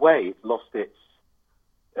in a way, it's lost its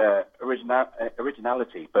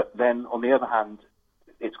originality, but then on the other hand,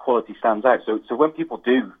 its quality stands out. So when people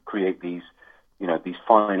do create these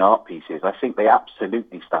fine art pieces, I think they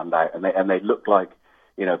absolutely stand out, and they look like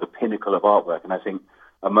the pinnacle of artwork. And I think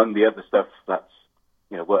among the other stuff that's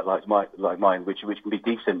work like mine, which can be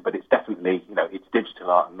decent, but it's definitely it's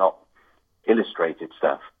digital art and not illustrated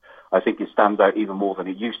stuff, I think it stands out even more than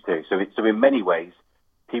it used to. So in many ways,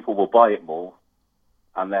 people will buy it more,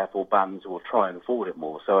 and therefore bands will try and afford it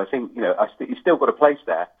more. So I think you've still got a place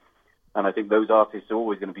there, and I think those artists are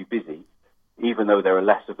always going to be busy, even though there are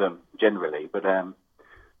less of them generally. But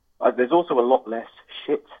there's also a lot less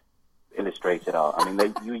shit illustrated art. I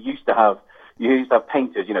mean, you used to have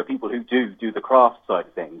painters, people who do the craft side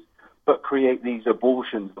of things, but create these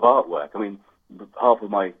abortions of artwork. I mean, half of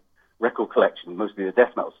my record collection, mostly the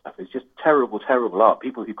death metal stuff, is just terrible, terrible art.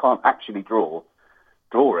 People who can't actually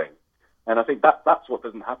drawing. And I think that's what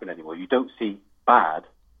doesn't happen anymore. You don't see bad,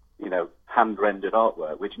 hand-rendered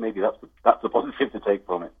artwork, which maybe that's the positive to take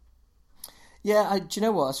from it. Yeah, do you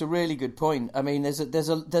know what? That's a really good point. I mean, there's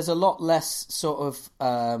a lot less sort of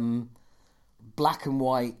black and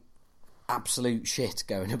white absolute shit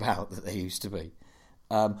going about that there used to be.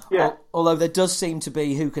 Although there does seem to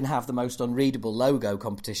be who can have the most unreadable logo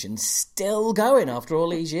competition still going after all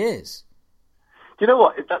these years. Do you know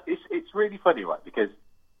what? It's really funny, right? Because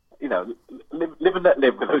live and let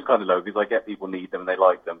live with those kind of logos. I get people need them and they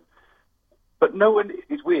like them, but no one.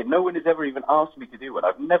 It's weird. No one has ever even asked me to do one.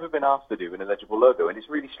 I've never been asked to do an illegible logo, and it's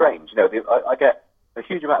really strange. I get a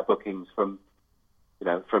huge amount of bookings from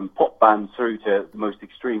pop bands through to the most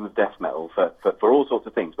extreme of death metal for all sorts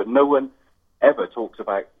of things, but no one ever talks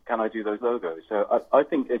about, can I do those logos? So I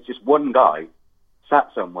think it's just one guy sat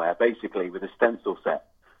somewhere basically with a stencil set,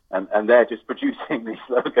 and they're just producing these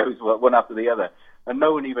logos one after the other, and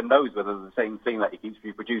no one even knows whether they're the same thing that he keeps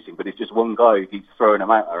reproducing, but it's just one guy who keeps throwing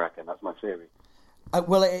them out, I reckon. That's my theory.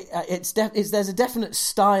 There's a definite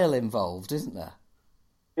style involved, isn't there?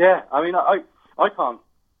 Yeah, I mean, I can't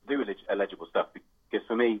do illegible stuff, because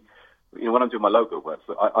for me, when I'm doing my logo work,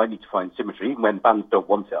 I need to find symmetry. Even when bands don't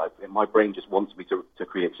want it, my brain just wants me to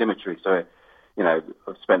create symmetry. So,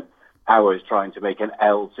 I've spent hours trying to make an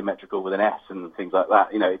L symmetrical with an S and things like that.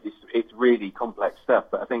 It's really complex stuff.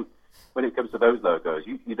 But I think when it comes to those logos,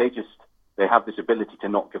 they have this ability to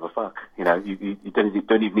not give a fuck. You don't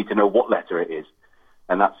even need to know what letter it is,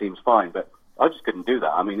 and that seems fine. But I just couldn't do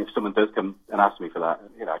that. I mean, if someone does come and ask me for that,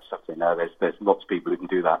 I just have to say no. There's lots of people who can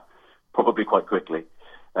do that, probably quite quickly.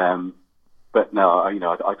 But no,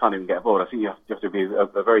 I can't even get involved. I think you have to be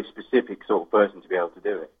a very specific sort of person to be able to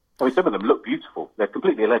do it. I mean, some of them look beautiful. They're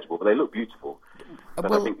completely illegible, but they look beautiful.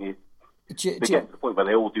 But I think they get to the point where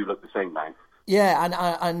they all do look the same now. Yeah,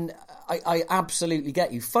 and I absolutely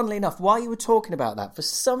get you. Funnily enough, while you were talking about that, for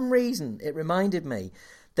some reason, it reminded me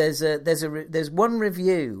there's one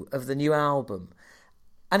review of the new album,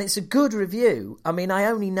 and it's a good review. I mean, I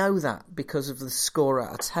only know that because of the score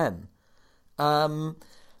out of 10.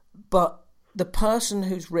 But the person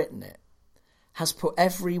who's written it has put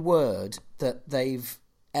every word that they've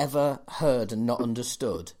ever heard and not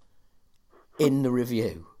understood in the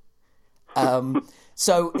review.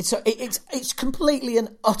 So it's completely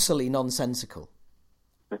and utterly nonsensical.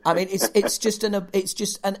 I mean, it's just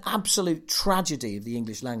an absolute tragedy of the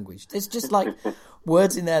English language. There's just like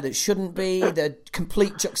words in there that shouldn't be. The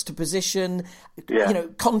complete juxtaposition,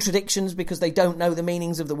 contradictions because they don't know the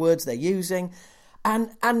meanings of the words they're using. And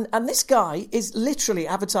this guy is literally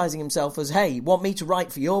advertising himself as, hey, want me to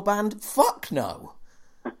write for your band? Fuck no.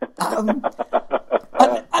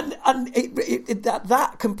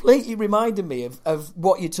 That completely reminded me of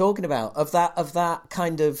what you're talking about, of that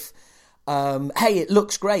kind of, hey, it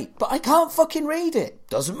looks great, but I can't fucking read it.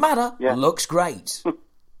 Doesn't matter. Yeah. Looks great.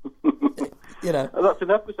 That's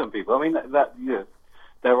enough for some people. I mean,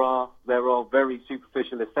 there are very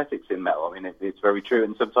superficial aesthetics in metal. I mean, it's very true,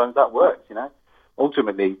 and sometimes that works.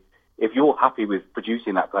 Ultimately, if you're happy with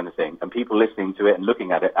producing that kind of thing, and people listening to it and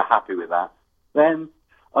looking at it are happy with that, then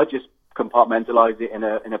I just compartmentalize it in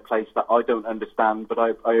a place that I don't understand, but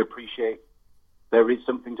I appreciate there is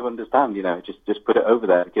something to understand. Just put it over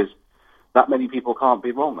there, because that many people can't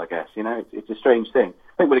be wrong, I guess. It's a strange thing.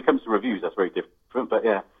 I think when it comes to reviews, that's very different, but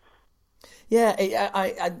yeah. Yeah,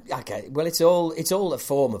 okay. Well, it's all a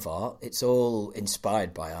form of art. It's all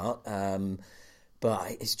inspired by art,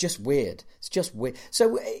 but it's just weird. It's just weird.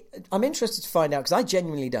 So I'm interested to find out, because I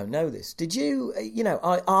genuinely don't know this. Did you,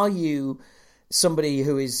 are you somebody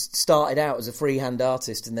who is started out as a freehand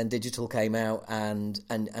artist and then digital came out and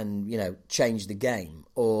changed the game,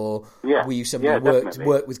 or were you somebody who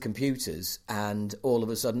worked with computers and all of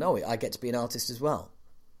a sudden, I get to be an artist as well?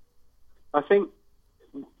 I think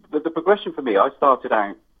the progression for me, I started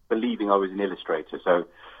out believing I was an illustrator. So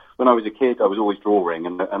when I was a kid, I was always drawing,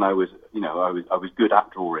 and I was good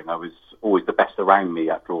at drawing. I was always the best around me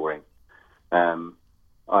at drawing.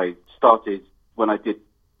 I started when I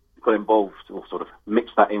got involved, or sort of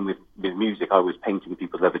mixed that in with music. I was painting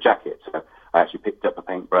people's leather jackets. So I actually picked up a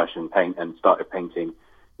paintbrush and started painting,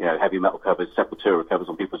 heavy metal covers, Sepultura covers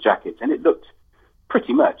on people's jackets, and it looked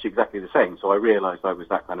pretty much exactly the same. So I realised I was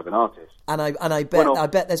that kind of an artist. And I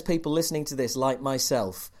bet there's people listening to this like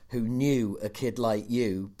myself who knew a kid like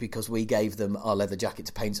you because we gave them our leather jacket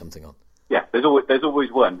to paint something on. Yeah, there's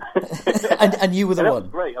always one. and you were the one. That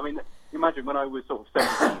was great. I mean, imagine when I was sort of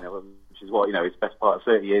 17, which is what, it's best part of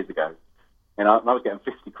 30 years ago, and I was getting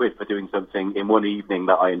 50 quid for doing something in one evening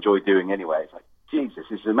that I enjoyed doing anyway. It's like, Jesus,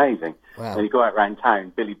 this is amazing. Wow. And you go out around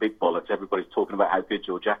town, Billy Big Bollocks, everybody's talking about how good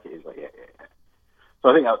your jacket is. Like, yeah. So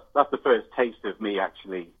I think that's the first taste of me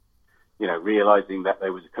actually, realising that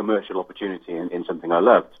there was a commercial opportunity in something I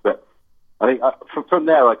loved. But I think from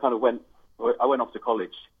there I kind of went off to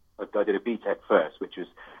college. I did a BTEC first, which was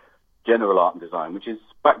general art and design, which is,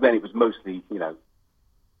 back then it was mostly,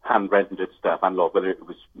 hand-rendered stuff, analog, whether it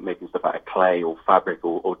was making stuff out of clay or fabric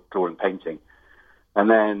or drawing, painting. And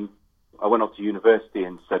then I went off to university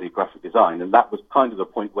and studied graphic design, and that was kind of the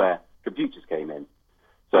point where computers came in.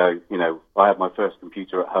 So, I had my first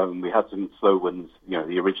computer at home. We had some slow ones,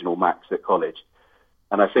 the original Macs at college.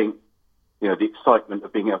 And I think, the excitement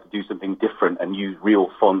of being able to do something different and use real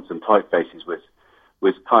fonts and typefaces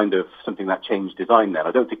was kind of something that changed design then.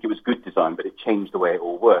 I don't think it was good design, but it changed the way it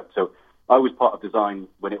all worked. So I was part of design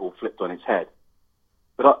when it all flipped on its head.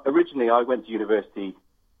 But originally I went to university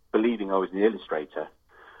believing I was an illustrator,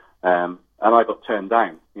 and I got turned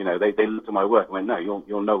down. They looked at my work and went, no,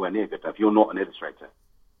 you're nowhere near good enough. You're not an illustrator.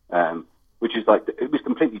 Which is like, it was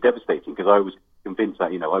completely devastating, because I was convinced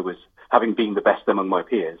that, I was, having been the best among my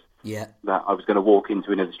peers, that I was going to walk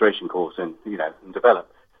into an illustration course and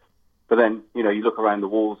develop. But then, you look around the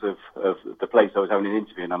walls of the place I was having an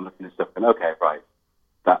interview, and I'm looking at stuff and, okay, right,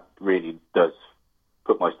 that really does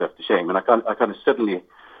put my stuff to shame. And I kind of suddenly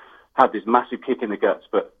had this massive kick in the guts,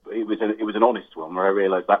 but it was an honest one, where I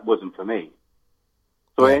realised that wasn't for me.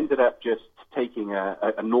 So I ended up just taking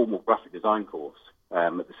a normal graphic design course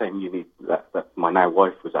at the same uni that my now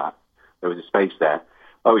wife was at. There was a space there.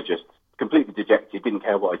 I was just completely dejected, didn't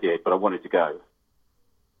care what I did, but I wanted to go.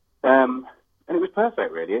 And it was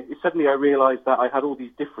perfect, really. Suddenly I realised that I had all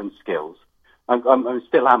these different skills. I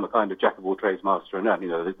still am a kind of jack of all trades, master of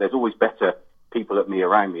none. There's always better people at me,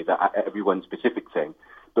 around me, that at every one specific thing,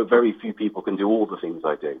 but very few people can do all the things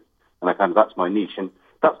I do. And that's my niche. And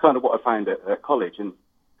that's kind of what I found at college. And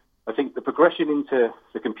I think the progression into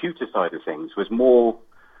the computer side of things was more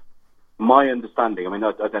my understanding. I mean,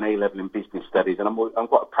 I'd done A-level in business studies, and I'm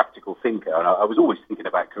quite a practical thinker, and I was always thinking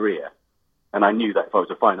about career. And I knew that if I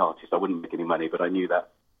was a fine artist, I wouldn't make any money, but I knew that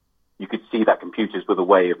you could see that computers were the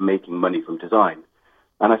way of making money from design.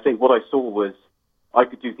 And I think what I saw was I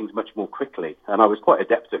could do things much more quickly, and I was quite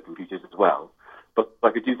adept at computers as well, but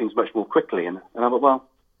I could do things much more quickly. And I thought, well,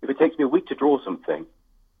 if it takes me a week to draw something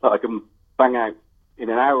that I can bang out in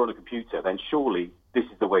an hour on a computer, then surely this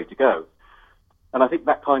is the way to go. And I think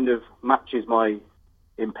that kind of matches my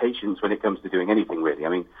impatience when it comes to doing anything, really. I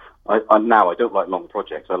mean, now I don't like long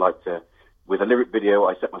projects. I like to, with a lyric video,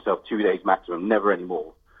 I set myself 2 days maximum, never any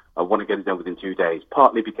more. I want to get it done within 2 days,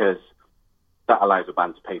 partly because that allows a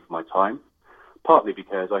band to pay for my time, partly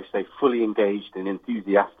because I stay fully engaged and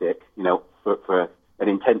enthusiastic, for an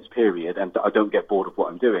intense period, and I don't get bored of what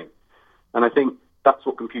I'm doing. And I think that's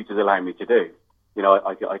what computers allow me to do.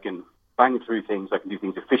 I can bang through things, I can do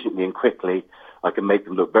things efficiently and quickly, I can make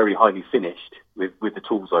them look very highly finished with the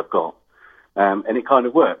tools I've got. And it kind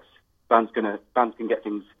of works. Bands can get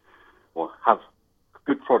things, or have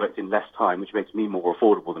good product in less time, which makes me more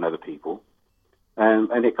affordable than other people.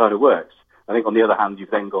 And it kind of works. I think on the other hand,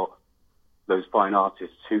 you've then got those fine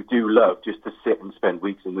artists who do love just to sit and spend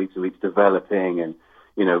weeks and weeks and weeks developing and,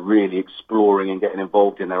 really exploring and getting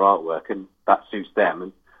involved in their artwork, and that suits them.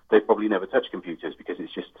 And they probably never touch computers because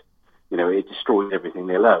it's just, it destroys everything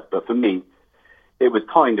they love. But for me, it was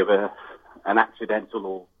kind of an accidental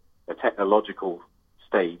or a technological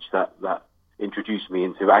stage that introduced me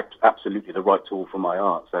into absolutely the right tool for my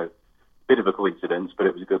art. So, bit of a coincidence, but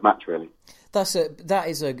it was a good match, really. That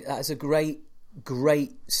is a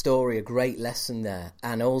great story, a great lesson there.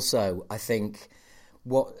 And also, I think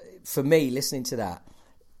for me, listening to that,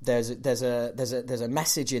 there's a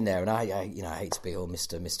message in there, and I hate to be all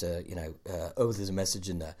Mr. There's a message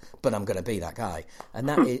in there, but I'm going to be that guy, and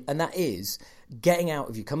that is getting out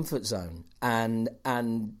of your comfort zone and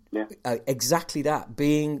exactly that,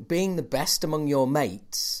 being the best among your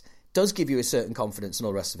mates does give you a certain confidence and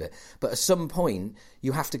all the rest of it, but at some point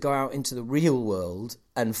you have to go out into the real world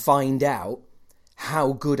and find out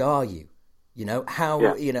how good are you. It's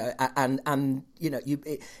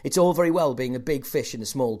all very well being a big fish in a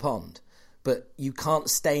small pond, but you can't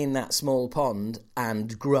stay in that small pond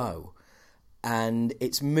and grow. And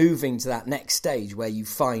it's moving to that next stage where you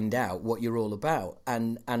find out what you're all about.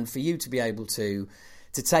 And for you to be able to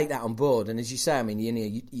take that on board, and as you say, I mean,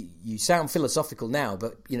 you sound philosophical now,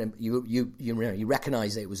 but you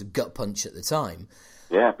recognise that it was a gut punch at the time.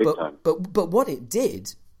 Yeah, big time. But what it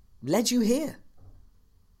did led you here.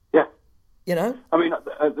 I mean,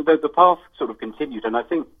 the path sort of continued, and I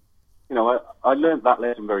think, I learned that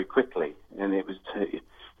lesson very quickly, and it was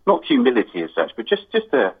not humility as such, but just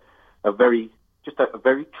a very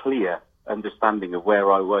clear understanding of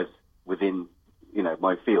where I was within,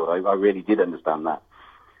 my field. I really did understand that,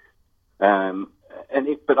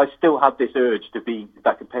 but I still had this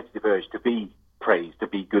that competitive urge to be praised, to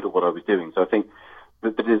be good at what I was doing. So I think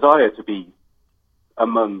the desire to be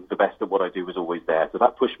among the best at what I do was always there. So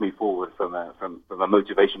that pushed me forward from a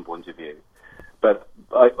motivation point of view. But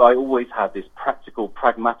I always had this practical,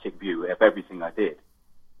 pragmatic view of everything I did.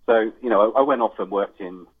 So, I went off and worked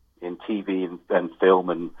in TV and film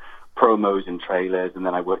and promos and trailers, and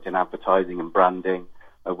then I worked in advertising and branding.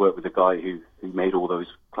 I worked with a guy who made all those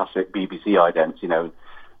classic BBC idents,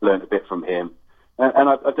 learned a bit from him. And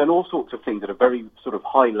I've done all sorts of things at a very sort of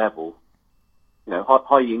high level,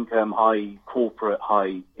 high income, high corporate,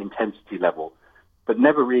 high intensity level, but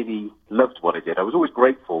never really loved what I did. I was always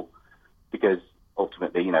grateful because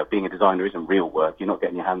ultimately, being a designer isn't real work. You're not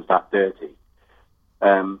getting your hands that dirty.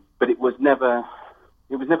 But it was never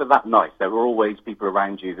that nice. There were always people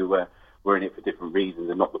around you who were in it for different reasons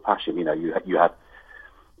and not the passion. You had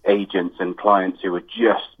agents and clients who were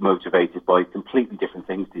just motivated by completely different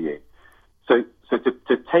things to you. So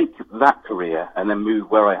to take that career and then move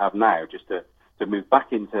where I have now, just to move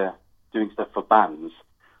back into doing stuff for bands,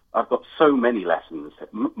 I've got so many lessons,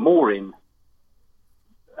 more in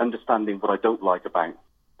understanding what I don't like about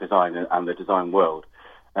design and the design world.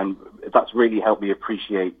 And that's really helped me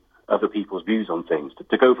appreciate other people's views on things.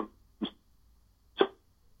 To go from...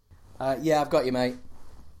 I've got you, mate.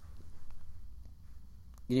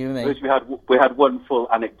 You and me. We had one full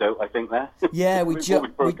anecdote, I think, there. Yeah, we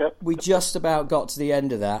just about got to the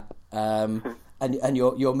end of that. And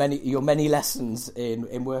your many lessons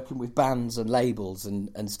in working with bands and labels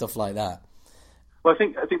and stuff like that. Well, I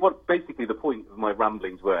think what basically the point of my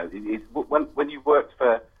ramblings were is when you worked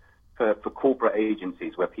for corporate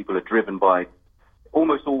agencies where people are driven by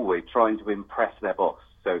almost always trying to impress their boss.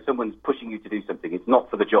 So someone's pushing you to do something. It's not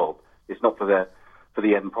for the job. It's not for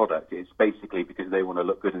the end product. It's basically because they want to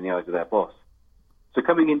look good in the eyes of their boss. So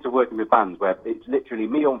coming into working with bands where it's literally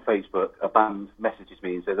me on Facebook, a band messages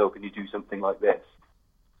me and says, "Oh, can you do something like this?"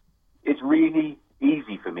 It's really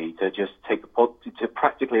easy for me to just to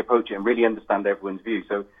practically approach it and really understand everyone's view.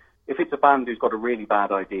 So if it's a band who's got a really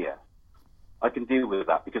bad idea, I can deal with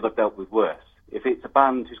that because I've dealt with worse. If it's a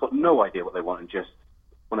band who's got no idea what they want and just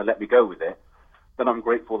want to let me go with it, then I'm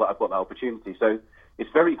grateful that I've got that opportunity. So it's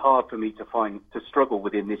very hard for me to struggle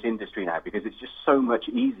within this industry now because it's just so much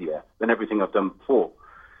easier than everything I've done before.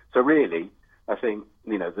 So really, I think,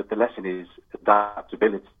 that the lesson is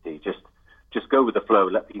adaptability. Just go with the flow,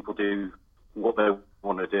 let people do what they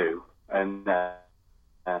want to do. And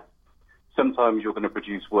sometimes you're going to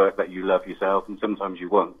produce work that you love yourself and sometimes you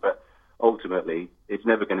won't. But ultimately, it's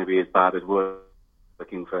never going to be as bad as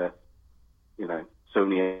working for,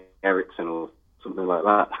 Sony Ericsson or something like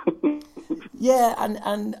that. Yeah,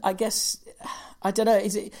 and I guess, I don't know.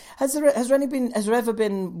 Has there ever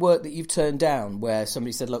been work that you've turned down where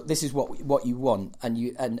somebody said, "Look, this is what you want," and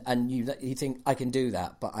you think, "I can do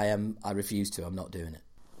that, but I refuse to. I'm not doing it."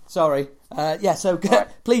 Sorry. So right.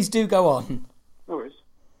 Please do go on. No worries.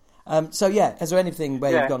 Has there anything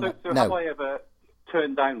where you've gone? So no. Have I ever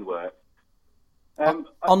turned down work?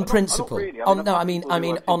 On principle. Really. I mean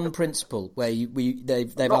on principle, where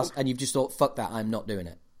they've asked and you've just thought, "Fuck that, I'm not doing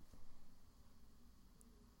it."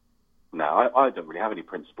 No, I don't really have any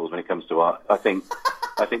principles when it comes to art. I think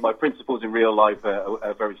my principles in real life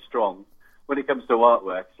are very strong. When it comes to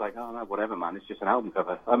artwork, it's like, oh no, whatever, man. It's just an album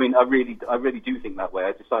cover. I mean, I really do think that way.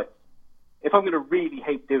 I just like, if I'm going to really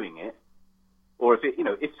hate doing it, or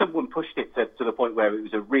if someone pushed it to the point where it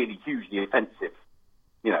was a really hugely offensive,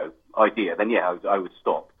 idea, then yeah, I would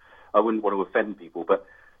stop. I wouldn't want to offend people, but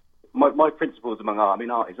my principles among art. I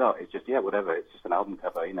mean, art is art. It's just whatever. It's just an album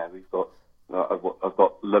cover.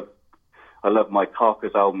 I love my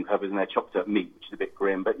Carcass album covers and they're chopped up meat, which is a bit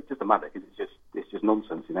grim, but it doesn't matter because it's just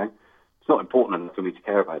nonsense. It's not important enough for me to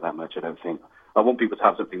care about that much. I don't think. I want people to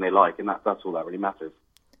have something they like, and that's all that really matters.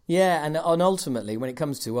 Yeah, and ultimately, when it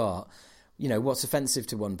comes to art, what's offensive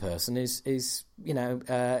to one person is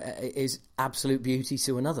absolute beauty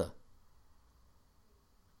to another.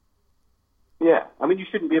 Yeah, I mean, you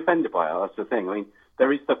shouldn't be offended by it. That's the thing. I mean,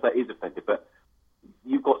 there is stuff that is offensive, but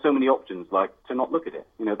you've got so many options, like to not look at it.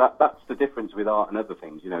 That's the difference with art and other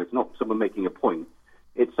things. It's not someone making a point.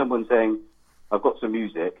 It's someone saying, "I've got some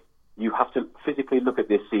music. You have to physically look at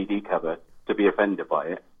this CD cover to be offended by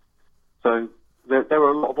it." So there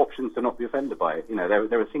are a lot of options to not be offended by it.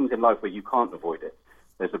 There are things in life where you can't avoid it.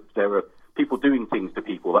 There are people doing things to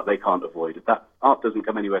people that they can't avoid. That art doesn't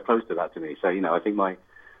come anywhere close to that to me. So I think my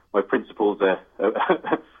principles are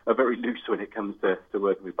very loose when it comes to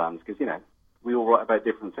working with bands because we all write about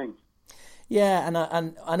different things. Yeah,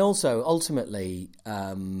 and also ultimately,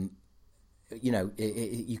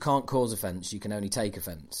 you can't cause offence. You can only take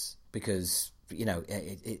offence because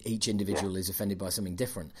each individual is offended by something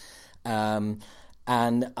different.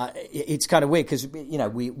 And it's kind of weird because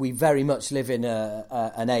we very much live in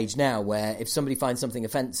an age now where if somebody finds something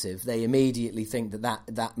offensive, they immediately think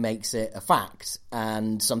that makes it a fact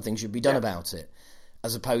and something should be done about it,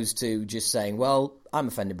 as opposed to just saying, "Well, I'm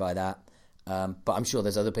offended by that, but I'm sure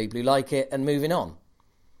there's other people who like it," and moving on.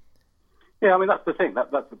 Yeah, I mean that's the thing.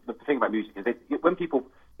 That's the thing about music is when people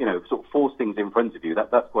sort of force things in front of you,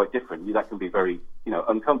 that's quite different. That can be very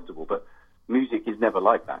uncomfortable, but music is never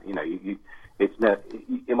like that.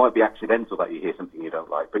 It might be accidental that you hear something you don't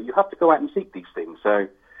like, but you have to go out and seek these things. So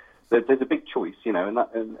there's a big choice,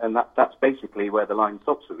 and that's basically where the line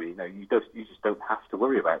stops for me. You just don't have to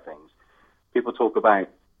worry about things. People talk about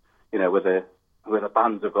whether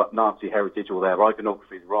bands have got Nazi heritage or their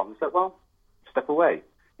iconography is wrong. It's like, well, step away.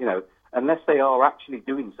 Unless they are actually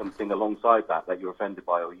doing something alongside that you're offended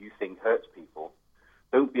by or you think hurts people,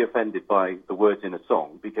 don't be offended by the words in a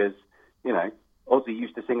song because Ozzy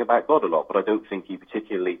used to sing about God a lot, but I don't think he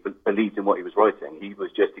particularly believed in what he was writing. He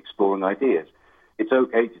was just exploring ideas. It's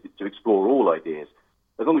okay to explore all ideas.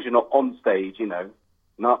 As long as you're not on stage,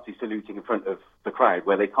 Nazi saluting in front of the crowd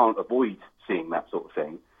where they can't avoid seeing that sort of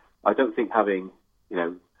thing. I don't think having,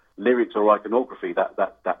 lyrics or iconography that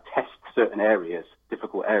tests certain areas,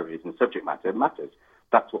 difficult areas and subject matter matters.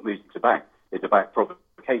 That's what music's about. It's about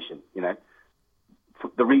provocation,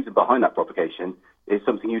 The reason behind that provocation is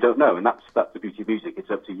something you don't know, and that's the beauty of music.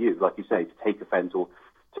 It's up to you, like you say, to take offence or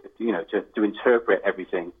to interpret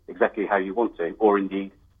everything exactly how you want to, or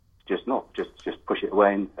indeed just not, just push it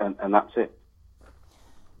away and that's it.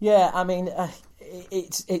 Yeah, I mean,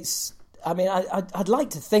 it's. I mean, I'd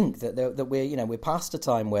like to think that we're past a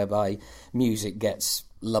time whereby music gets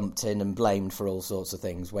lumped in and blamed for all sorts of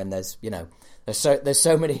things. When there's there's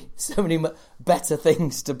so many better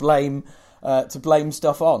things to blame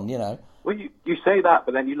stuff on. Well, you say that,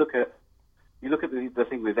 but then you look at the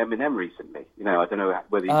thing with Eminem recently. I don't know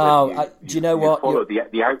whether do you know what? Followed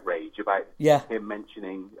the outrage about him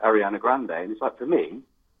mentioning Ariana Grande, and it's like, for me,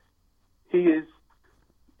 he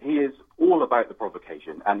is all about the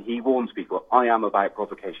provocation, and he warns people, "I am about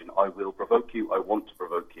provocation. I will provoke you. I want to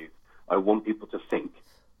provoke you. I want people to think.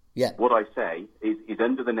 Yeah. What I say is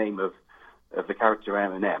under the name of the character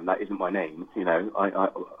Eminem. That isn't my name. You know,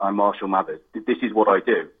 I'm Marshall Mathers. This is what I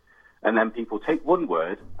do. And then people take one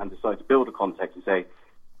word and decide to build a context and say,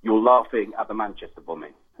 you're laughing at the Manchester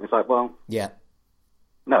bombing. And it's like, well, yeah,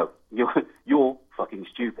 no, you're fucking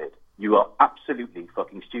stupid. You are absolutely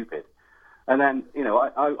fucking stupid. And then, you know,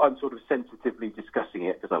 I'm sort of sensitively discussing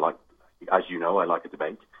it because I like, as you know, I like a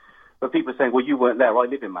debate. But people are saying, well, you weren't there. I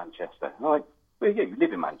live in Manchester. I'm like, well, yeah, you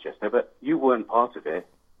live in Manchester, but you weren't part of it.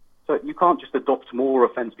 So you can't just adopt more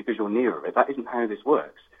offence because you're nearer it. That isn't how this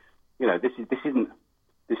works. You know, this isn't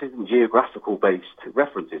geographical-based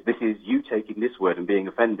references. This is you taking this word and being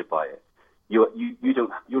offended by it. You're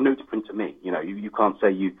no different to me. You know, you can't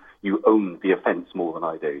say you own the offence more than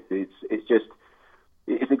I do.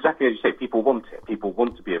 It's exactly as you say. People want it. People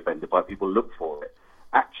want to be offended by it. People look for it.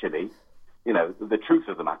 Actually, you know, the truth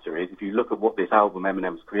of the matter is, if you look at what this album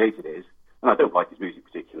Eminem's created is, and I don't like his music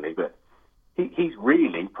particularly, but he's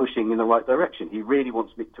really pushing in the right direction. He really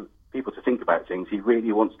wants people to think about things. He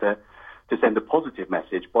really wants to send a positive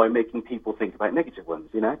message by making people think about negative ones,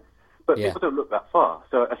 you know? But people don't look that far.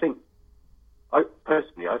 So I think, I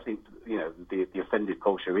think, you know, the offended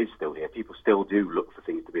culture is still here. People still do look for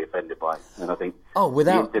things to be offended by. And I think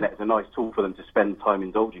the internet is a nice tool for them to spend time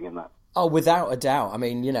indulging in that. Oh, without a doubt. I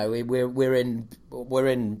mean, you know, we're in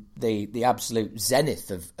the absolute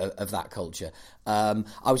zenith of that culture. I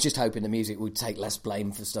was just hoping the music would take less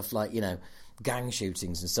blame for stuff like, you know, gang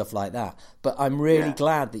shootings and stuff like that. But I'm really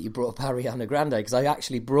glad that you brought up Ariana Grande, because I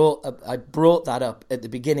actually brought that up at the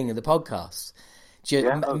beginning of the podcast,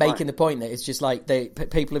 making the point that it's just like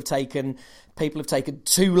people have taken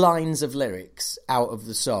 2 lines of lyrics out of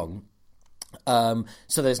the song.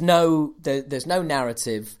 So there's no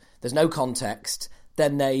narrative. There's no context.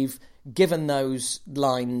 Then they've given those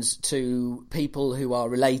lines to people who are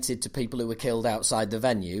related to people who were killed outside the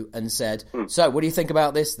venue and said, so what do you think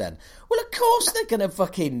about this then? Well, of course they're going to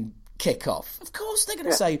fucking kick off. Of course they're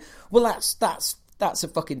going to say, well, that's a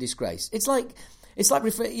fucking disgrace. It's like,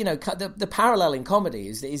 you know, the parallel in comedy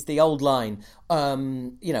is the old line,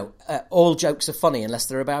 you know, all jokes are funny unless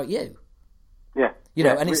they're about you. Yeah. You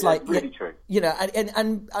know, and it's like, really true. You know,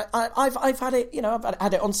 and I've had it, you know, I've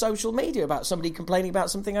had it on social media about somebody complaining about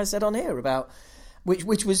something I said on here about, which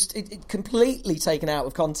was completely taken out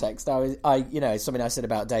of context. You know, something I said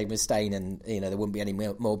about Dave Mustaine, and, you know, there wouldn't be any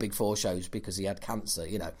more Big Four shows because he had cancer,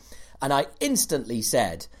 you know. And I instantly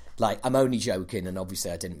said, like, I'm only joking, and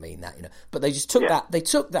obviously I didn't mean that, you know. But they just took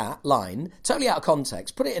that line, totally out of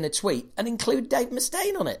context, put it in a tweet, and include Dave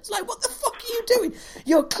Mustaine on it. It's like, what the fuck are you doing?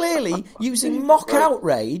 You're clearly using mock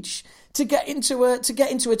outrage to get into a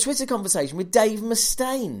Twitter conversation with Dave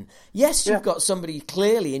Mustaine. Yes, you've got somebody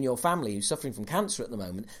clearly in your family who's suffering from cancer at the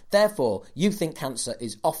moment. Therefore, you think cancer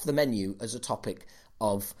is off the menu as a topic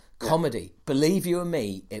of comedy. Believe you and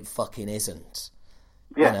me, it fucking isn't.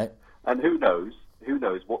 Yeah, you know? And who knows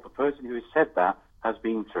what the person who has said that has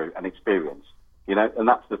been through and experienced, you know? And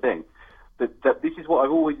that's the thing. That this is what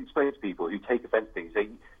I've always explained to people who take offence to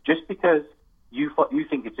things. Just because you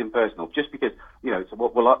think it's impersonal, just because, you know, so,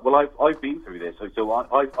 I've been through this, so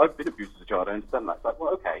I've been abused as a child, I understand that. It's like,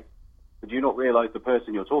 well, okay, but do you not realise the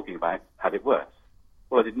person you're talking about had it worse?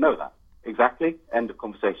 Well, I didn't know that. Exactly. End of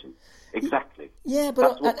conversation. Exactly. Yeah, but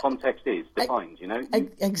that's what context is, defined, you know?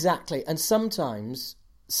 Exactly. And sometimes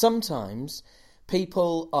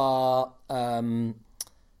people are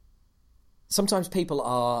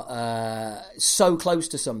so close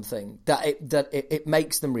to something that it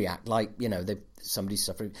makes them react, like, you know, somebody's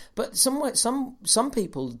suffering. But some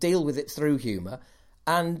people deal with it through humour,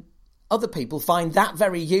 and other people find that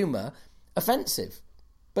very humour offensive.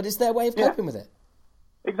 But it's their way of coping with it.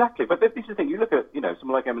 Exactly. But this is the thing. You look at, you know,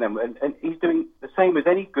 someone like Eminem, and he's doing the same as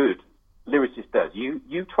any good lyricist does.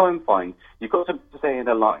 You try and find, you've got something to say in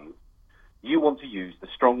a line. You want to use the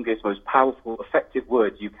strongest, most powerful, effective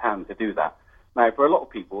words you can to do that. Now, for a lot of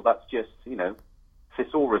people, that's just, you know,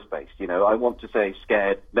 thesaurus-based. You know, I want to say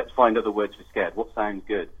scared. Let's find other words for scared. What sounds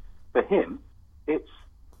good? For him, it's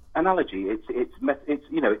analogy. It's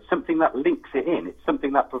you know, it's something that links it in. It's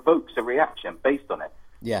something that provokes a reaction based on it.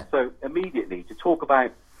 Yeah. So immediately to talk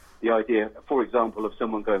about the idea, for example, of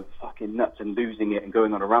someone going fucking nuts and losing it and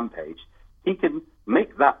going on a rampage, he can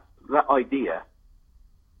make that idea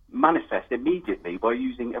manifest immediately by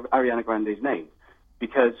using Ariana Grande's name,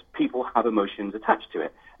 because people have emotions attached to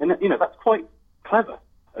it. And, you know, that's quite clever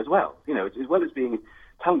as well. You know, as well as being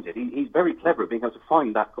talented, he's very clever at being able to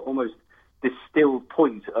find that almost distilled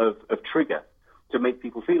point of trigger to make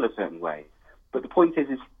people feel a certain way. But the point is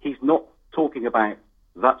he's not talking about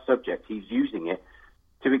that subject. He's using it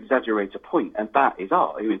to exaggerate a point, and that is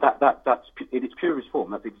art. I mean, that's in its purest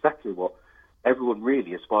form. That's exactly what everyone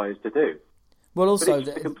really aspires to do. Well, also but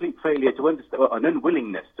it's a complete failure to understand, an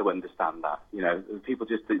unwillingness to understand that. You know, people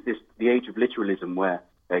just the age of literalism where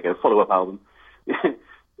there you go, follow-up album.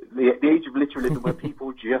 the age of literalism where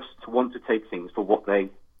people just want to take things for what they,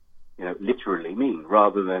 you know, literally mean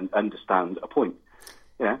rather than understand a point.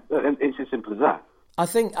 Yeah, and it's as simple as that. I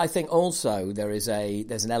think also there's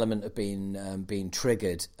an element of being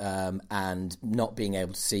triggered and not being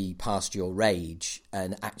able to see past your rage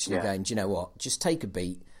and actually going, do you know what? Just take a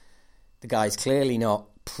beat. The guy's clearly not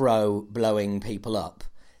pro blowing people up.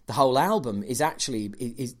 The whole album is actually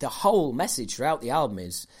the whole message throughout the album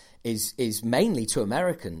is mainly to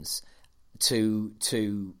Americans to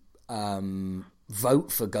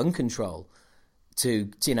vote for gun control.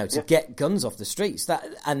 To get guns off the streets.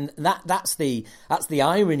 That's the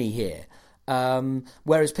irony here.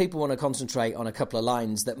 Whereas people want to concentrate on a couple of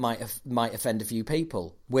lines that might offend a few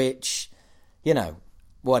people, which, you know,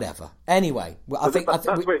 whatever. Anyway, I think that's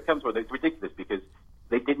where it comes from. It's ridiculous because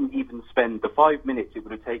they didn't even spend the 5 minutes it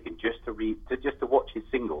would have taken just to watch his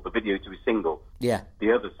single, the video to his single, the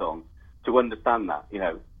other song, to understand that. You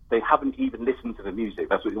know, they haven't even listened to the music.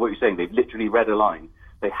 That's what you're saying. They've literally read a line.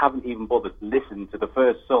 They haven't even bothered to listen to the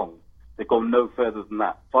first song. They've gone no further than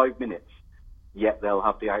that. 5 minutes, yet they'll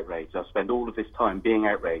have the outrage. They'll spend all of this time being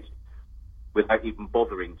outraged without even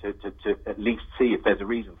bothering to at least see if there's a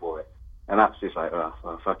reason for it. And that's just like, oh,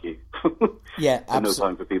 well, fuck you. Yeah, no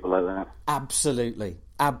time for people like that. Absolutely.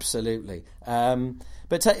 But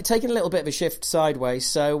taking a little bit of a shift sideways.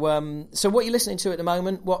 So what are you listening to at the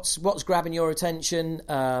moment? What's grabbing your attention?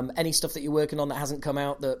 Any stuff that you're working on that hasn't come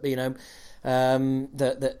out that, you know,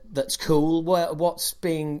 that's cool? What's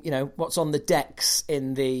on the decks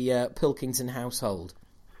in the Pilkington household?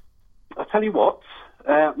 I'll tell you what,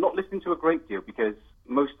 not listening to a great deal because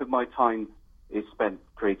most of my time is spent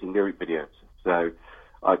creating lyric videos, so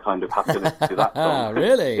I kind of have to listen to that song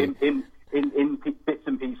really in bits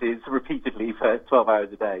and pieces repeatedly for 12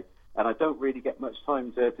 hours a day, and I don't really get much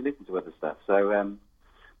time to listen to other stuff. So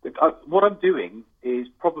what I'm doing is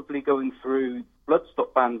probably going through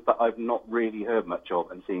Bloodstock bands that I've not really heard much of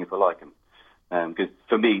and seeing if I like them. Because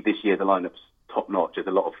for me, this year the lineup's top notch. There's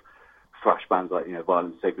a lot of thrash bands like, you know,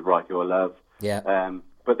 Violence, Sacred Reich, who I love. Yeah.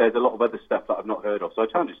 But there's a lot of other stuff that I've not heard of. So I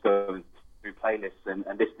try and just go through playlists and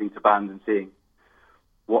listening to bands and seeing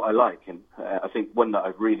what I like. And I think one that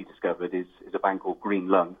I've really discovered is a band called Green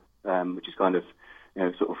Lung, which is kind of, you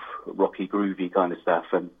know, sort of rocky, groovy kind of stuff.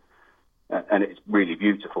 And it's really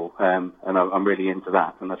beautiful. And I'm really into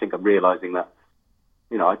that. And I think I'm realising that,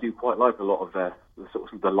 you know, I do quite like a lot of the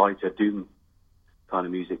sort of the lighter doom kind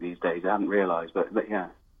of music these days. I hadn't realised, but yeah,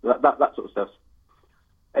 that sort of stuff.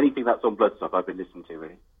 Anything that's on Bloodstock, I've been listening to,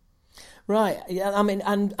 really. Right. Yeah. I mean,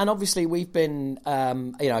 and obviously we've been,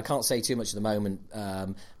 you know, I can't say too much at the moment,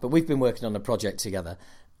 but we've been working on a project together.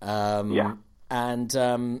 And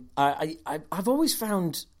I've always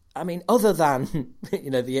found, I mean, other than,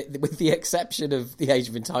 you know, with the exception of The Age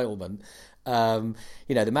of Entitlement,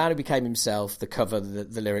 you know, The Man Who Became Himself, the cover,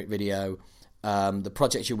 the lyric video, the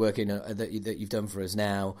project you're working on, that you've done for us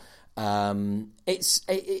now. I've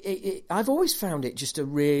always found it just a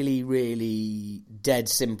really, really dead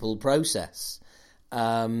simple process.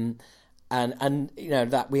 And you know,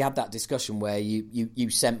 that we had that discussion where you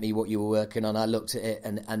sent me what you were working on. I looked at it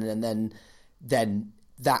and then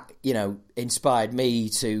that, you know, inspired me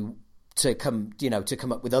to come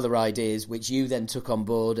up with other ideas, which you then took on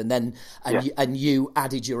board, and you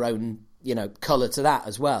added your own, you know, colour to that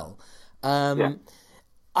as well. I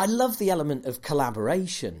love the element of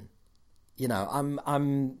collaboration. You know,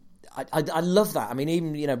 I love that. I mean,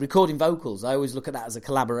 even, you know, recording vocals, I always look at that as a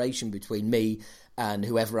collaboration between me and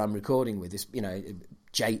whoever I'm recording with. It's, you know,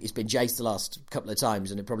 it's been Jace the last couple of times,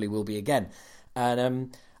 and it probably will be again.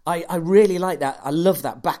 And I really like that. I love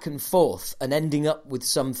that back and forth and ending up with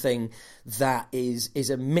something that is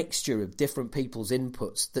a mixture of different people's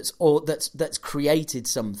inputs. That's created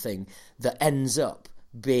something that ends up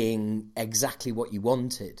being exactly what you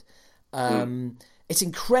wanted. It's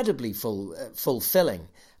incredibly fulfilling.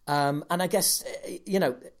 And I guess, you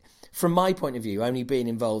know, from my point of view, only being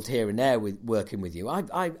involved here and there with working with you, I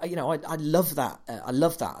love that. I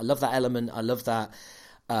love that. I love that element. I love that,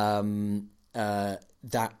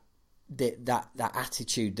 that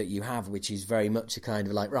attitude that you have, which is very much a kind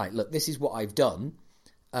of like, right, look, this is what I've done.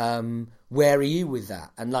 Where are you with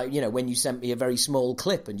that? And like, you know, when you sent me a very small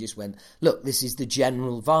clip and just went, look, this is the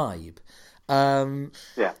general vibe.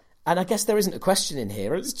 And I guess there isn't a question in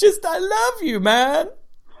here. It's just, I love you, man.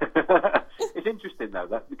 It's interesting though,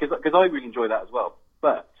 that because I really enjoy that as well.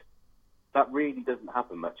 But that really doesn't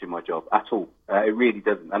happen much in my job at all. It really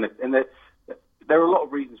doesn't. And there are a lot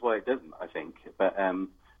of reasons why it doesn't, I think. But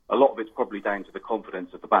a lot of it's probably down to the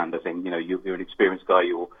confidence of the band. I think, you're an experienced guy.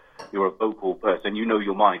 You're a vocal person. You know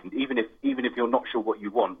your mind. Even if you're not sure what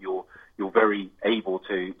you want, you're very able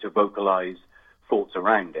to vocalize thoughts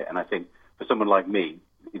around it. And I think for someone like me,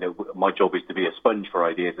 my job is to be a sponge for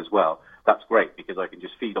ideas as well. That's great because I can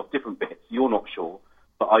just feed off different bits. You're not sure,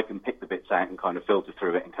 but I can pick the bits out and kind of filter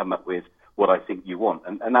through it and come up with what I think you want.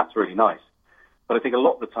 And that's really nice. But I think a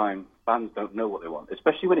lot of the time, bands don't know what they want,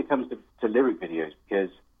 especially when it comes to lyric videos, because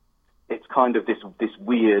it's kind of this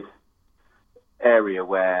weird area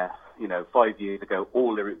where, 5 years ago,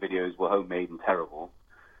 all lyric videos were homemade and terrible.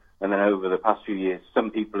 And then over the past few years,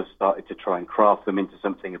 some people have started to try and craft them into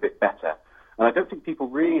something a bit better. And I don't think people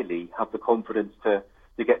really have the confidence to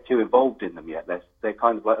get too involved in them yet. They're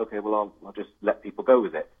kind of like, okay, well, I'll just let people go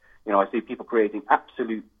with it. I see people creating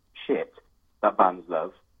absolute shit that bands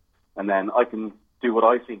love, and then I can do what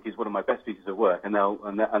I think is one of my best pieces of work, and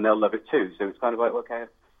they'll love it too. So it's kind of like, okay,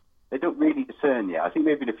 they don't really discern yet. I think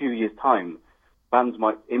maybe in a few years' time, bands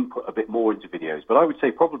might input a bit more into videos, but I would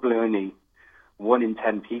say probably only 1 in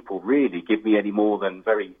 10 people really give me any more than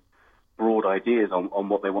very broad ideas on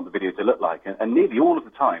what they want the video to look like. And nearly all of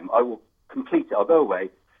the time, I will complete it. I'll go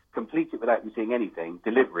away, complete it without them seeing anything,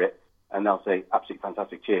 deliver it, and they'll say, absolutely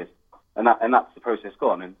fantastic, cheers. And that's the process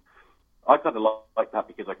gone. And I kind of like that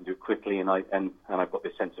because I can do it quickly and I've got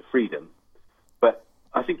this sense of freedom. But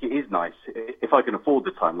I think it is nice, if I can afford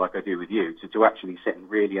the time like I do with you, to actually sit and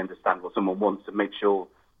really understand what someone wants and make sure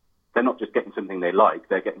they're not just getting something they like,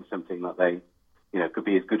 they're getting something that they, could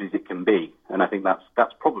be as good as it can be. And I think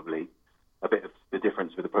that's probably a bit of the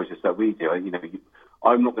difference with the process that we do.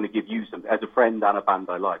 I'm not going to give you something, as a friend and a band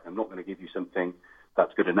I like, I'm not going to give you something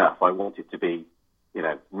that's good enough. I want it to be,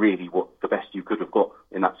 really what the best you could have got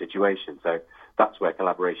in that situation. So that's where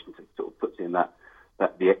collaboration sort of puts in that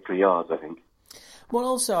the extra yards, I think. Well,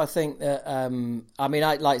 also, I think that I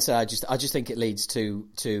just think it leads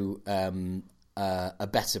to a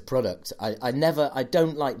better product. I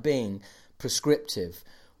don't like being prescriptive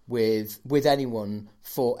with anyone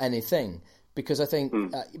for anything, because I think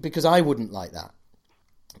because I wouldn't like that.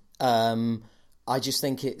 I just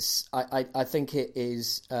think I think it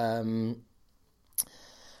is.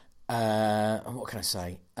 What can I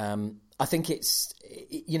say? I think it's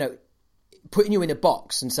putting you in a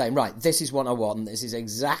box and saying, right, this is what I want, this is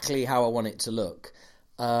exactly how I want it to look.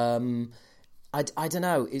 I don't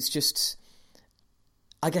know. It's just,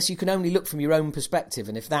 I guess you can only look from your own perspective.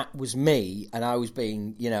 And if that was me and I was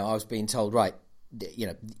being told, right,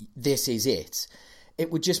 this is it,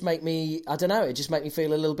 it would just make me, I don't know, it just make me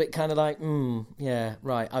feel a little bit kind of like, yeah,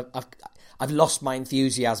 right. I've lost my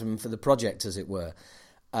enthusiasm for the project, as it were.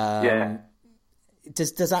 Yeah.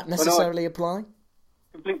 Does that necessarily apply?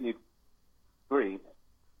 Completely agree.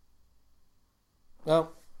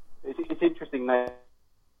 Well, it's interesting that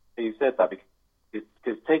you said that,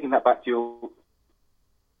 because taking that back to your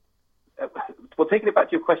taking it back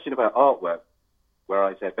to your question about artwork, where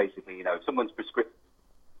I said basically, if someone's prescriptive.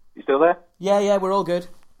 You still there? Yeah, we're all good.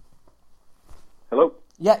 Hello?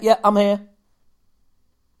 Yeah, I'm here.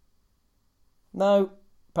 No,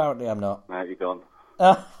 apparently I'm not. No, you're gone.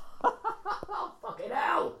 Oh, fucking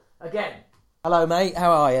hell! Again. Hello, mate.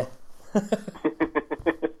 How are you?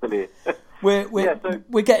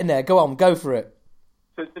 We're getting there. Go on, go for it.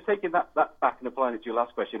 So taking that back and applying it to your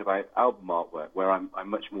last question about album artwork, where I'm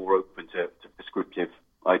much more open to prescriptive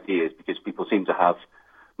ideas, because people seem to have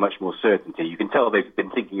much more certainty. You can tell they've been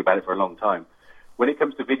thinking about it for a long time. When it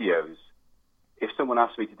comes to videos, if someone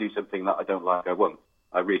asks me to do something that I don't like, I won't.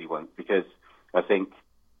 I really won't, because I think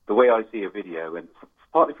the way I see a video, and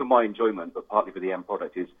partly for my enjoyment, but partly for the end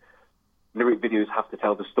product, is lyric videos have to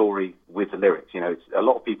tell the story with the lyrics. It's a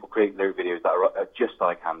lot of people create lyric videos that are just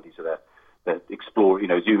eye candy, so they're explore,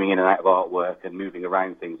 zooming in and out of artwork and moving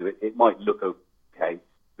around things. It might look okay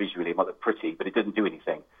visually, it might look pretty, but it doesn't do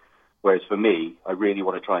anything. Whereas for me, I really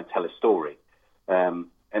want to try and tell a story. And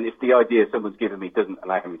if the idea someone's given me doesn't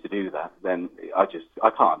allow me to do that, then I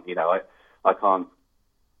can't. I can't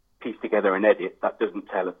piece together an edit that doesn't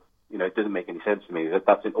tell. It doesn't make any sense to me.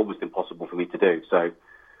 That's almost impossible for me to do. So,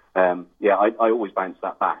 I always bounce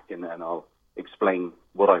that back, and I'll explain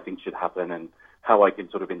what I think should happen and how I can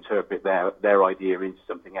sort of interpret their idea into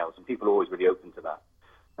something else. And people are always really open to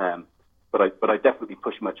that. But I definitely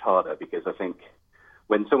push much harder, because I think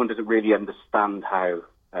when someone doesn't really understand how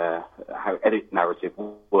edit narrative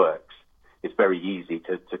works, it's very easy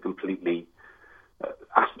to completely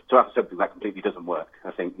ask something that completely doesn't work.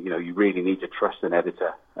 I think you really need to trust an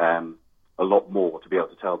editor a lot more to be able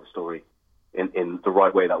to tell the story in the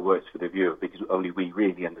right way that works for the viewer, because only we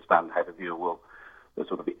really understand how the viewer will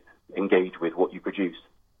sort of engage with what you produce.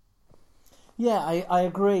 Yeah, I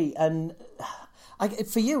agree, and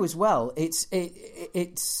for you as well, it's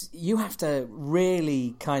you have to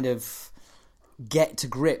really kind of get to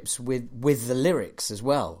grips with the lyrics as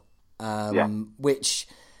well, which,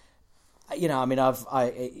 you know, I mean,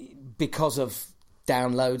 because of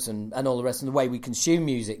downloads and all the rest, and the way we consume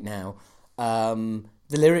music now,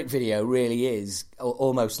 the lyric video really is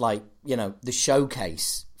almost like, you know, the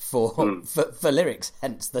showcase for lyrics,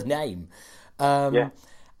 hence the name.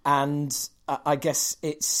 And I guess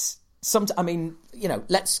it's I mean, you know,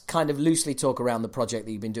 let's kind of loosely talk around the project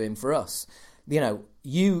that you've been doing for us. You know,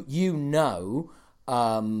 you know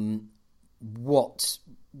what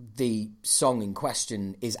the song in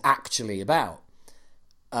question is actually about.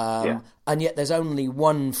 And yet there's only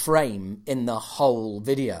one frame in the whole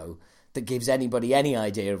video that gives anybody any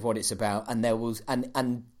idea of what it's about, and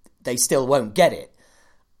and they still won't get it.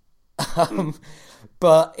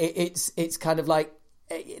 But it's kind of like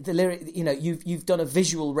the lyric. You know, you've done a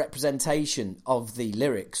visual representation of the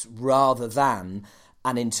lyrics rather than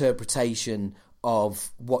an interpretation of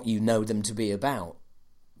what you know them to be about.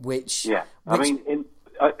 I mean,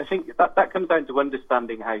 I think that comes down to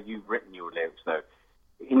understanding how you've written your lyrics, though.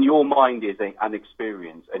 In your mind is an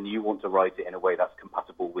experience, and you want to write it in a way that's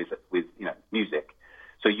compatible with you know, music.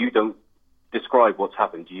 So you don't describe what's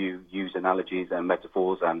happened. You use analogies and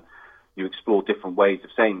metaphors, and you explore different ways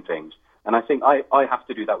of saying things. And I think I have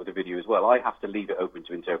to do that with the video as well. I have to leave it open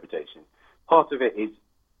to interpretation. Part of it is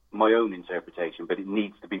my own interpretation, but it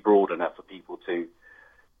needs to be broad enough for people to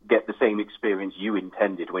get the same experience you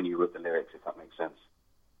intended when you wrote the lyrics, if that makes sense.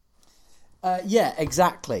 Yeah,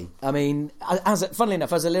 exactly. I mean, funnily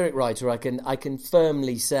enough, as a lyric writer, I can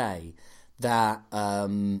firmly say that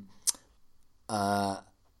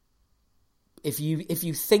if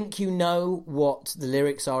you think you know what the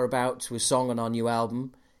lyrics are about to a song on our new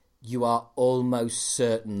album, you are almost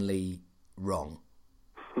certainly wrong.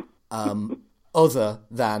 Other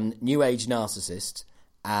than New Age Narcissist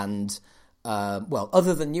and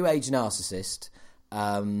other than New Age Narcissist,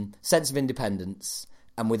 Sense of Independence,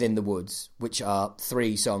 and Within the Woods, which are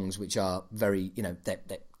three songs which are very, you know, they're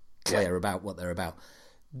clear about what they're about.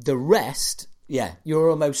 The rest, you're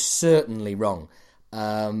almost certainly wrong.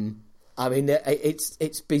 I mean,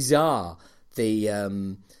 it's bizarre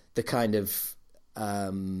the kind of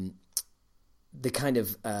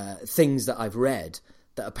things that I've read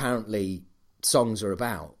that apparently songs are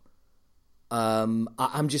about.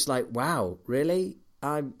 I'm just like, wow, really?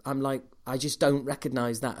 I'm like, I just don't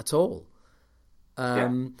recognise that at all.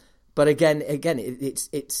 But again,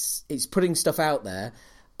 it's putting stuff out there,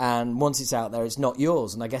 and once it's out there, it's not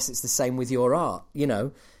yours. And I guess it's the same with your art. You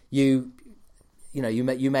know, you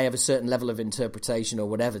may have a certain level of interpretation or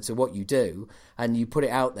whatever to what you do, and you put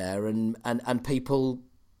it out there, and people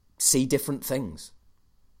see different things.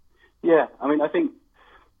 Yeah, I mean, I think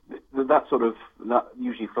that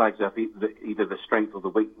usually flags up either the strength or the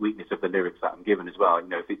weakness of the lyrics that I'm given as well. You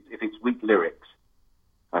know, if it's weak lyrics,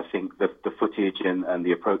 I think the footage and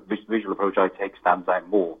the visual approach I take stands out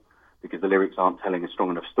more, because the lyrics aren't telling a strong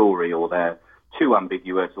enough story, or they're too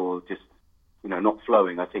ambiguous, or just, you know, not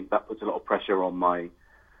flowing. I think that puts a lot of pressure on my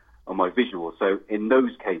visual. So in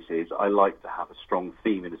those cases, I like to have a strong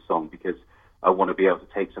theme in a song, because I want to be able to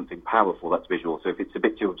take something powerful that's visual. So if it's a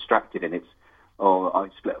bit too abstracted and it's, I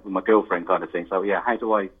split up with my girlfriend kind of thing, so how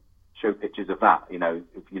do I show pictures of that? You know,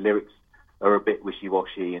 if your lyrics are a bit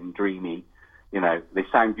wishy-washy and dreamy, you know, they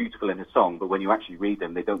sound beautiful in a song, but when you actually read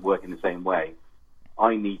them, they don't work in the same way.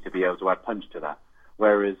 I need to be able to add punch to that.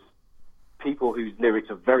 Whereas people whose lyrics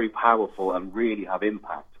are very powerful and really have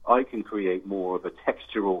impact, I can create more of a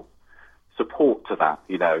textural support to that,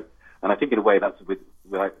 you know. And I think in a way that's,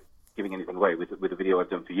 without giving anything away, with the video I've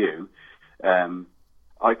done for you,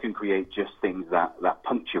 I can create just things that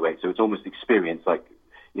punctuate. So it's almost experience, like,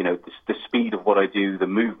 you know, the speed of what I do, the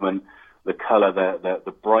movement, the colour,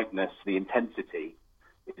 the brightness, the intensity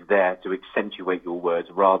is there to accentuate your words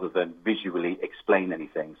rather than visually explain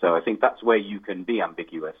anything. So I think that's where you can be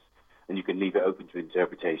ambiguous and you can leave it open to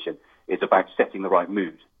interpretation. It's about setting the right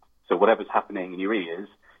mood. So whatever's happening in your ears,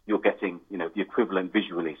 you're getting, you know, the equivalent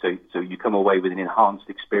visually. So you come away with an enhanced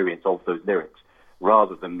experience of those lyrics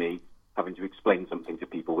rather than me having to explain something to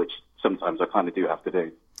people, which sometimes I kind of do have to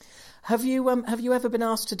do. Have you ever been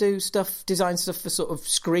asked to do design stuff for sort of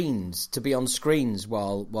screens, to be on screens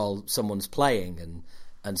while someone's playing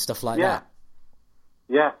and stuff like that?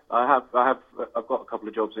 Yeah, I have. I've got a couple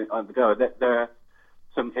of jobs on the go. There are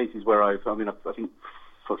some cases where I think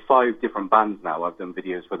for 5 different bands now, I've done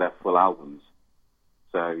videos for their full albums.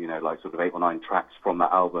 So, like sort of 8 or 9 tracks from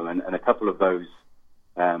that album. And a couple of those,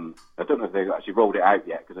 I don't know if they've actually rolled it out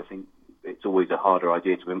yet, because I think it's always a harder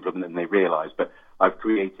idea to implement than they realise. But I've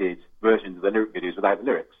created versions of the lyric videos without the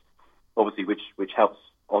lyrics, obviously, which helps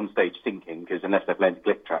on-stage syncing, because unless they've learned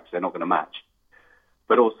click tracks, they're not going to match.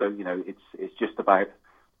 But also, it's just about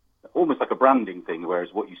almost like a branding thing,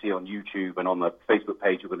 whereas what you see on YouTube and on the Facebook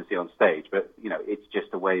page, you're going to see on stage. But, it's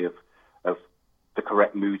just a way of the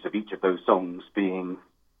correct moods of each of those songs being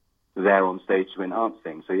there on stage to enhance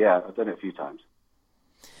things. So, yeah, I've done it a few times.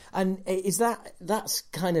 And that's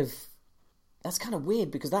kind of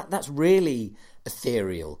weird, because that's really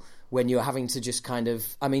ethereal when you're having to just kind of,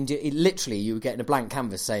 I mean, literally you were getting a blank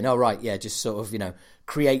canvas saying, oh, right, yeah, just sort of,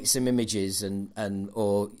 create some images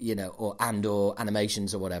or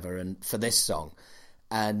animations or whatever, and for this song.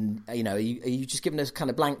 And, are you just giving us kind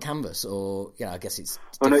of blank canvas, or, I guess it's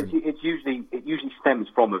different. Well, it usually stems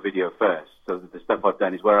from a video first. So the stuff I've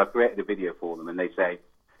done is where I've created a video for them and they say,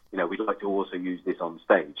 we'd like to also use this on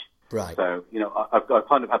stage. Right. So, I've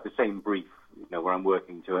kind of had the same brief, where I'm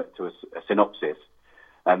working to a synopsis,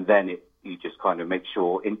 and then you just kind of make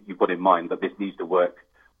sure you've got in mind that this needs to work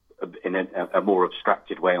in a more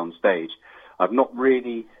abstracted way on stage. I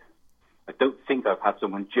don't think I've had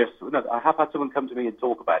someone I have had someone come to me and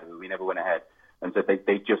talk about it, but we never went ahead, and said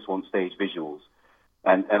they just want stage visuals.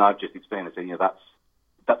 And I've just explained and said,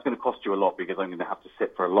 that's going to cost you a lot, because I'm going to have to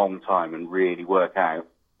sit for a long time and really work out.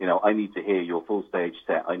 I need to hear your full stage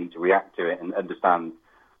set. I need to react to it and understand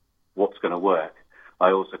what's going to work.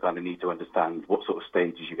 I also kind of need to understand what sort of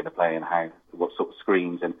stages you're going to play and what sort of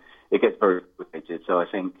screens, and it gets very complicated. So I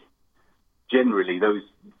think generally those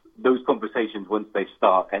conversations, once they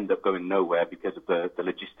start, end up going nowhere because of the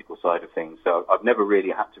logistical side of things. So I've never really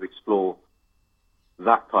had to explore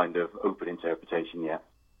that kind of open interpretation yet.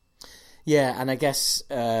 Yeah, and I guess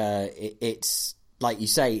it's like you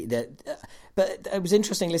say that. But it was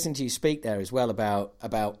interesting listening to you speak there as well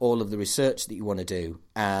about all of the research that you want to do,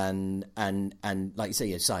 and like you say,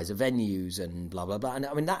 your size of venues and blah blah blah. And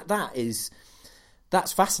I mean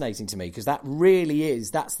that's fascinating to me, because that really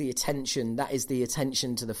is the attention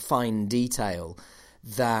to the fine detail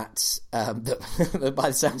that that by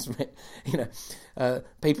the sounds of it,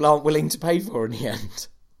 people aren't willing to pay for in the end.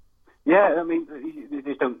 Yeah, I mean, you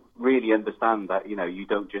just don't really understand that, you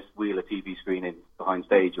don't just wheel a TV screen in behind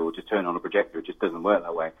stage or just turn on a projector. It just doesn't work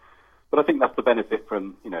that way. But I think that's the benefit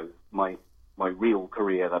from, my real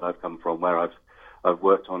career that I've come from, where I've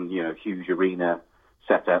worked on, huge arena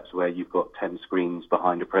setups where you've got 10 screens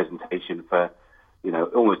behind a presentation for,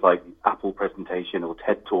 almost like Apple presentation or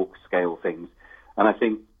TED Talk scale things. And I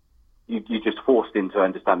think you're just forced into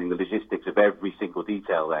understanding the logistics of every single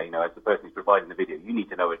detail there. As the person who's providing the video, you need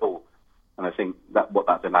to know it all. And I think that what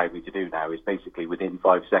that's allowed me to do now is basically within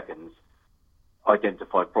 5 seconds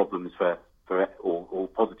identify problems for or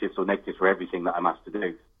positives or negatives for everything that I'm asked to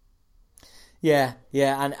do. Yeah,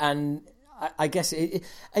 and I guess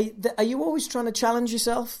are you always trying to challenge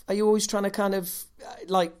yourself? Are you always trying to kind of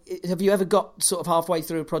have you ever got sort of halfway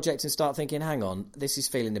through a project and start thinking, hang on, this is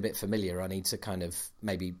feeling a bit familiar, I need to kind of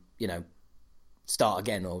maybe start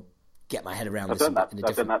again or get my head around this? I've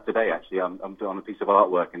done that today, actually. I'm doing a piece of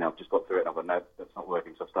artwork and I've just got through it and I've gone, no, that's not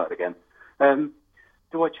working, so I've started again.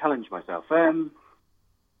 Do I challenge myself? I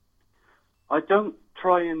don't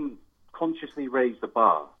try and consciously raise the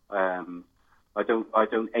bar. I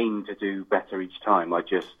don't aim to do better each time. I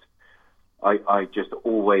just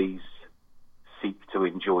always seek to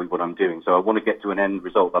enjoy what I'm doing. So I want to get to an end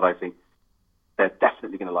result that I think they're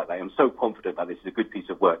definitely going to like that. I'm so confident that this is a good piece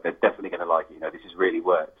of work. They're definitely going to like it. This has really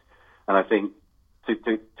worked. And I think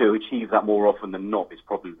to achieve that more often than not is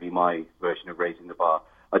probably my version of raising the bar.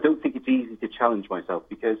 I don't think it's easy to challenge myself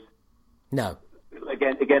because, no.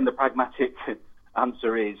 Again, the pragmatic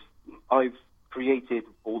answer is I've created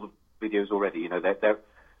all the videos already.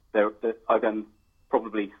 I've done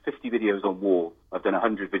probably 50 videos on war. I've done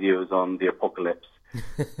 100 videos on the apocalypse.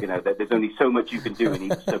 There's only so much you can do in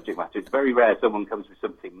each subject matter. It's very rare someone comes with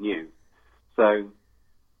something new. So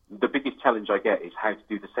the biggest challenge I get is how to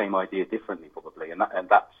do the same idea differently, probably, and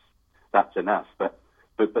that's enough. But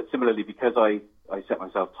similarly, because I set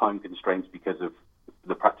myself time constraints because of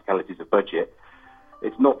the practicalities of budget,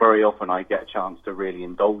 it's not very often I get a chance to really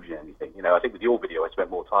indulge in anything. I think with your video, I spent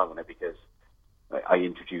more time on it because I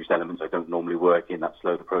introduced elements I don't normally work in that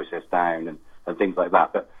slow the process down and things like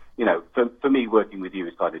that. But, for me, working with you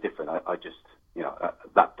is kind of different. I just,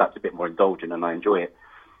 that's a bit more indulgent and I enjoy it.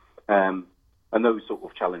 And those sort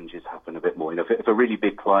of challenges happen a bit more. If a really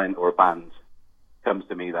big client or a band comes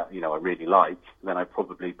to me that, I really like, then I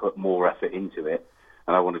probably put more effort into it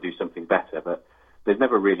and I want to do something better. But there's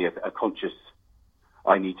never really a conscious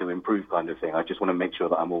I need to improve kind of thing. I just want to make sure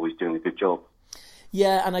that I'm always doing a good job.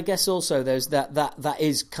 Yeah, and I guess also there's that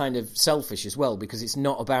is kind of selfish as well, because it's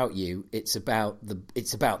not about you. It's about the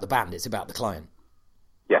band. It's about the client.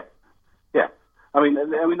 Yeah. I mean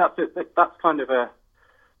that's kind of a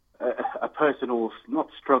personal, not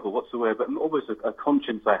struggle, what's the word, but almost a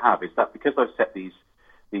conscience I have, is that because I've set these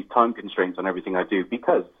time constraints on everything I do,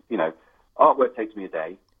 because, artwork takes me a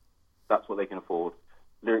day, that's what they can afford.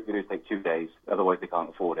 Lyric videos take 2 days, otherwise they can't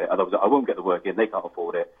afford it. Otherwise I won't get the work in, they can't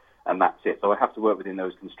afford it, and that's it. So I have to work within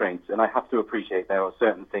those constraints, and I have to appreciate there are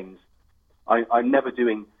certain things. I'm never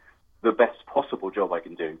doing the best possible job I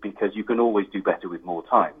can do, because you can always do better with more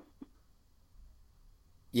time.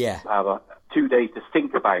 Yeah. Have 2 days to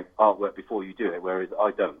think about artwork before you do it, whereas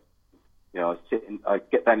I don't. I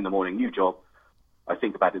get down in the morning, new job, I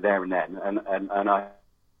think about it there and then, and I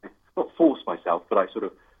not force myself, but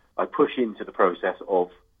I push into the process of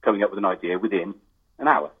coming up with an idea within an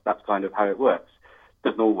hour. That's kind of how it works.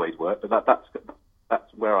 Doesn't always work, but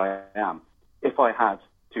that's where I am. If I had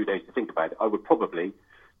 2 days to think about it, I would probably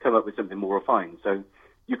come up with something more refined. So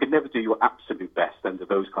you can never do your absolute best under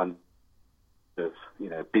those kind of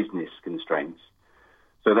business constraints.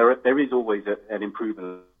 So there is always an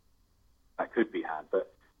improvement that could be had,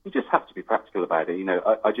 but you just have to be practical about it.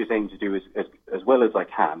 I just aim to do as well as I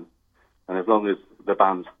can, and as long as the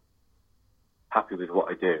band's happy with what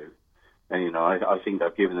I do, and I think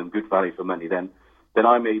I've given them good value for money, then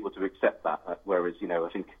I'm able to accept that. Whereas I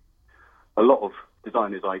think a lot of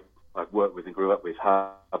designers I've worked with and grew up with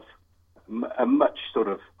have a much sort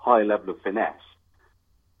of high level of finesse,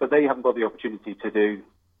 but they haven't got the opportunity to do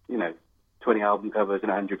 20 album covers and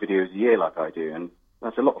 100 videos a year like I do, and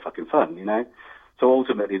that's a lot of fucking fun, So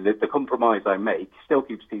ultimately, the compromise I make still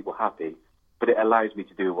keeps people happy, but it allows me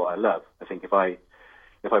to do what I love. I think if I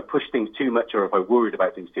push things too much, or if I worried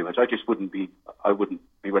about things too much, I wouldn't be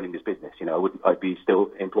running this business. I'd be still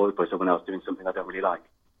employed by someone else doing something I don't really like.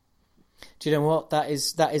 Do you know what? That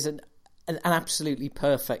is an absolutely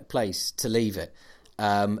perfect place to leave it.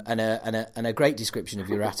 And a great description of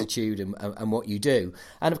your attitude and what you do.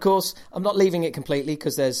 And of course, I'm not leaving it completely,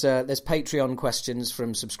 because there's Patreon questions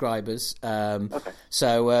from subscribers. Okay.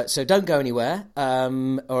 So don't go anywhere,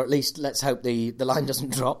 or at least let's hope the line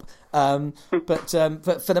doesn't drop. But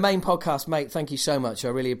for the main podcast, mate, thank you so much. I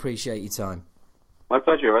really appreciate your time. My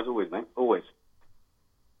pleasure, as always, mate. Always.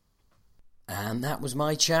 And that was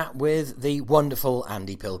my chat with the wonderful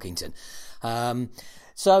Andy Pilkington.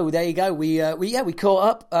 So there you go. We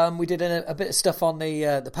caught up. We did a bit of stuff on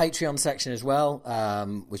the Patreon section as well,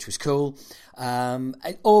 which was cool.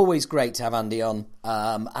 Always great to have Andy on,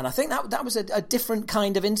 and I think that was a different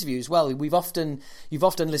kind of interview as well. You've often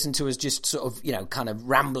listened to us just sort of kind of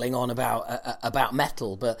rambling on about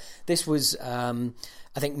metal, but this was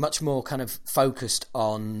I think much more kind of focused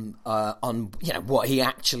on what he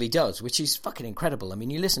actually does, which is fucking incredible. I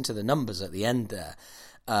mean, you listen to the numbers at the end there.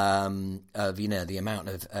 Of the amount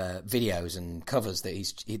of videos and covers that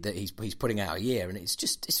he's putting out a year, and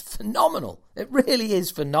it's phenomenal. It really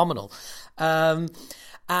is phenomenal. And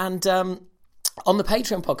on the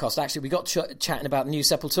Patreon podcast, actually, we got chatting about the new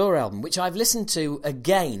Sepultura album, which I've listened to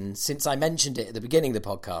again since I mentioned it at the beginning of the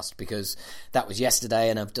podcast, because that was yesterday,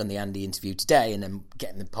 and I've done the Andy interview today, and I'm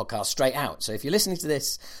getting the podcast straight out. So if you're listening to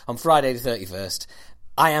this on Friday the 31st,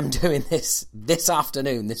 I am doing this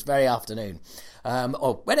afternoon, this very afternoon.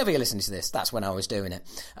 Or whenever you're listening to this, that's when I was doing it.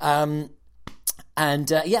 I'm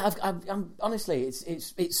honestly,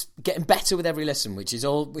 it's getting better with every listen, which is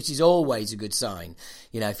always a good sign.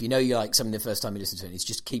 If you like something the first time you listen to it, it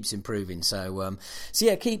just keeps improving. So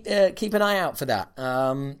keep an eye out for that.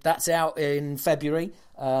 That's out in February.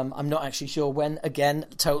 I'm not actually sure when. Again,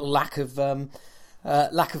 total lack of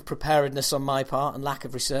preparedness on my part and lack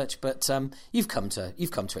of research, but you've come to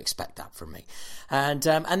expect that from me. And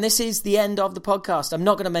this is the end of the podcast. I'm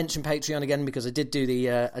not going to mention Patreon again, because I did do the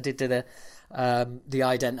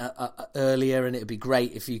ident earlier, and it'd be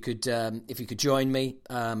great if you could join me.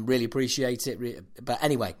 Really appreciate it. But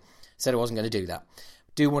anyway, said I wasn't going to do that.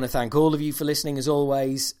 Do want to thank all of you for listening as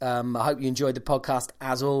always. I hope you enjoyed the podcast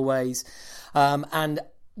as always. And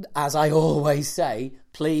as I always say,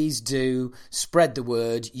 please do spread the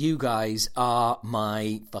word. You guys are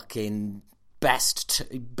my fucking best,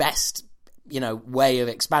 way of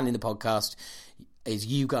expanding the podcast, is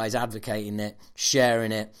you guys advocating it,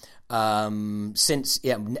 sharing it. Every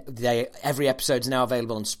episode's now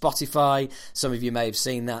available on Spotify. Some of you may have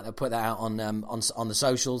seen that. I put that out on the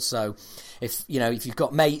socials. So if you've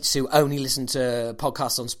got mates who only listen to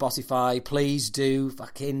podcasts on Spotify, please do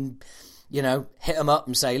fucking hit them up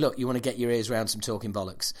and say, look, you want to get your ears around some Talking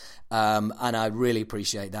Bollocks. And I really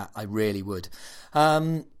appreciate that. I really would.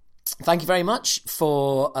 Thank you very much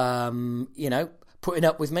for, putting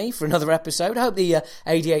up with me for another episode. I hope the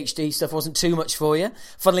ADHD stuff wasn't too much for you.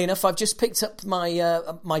 Funnily enough, I've just picked up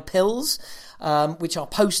my pills, which are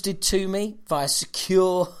posted to me via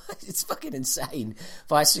secure, it's fucking insane,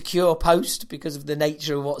 via secure post because of the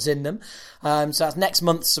nature of what's in them. So that's next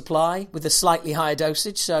month's supply with a slightly higher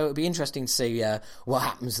dosage, so it'll be interesting to see what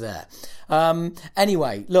happens there.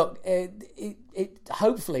 Anyway, look, it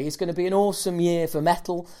hopefully it's going to be an awesome year for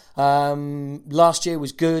metal. Last year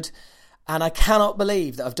was good. And I cannot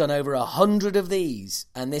believe that I've done over 100 of these,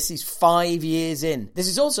 and this is 5 years in. This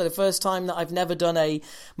is also the first time that I've never done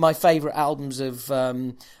my favourite albums of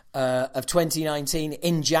 2019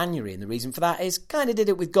 in January, and the reason for that is kind of did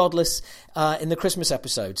it with Godless in the Christmas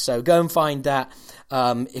episode. So go and find that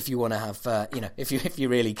if you want to have, if you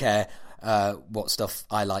really care what stuff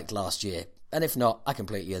I liked last year. And if not, I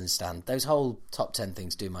completely understand. Those whole top 10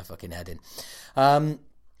 things do my fucking head in.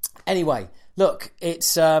 Anyway, look,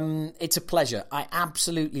 it's a pleasure. I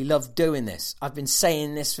absolutely love doing this. I've been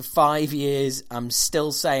saying this for 5 years. I'm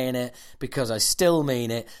still saying it because I still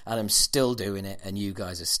mean it, and I'm still doing it, and you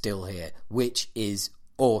guys are still here, which is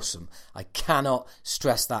awesome. I cannot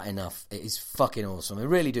stress that enough. It is fucking awesome. I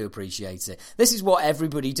really do appreciate it. This is what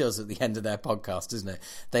everybody does at the end of their podcast, isn't it?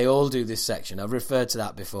 They all do this section. I've referred to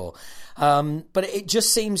that before. But it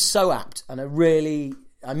just seems so apt, and I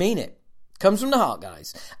mean it. Comes from the heart,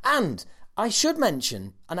 guys. And I should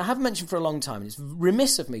mention, and I haven't mentioned for a long time, and it's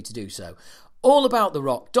remiss of me to do so,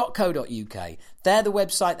 allabouttherock.co.uk. They're the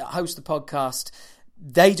website that hosts the podcast.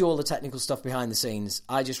 They do all the technical stuff behind the scenes.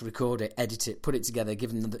 I just record it, edit it, put it together,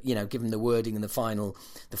 give them the wording and the final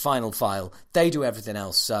file. They do everything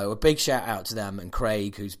else. So a big shout out to them and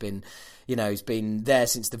Craig, who's been there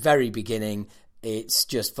since the very beginning. It's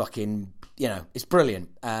just fucking, it's brilliant.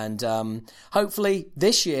 And hopefully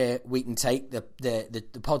this year we can take the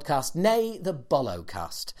podcast, nay, the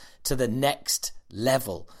Bollocast, to the next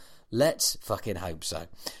level. Let's fucking hope so.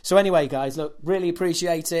 So anyway, guys, look, really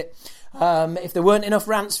appreciate it. If there weren't enough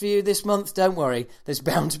rants for you this month, don't worry. There's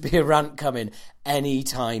bound to be a rant coming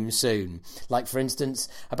anytime soon. Like, for instance,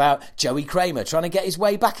 about Joey Kramer trying to get his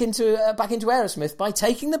way back into Aerosmith by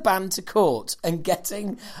taking the band to court and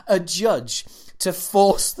getting a judge to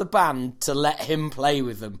force the band to let him play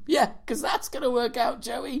with them. Yeah, because that's going to work out,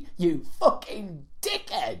 Joey. You fucking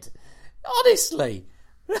dickhead. Honestly.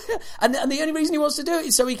 And the only reason he wants to do it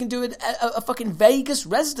is so he can do a fucking Vegas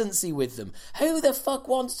residency with them. Who the fuck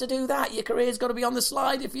wants to do that? Your career's got to be on the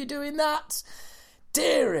slide if you're doing that.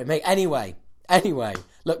 Dear me. Anyway,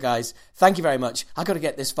 look, guys, thank you very much. I've got to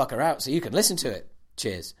get this fucker out so you can listen to it.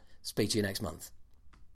 Cheers. Speak to you next month.